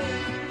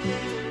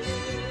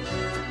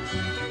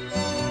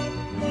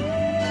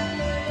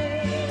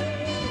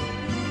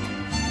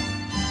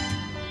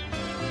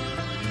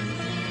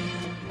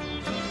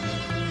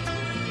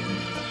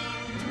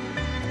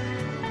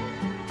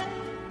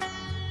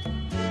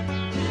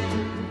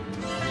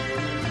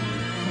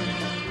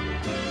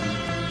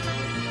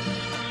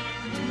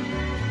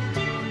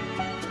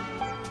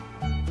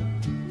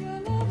your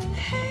loving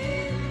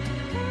hand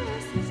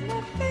caresses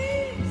my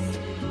face.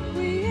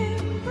 We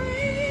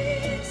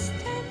embrace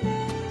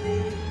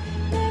tenderly.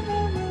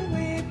 Never will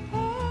we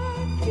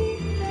part.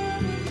 Deep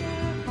down in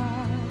our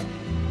heart,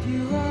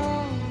 you are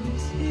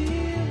always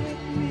here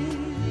with me.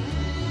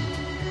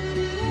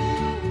 You are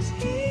always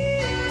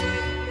here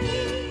with me.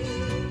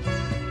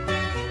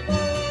 In the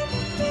land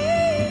of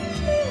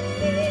make-believe.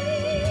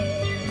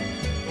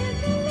 In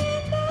the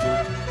land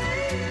of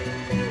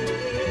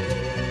make-believe.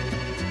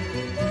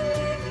 In the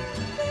land of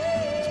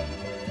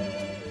make-believe.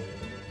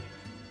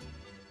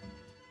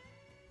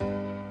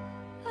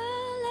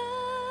 Our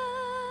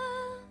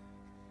love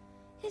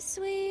is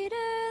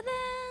sweeter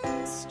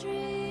than streams.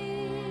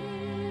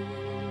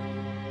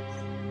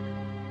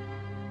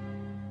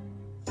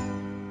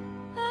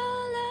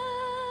 Our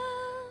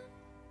love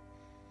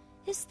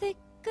is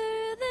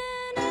thicker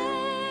than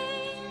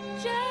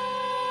angel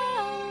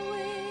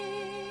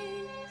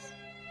wings.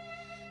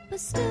 But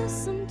still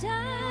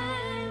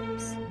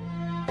sometimes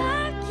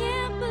I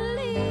can't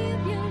believe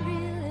you're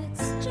real.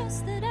 It's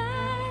just that I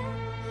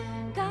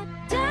got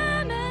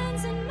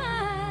diamonds in my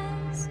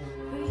eyes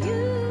for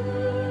you.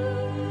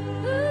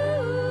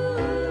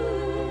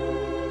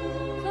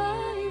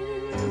 For you.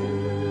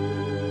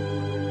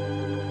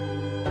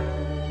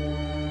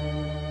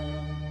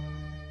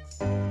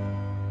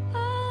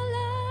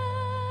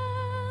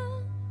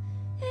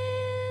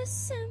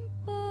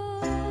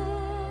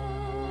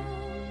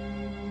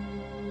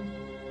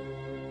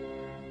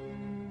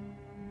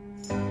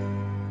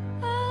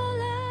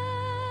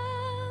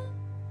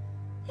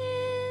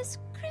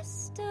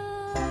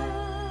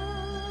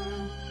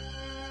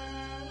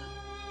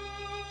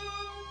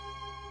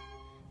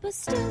 but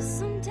still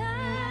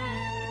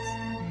sometimes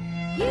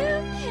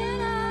you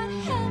cannot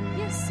help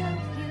yourself.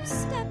 You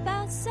step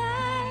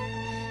outside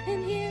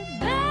and hear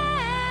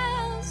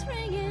bells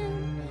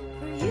ringing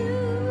for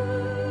you.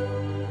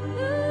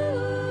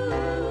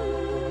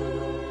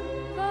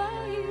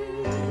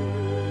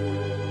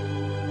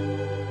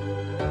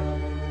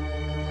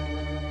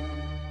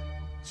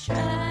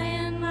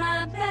 Trying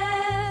my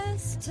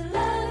best to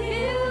love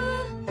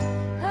you.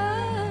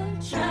 Oh,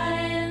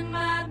 trying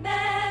my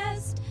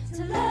best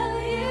to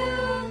love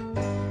you.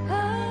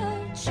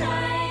 Oh,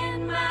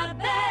 trying my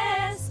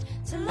best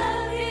to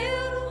love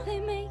you. They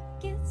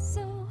make it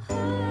so hard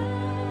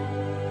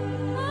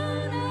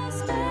on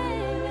us,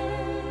 baby.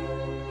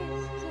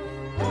 It's so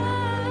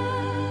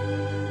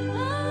hard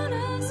on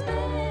us,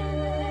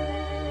 baby.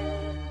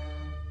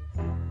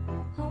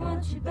 I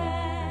want you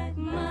back,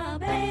 my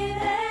baby.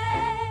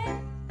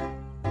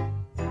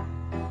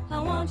 I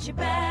want you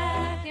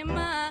back in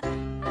my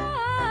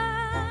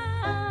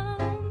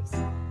arms.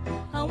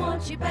 I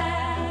want you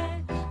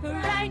back, but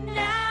right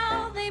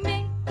now they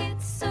make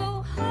it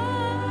so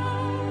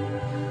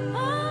hard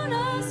on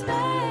us,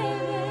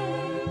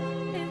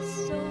 baby.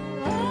 It's so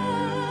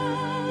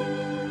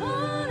hard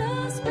on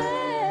us,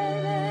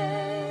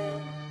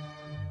 baby.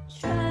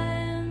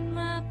 Trying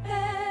my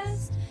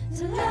best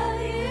to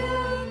love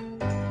you.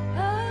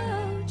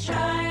 Oh,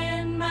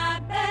 trying my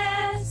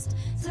best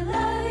to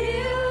love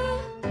you.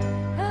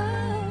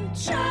 Oh,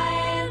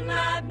 trying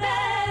my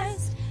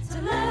best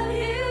to love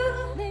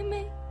you. They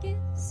make it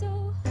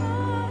so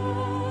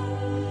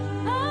hard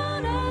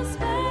on us,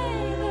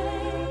 baby.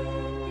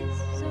 It's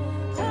so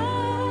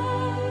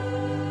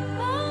hard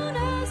on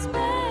us,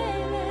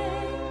 baby.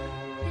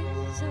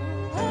 It's so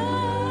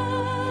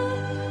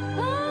hard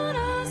on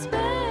us,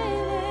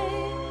 baby.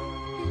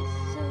 It's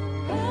so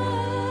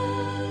hard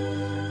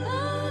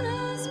on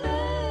us, baby.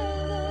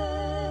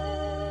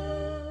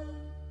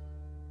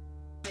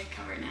 They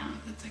cover now.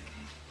 That's okay.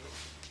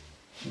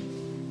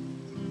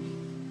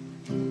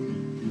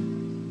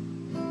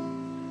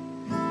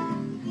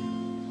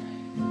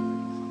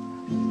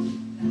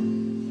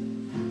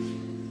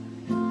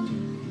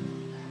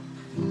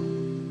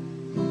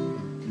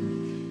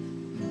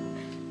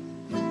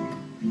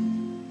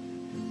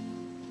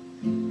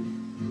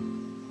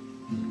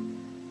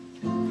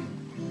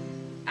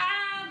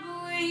 I've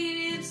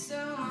waited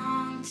so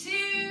long to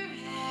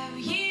have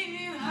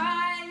you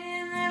hide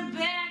in the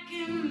back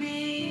of me.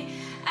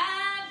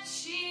 I've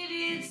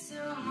cheated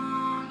so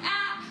long. I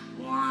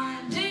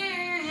wonder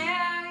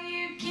how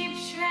you keep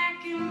track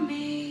of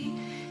me.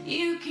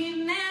 You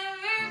can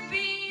never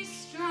be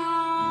strong.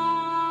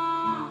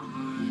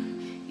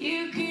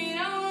 You could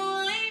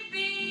only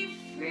be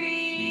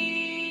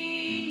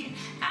free.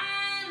 I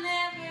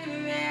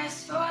never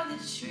asked for the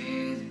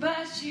truth,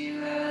 but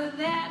you owe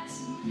that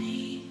to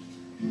me.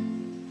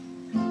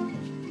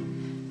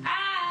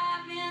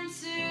 I've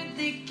entered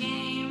the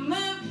game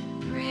of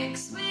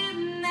bricks with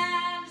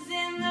knives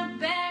in the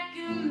back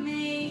of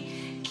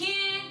me.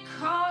 Can't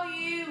call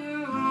you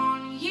or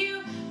on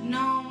you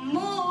no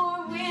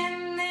more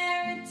when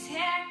they're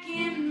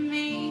attacking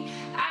me.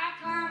 I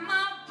climb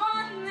up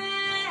on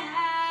the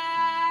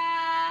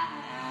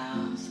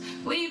house,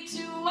 weep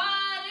to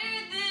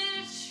water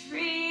the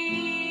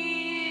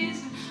trees.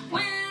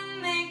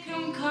 When they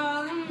come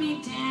calling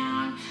me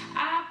down,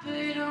 I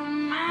put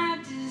on my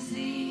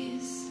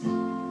disease.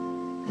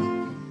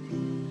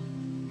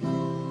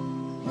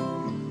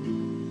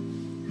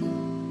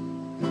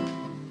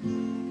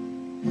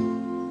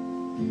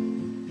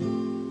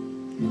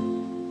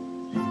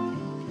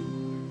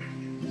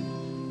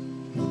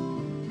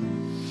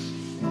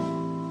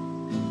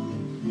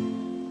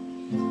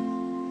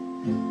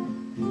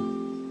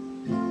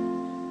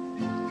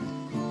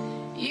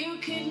 You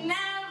could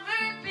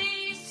never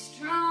be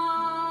strong.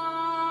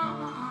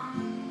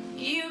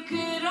 You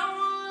could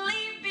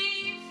only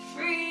be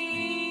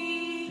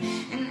free.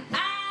 And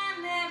I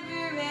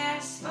never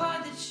asked for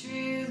the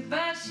truth,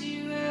 but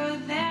you owe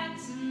that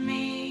to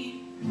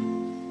me.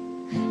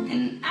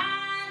 And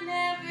I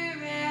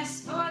never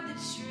asked for the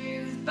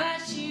truth,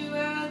 but you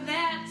owe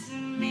that to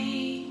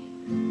me.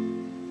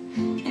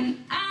 And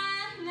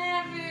I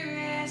never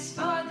asked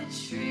for the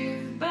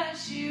truth, but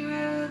you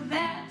owe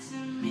that to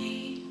me.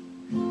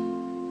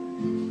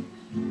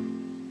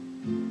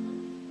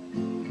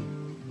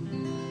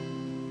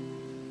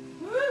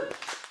 Woo!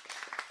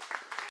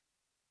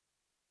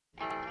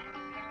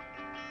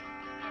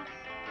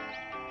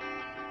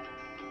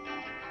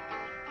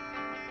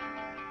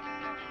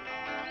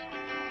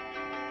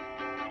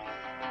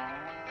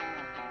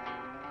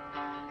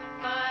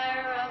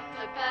 Fire up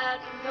the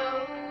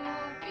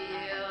Batmobile,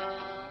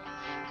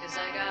 'cause I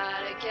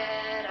gotta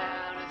get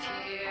out of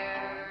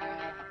here.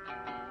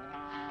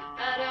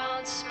 I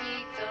don't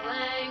speak the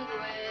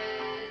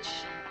language,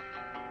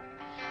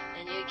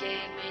 and you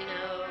gave me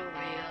no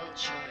real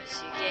choice.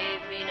 You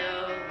gave me no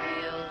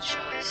real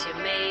choice. You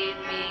made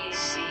me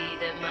see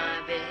that my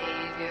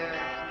behavior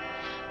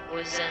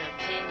was an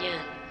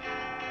opinion.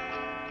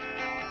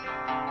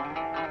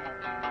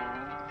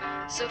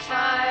 So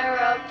fire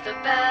up the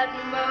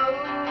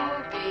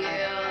Batmobile,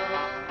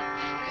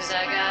 'cause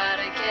I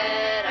gotta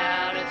get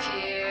out of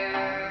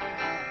here.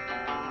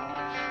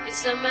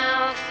 It's the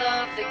mouth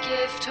of the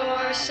gift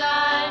horse,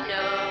 I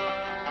know,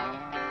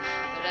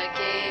 but I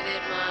gave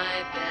it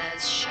my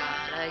best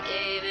shot. I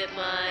gave it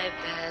my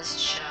best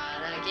shot.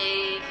 I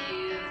gave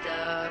you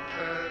the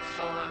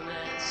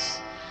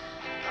performance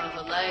of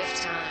a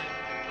lifetime.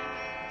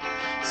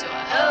 So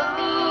I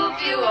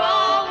hope you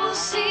all will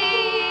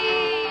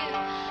see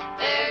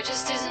there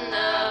just isn't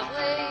a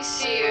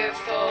place here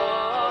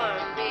for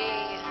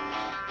me.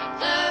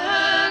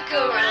 Look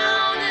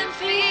around and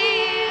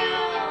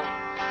feel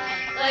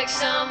like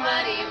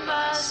somebody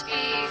must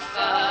be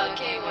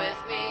fucking with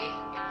me.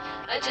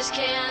 I just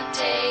can't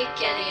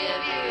take any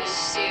of you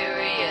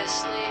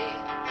seriously,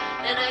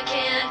 and I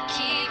can't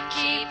keep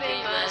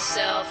keeping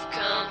myself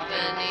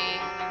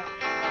company.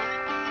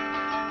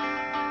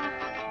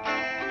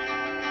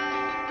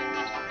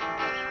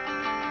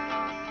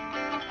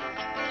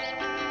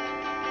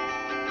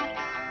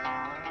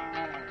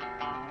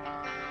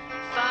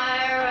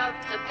 Fire up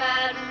the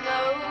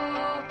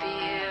Batmobile,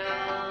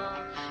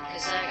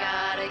 'cause I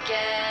gotta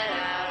get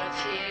out of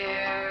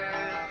here.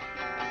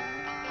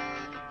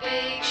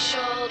 Big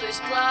shoulders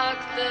block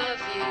the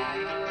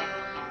view.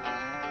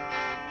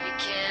 You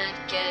can't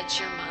get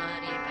your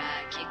money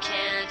back. You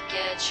can't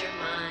get your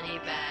money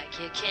back.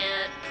 You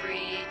can't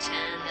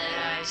pretend that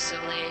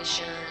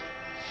isolation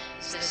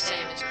is the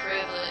same as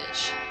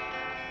privilege.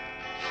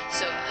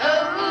 So I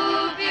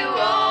hope you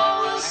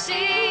all will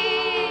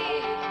see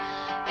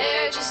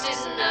there just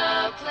isn't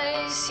a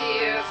place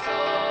here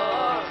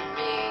for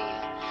me.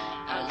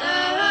 I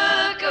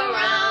look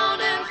around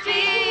and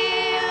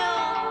feel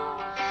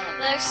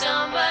like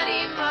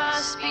somebody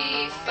must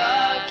be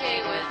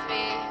fucking with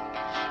me.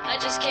 I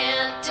just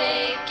can't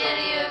take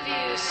any of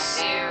you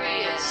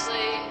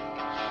seriously,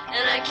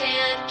 and I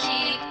can't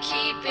keep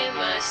keeping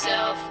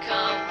myself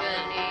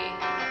company.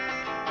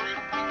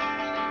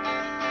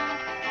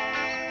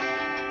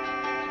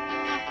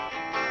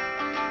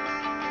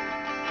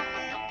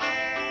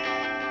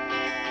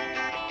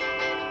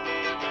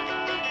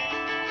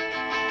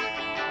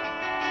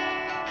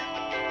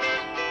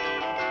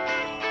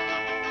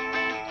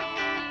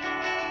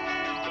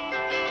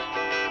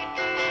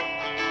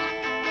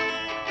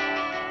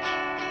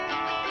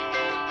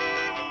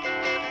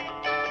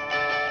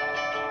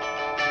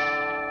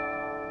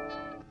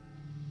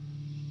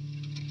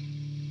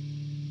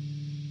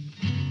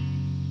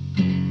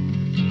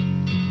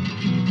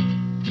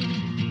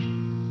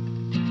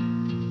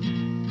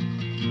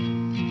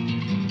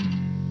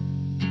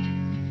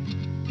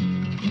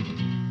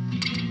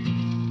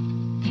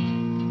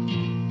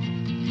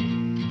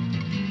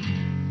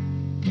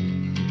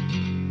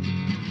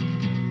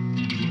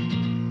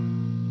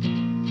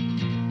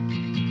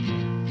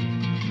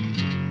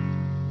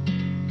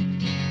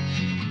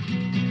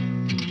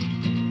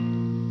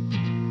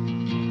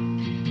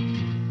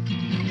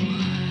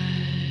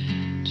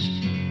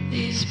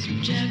 These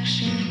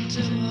projections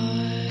of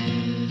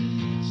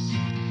ours,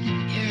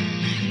 you're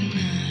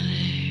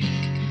magnetic,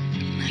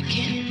 and I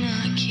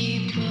cannot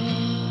keep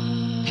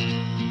up.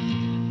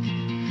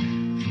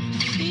 And I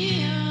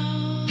feel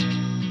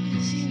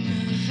as you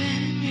move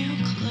in real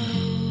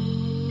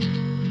close,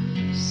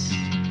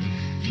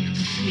 and I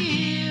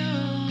feel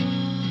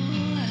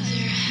as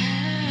your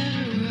head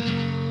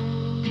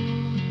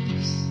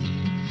rose.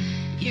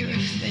 You're a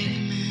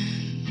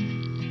figment,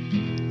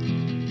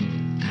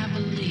 I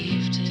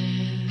believed it.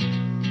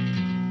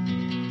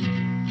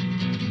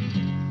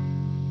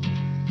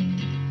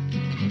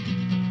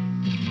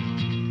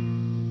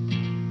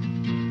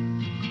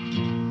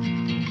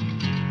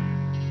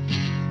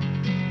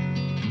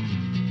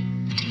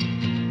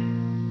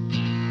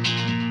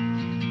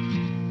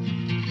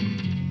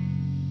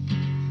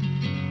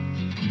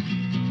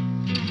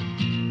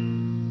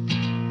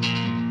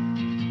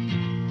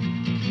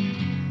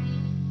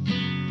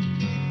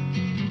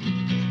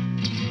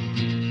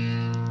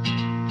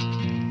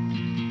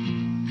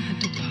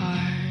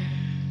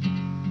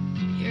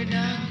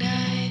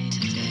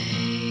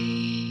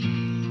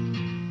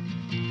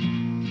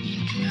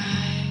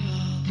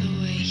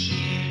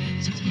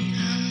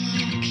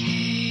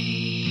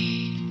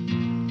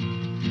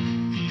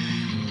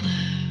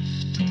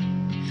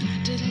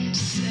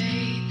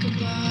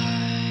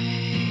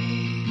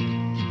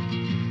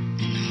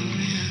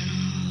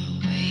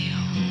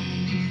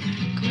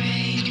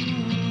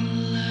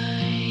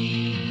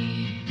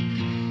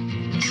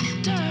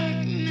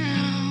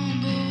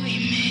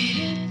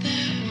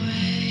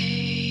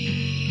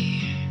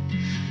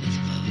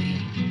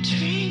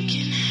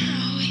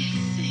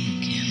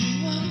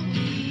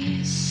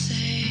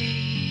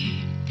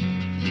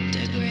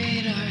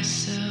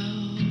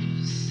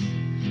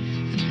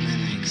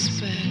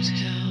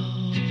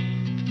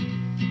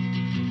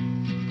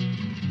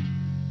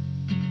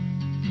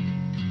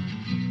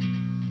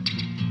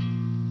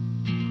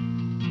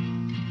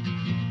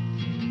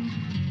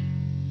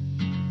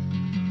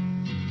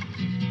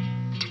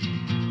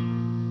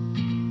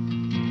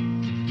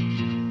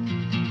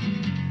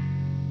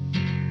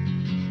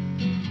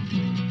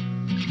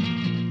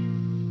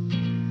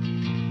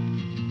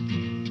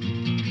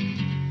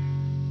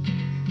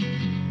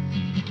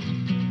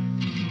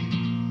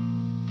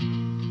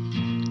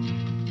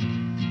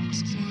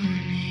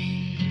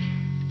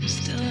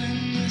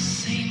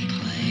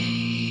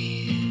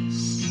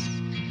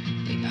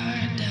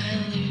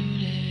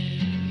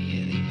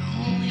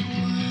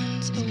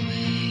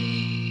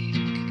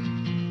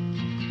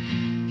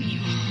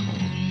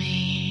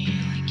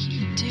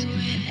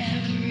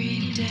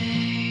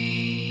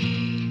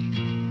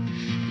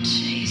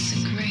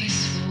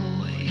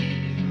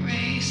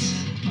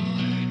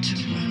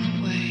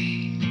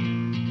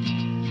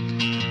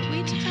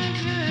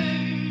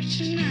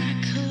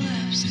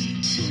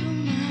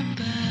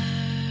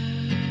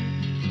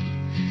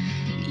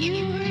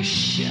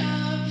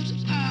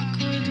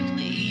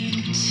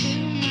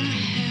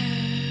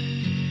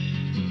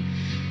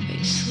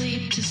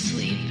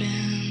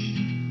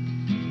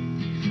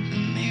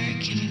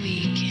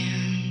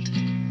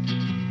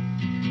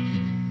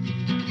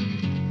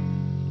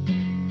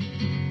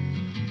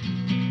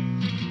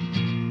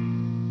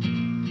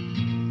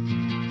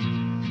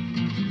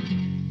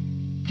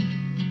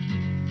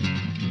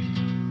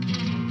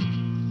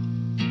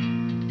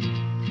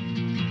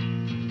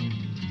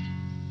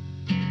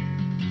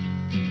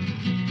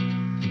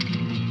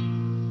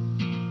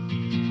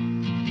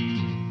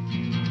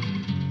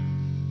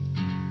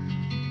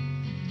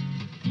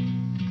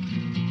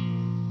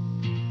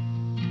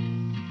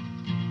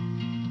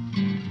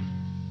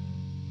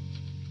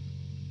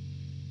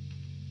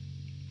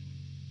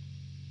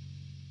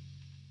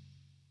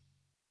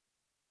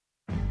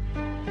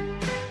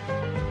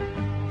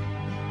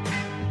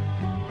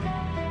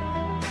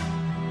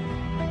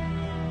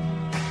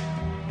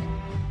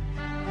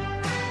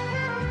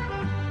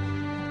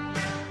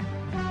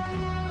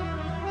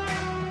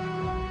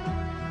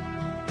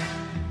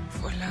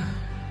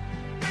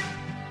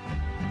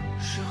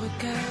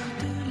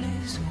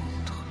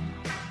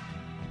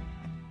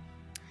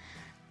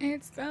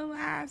 It's the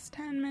last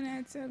 10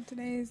 minutes of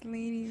today's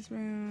Ladies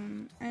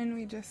Room, and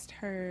we just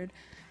heard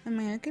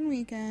American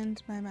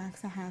Weekend by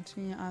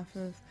Waxahachie off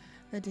of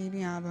the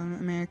debut album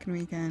American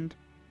Weekend.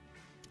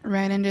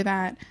 Right under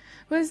that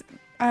was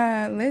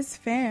Liz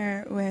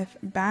Phair with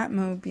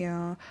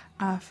Batmobile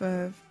off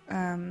of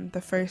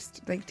the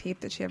first tape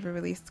that she ever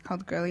released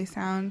called Girly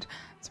Sound.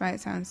 That's why it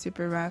sounds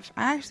super rough.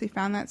 I actually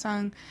found that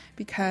song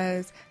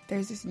because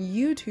there's this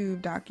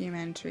YouTube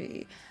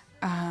documentary.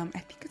 I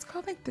think it's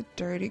called The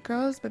Dirty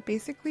Girls, but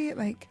basically it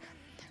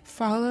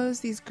follows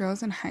these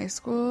girls in high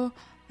school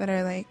that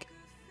are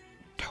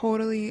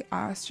totally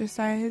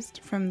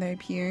ostracized from their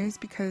peers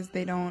because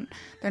they're not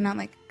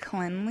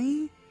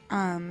cleanly,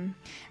 and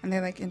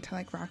they're into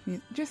rock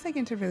music, just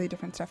into really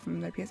different stuff from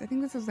their peers. I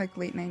think this was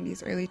late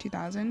 90s, early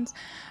 2000s,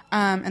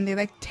 and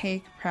they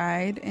take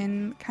pride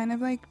in kind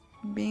of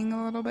being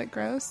a little bit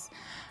gross.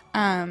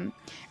 And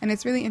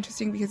it's really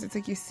interesting because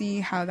it's you see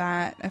how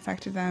that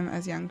affected them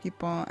as young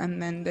people,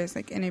 and then there's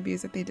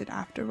interviews that they did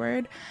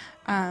afterward,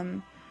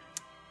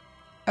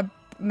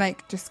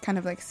 just kind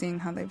of seeing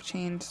how they've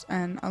changed,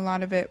 and a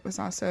lot of it was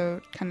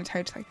also kind of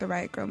tied to the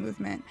Riot Grrrl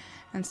movement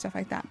and stuff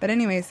like that. But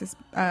anyways, this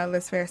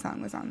Liz Phair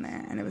song was on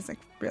there, and it was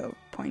real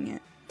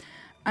poignant.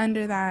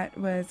 Under that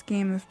was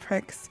Game of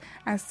Pricks,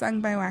 as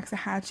sung by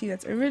Waxahachie.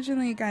 That's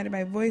originally a Guided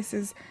by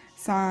Voices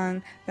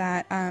song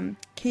that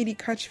Katie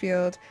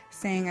Crutchfield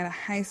sang at a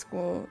high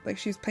school.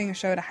 She was playing a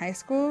show at a high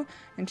school,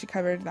 and she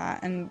covered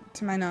that. And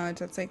to my knowledge,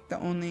 that's the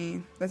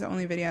only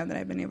video that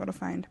I've been able to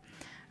find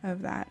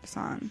of that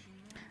song.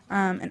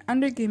 And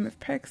under Game of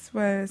Pricks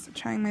was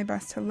Trying My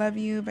Best to Love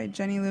You by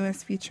Jenny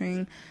Lewis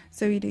featuring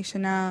Zooey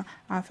Deschanel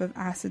off of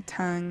Acid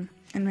Tongue.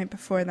 And right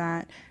before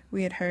that,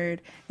 we had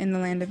heard In the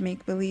Land of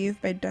Make Believe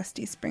by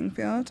Dusty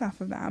Springfield off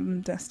of the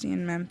album Dusty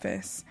in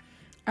Memphis.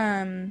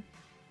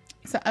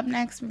 So up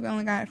next, we've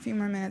only got a few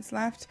more minutes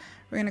left.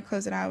 We're going to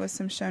close it out with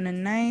some Shonen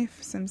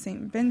Knife, some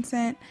St.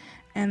 Vincent,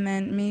 and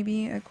then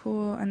maybe a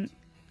cool and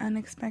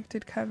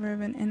unexpected cover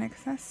of an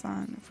INXS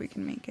song if we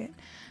can make it.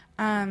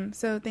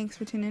 So thanks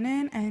for tuning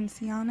in, and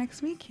see y'all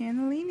next week here in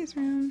the Ladies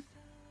Room.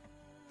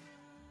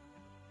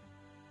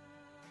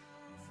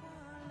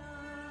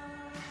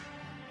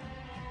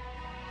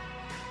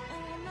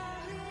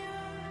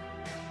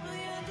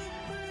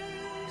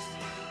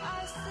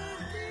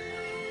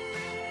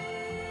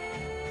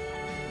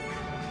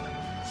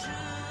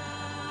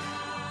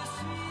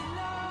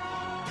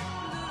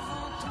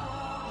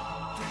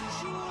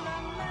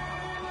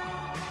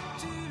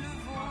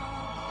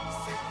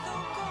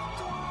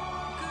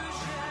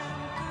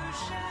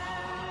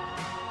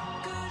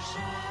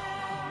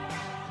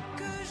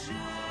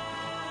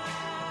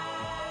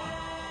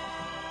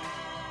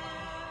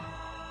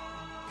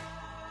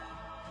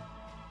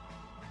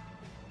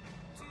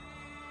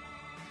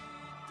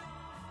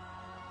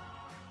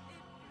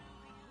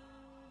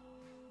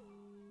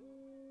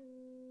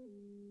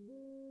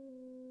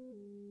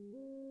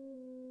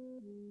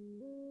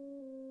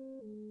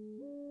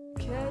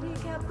 Katie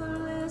kept the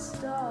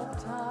list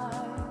of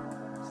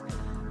times.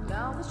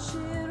 Now that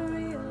she'd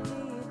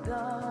really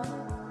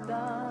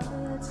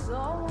done, it's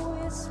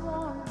always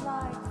swarmed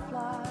like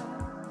flies.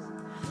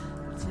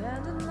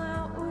 Pretending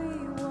that we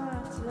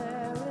weren't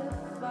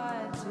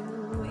terrified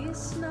till we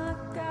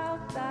snuck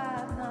out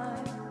that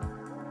night.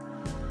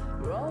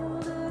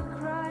 Rolled a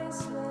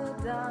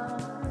Chrysler down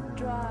the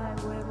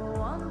driveway, but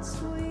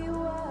once we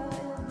were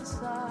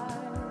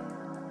inside,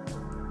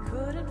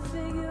 couldn't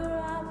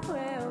figure out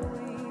where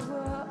we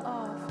were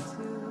off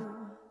to.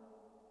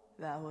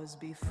 That was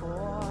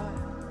before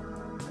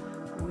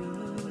we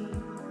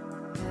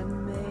had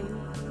made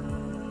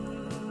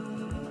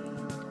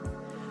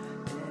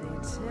any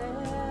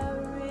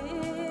terrible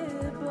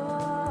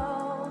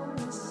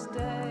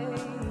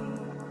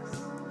mistakes.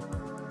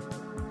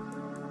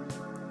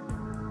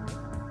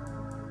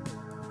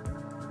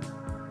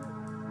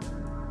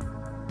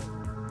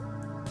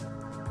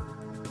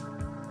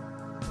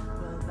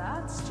 Well,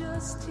 that's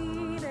just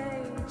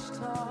teenage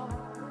talk.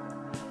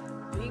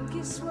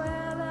 Pinky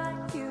swear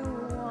that you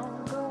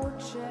won't go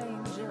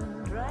change,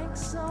 and drank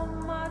so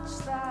much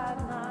that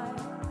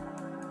night.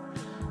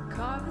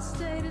 Carved the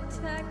state of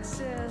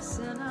Texas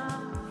in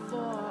our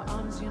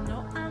forearms. You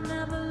know I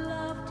never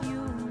loved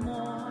you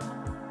more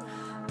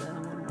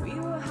than when we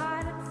were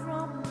hiding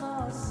from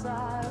the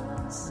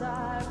sirens.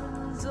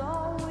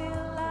 Oh, we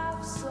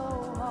laughed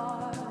so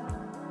hard,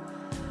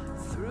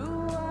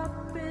 threw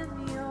up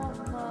in your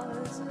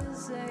mother's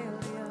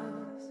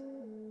azaleas.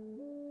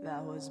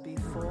 That was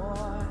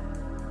before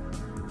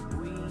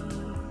we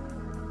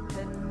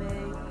had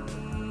made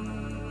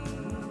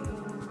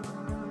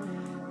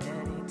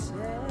any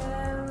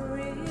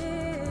terrible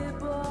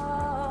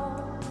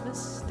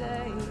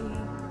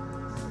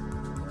mistakes.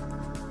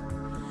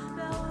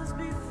 That was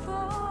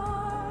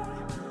before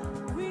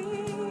we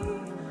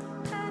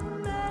had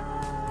made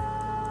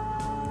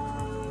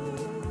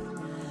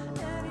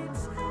any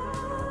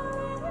terrible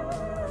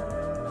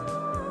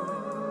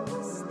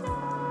mistakes.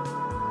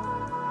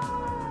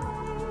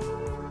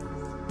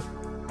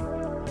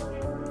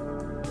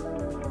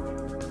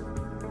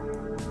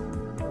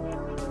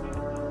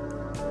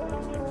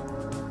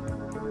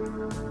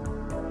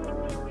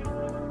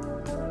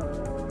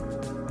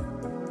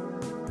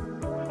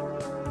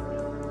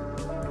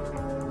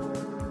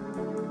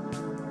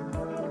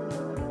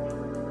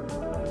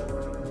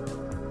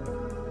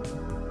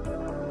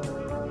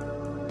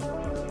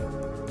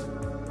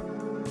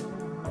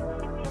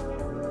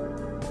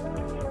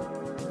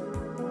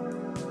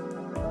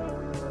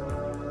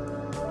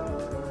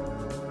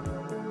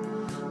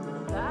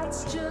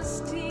 That's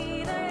just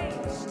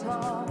teenage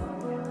talk.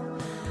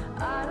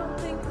 I don't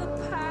think the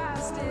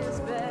past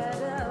is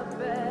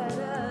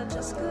better,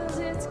 just 'cause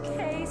it's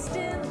cased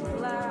in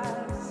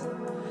glass,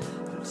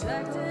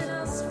 protecting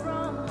us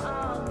from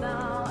our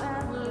now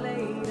and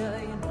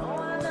later. You know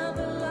I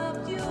never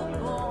loved you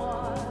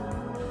more.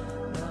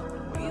 Now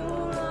when we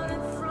were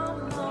running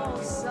from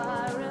those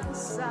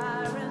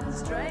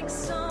sirens, drank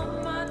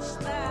so much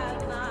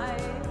that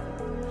night,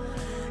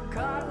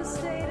 caught the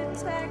state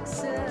of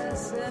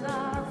Texas in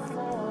our forms.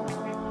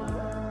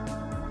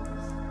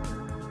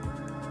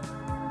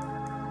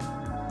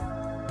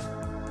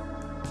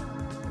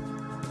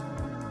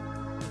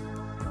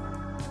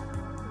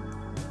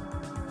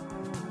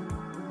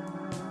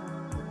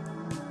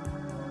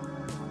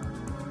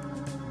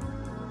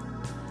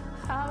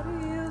 How do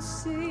you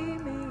see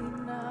me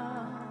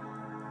now?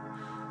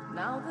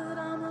 Now that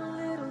I'm a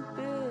little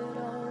bit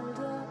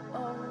older,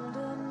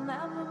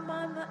 never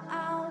mind the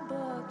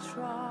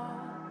albatross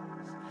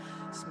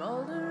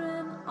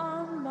smoldering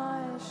on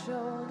my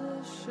shoulder.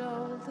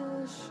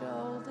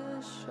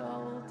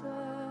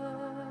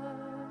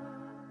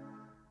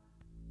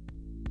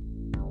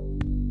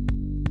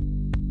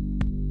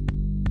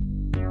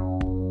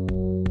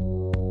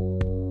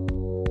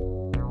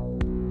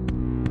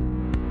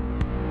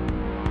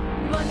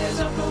 Mondays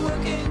are for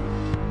working.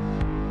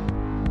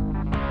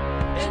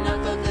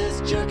 Enough of this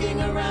jerking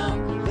around.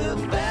 The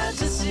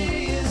fantasy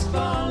is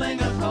falling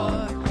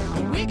apart.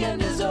 The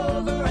weekend is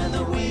over and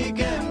the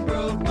weekend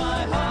broke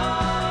my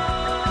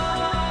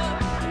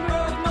heart.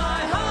 Broke my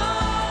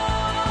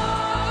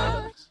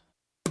heart.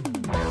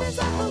 Mondays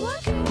are for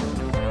working,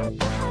 feed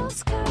the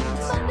house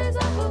cats. Mondays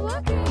are for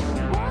working,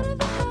 water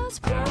the house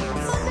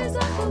plants. Mondays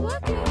are for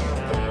working,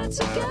 get it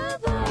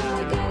together,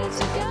 get it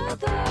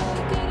together,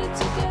 get it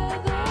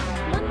together.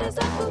 Mondays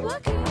are for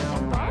working,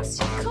 boss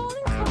you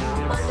calling call.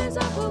 Mondays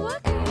are for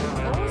working,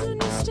 order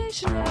new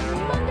stationery.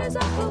 Mondays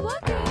are for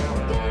working,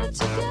 get it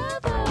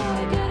together,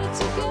 get it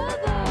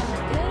together,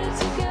 get it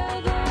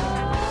together.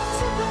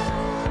 To work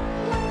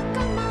like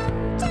a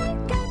Monday,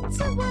 get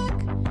to work.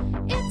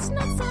 It's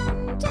not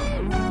Sunday,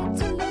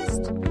 write a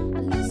list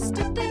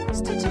of things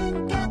to do.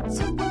 Get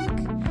to work,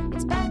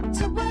 it's back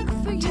to work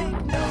for you. Take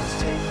notes,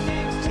 take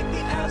names, take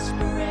the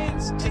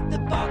aspirins, take the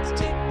box,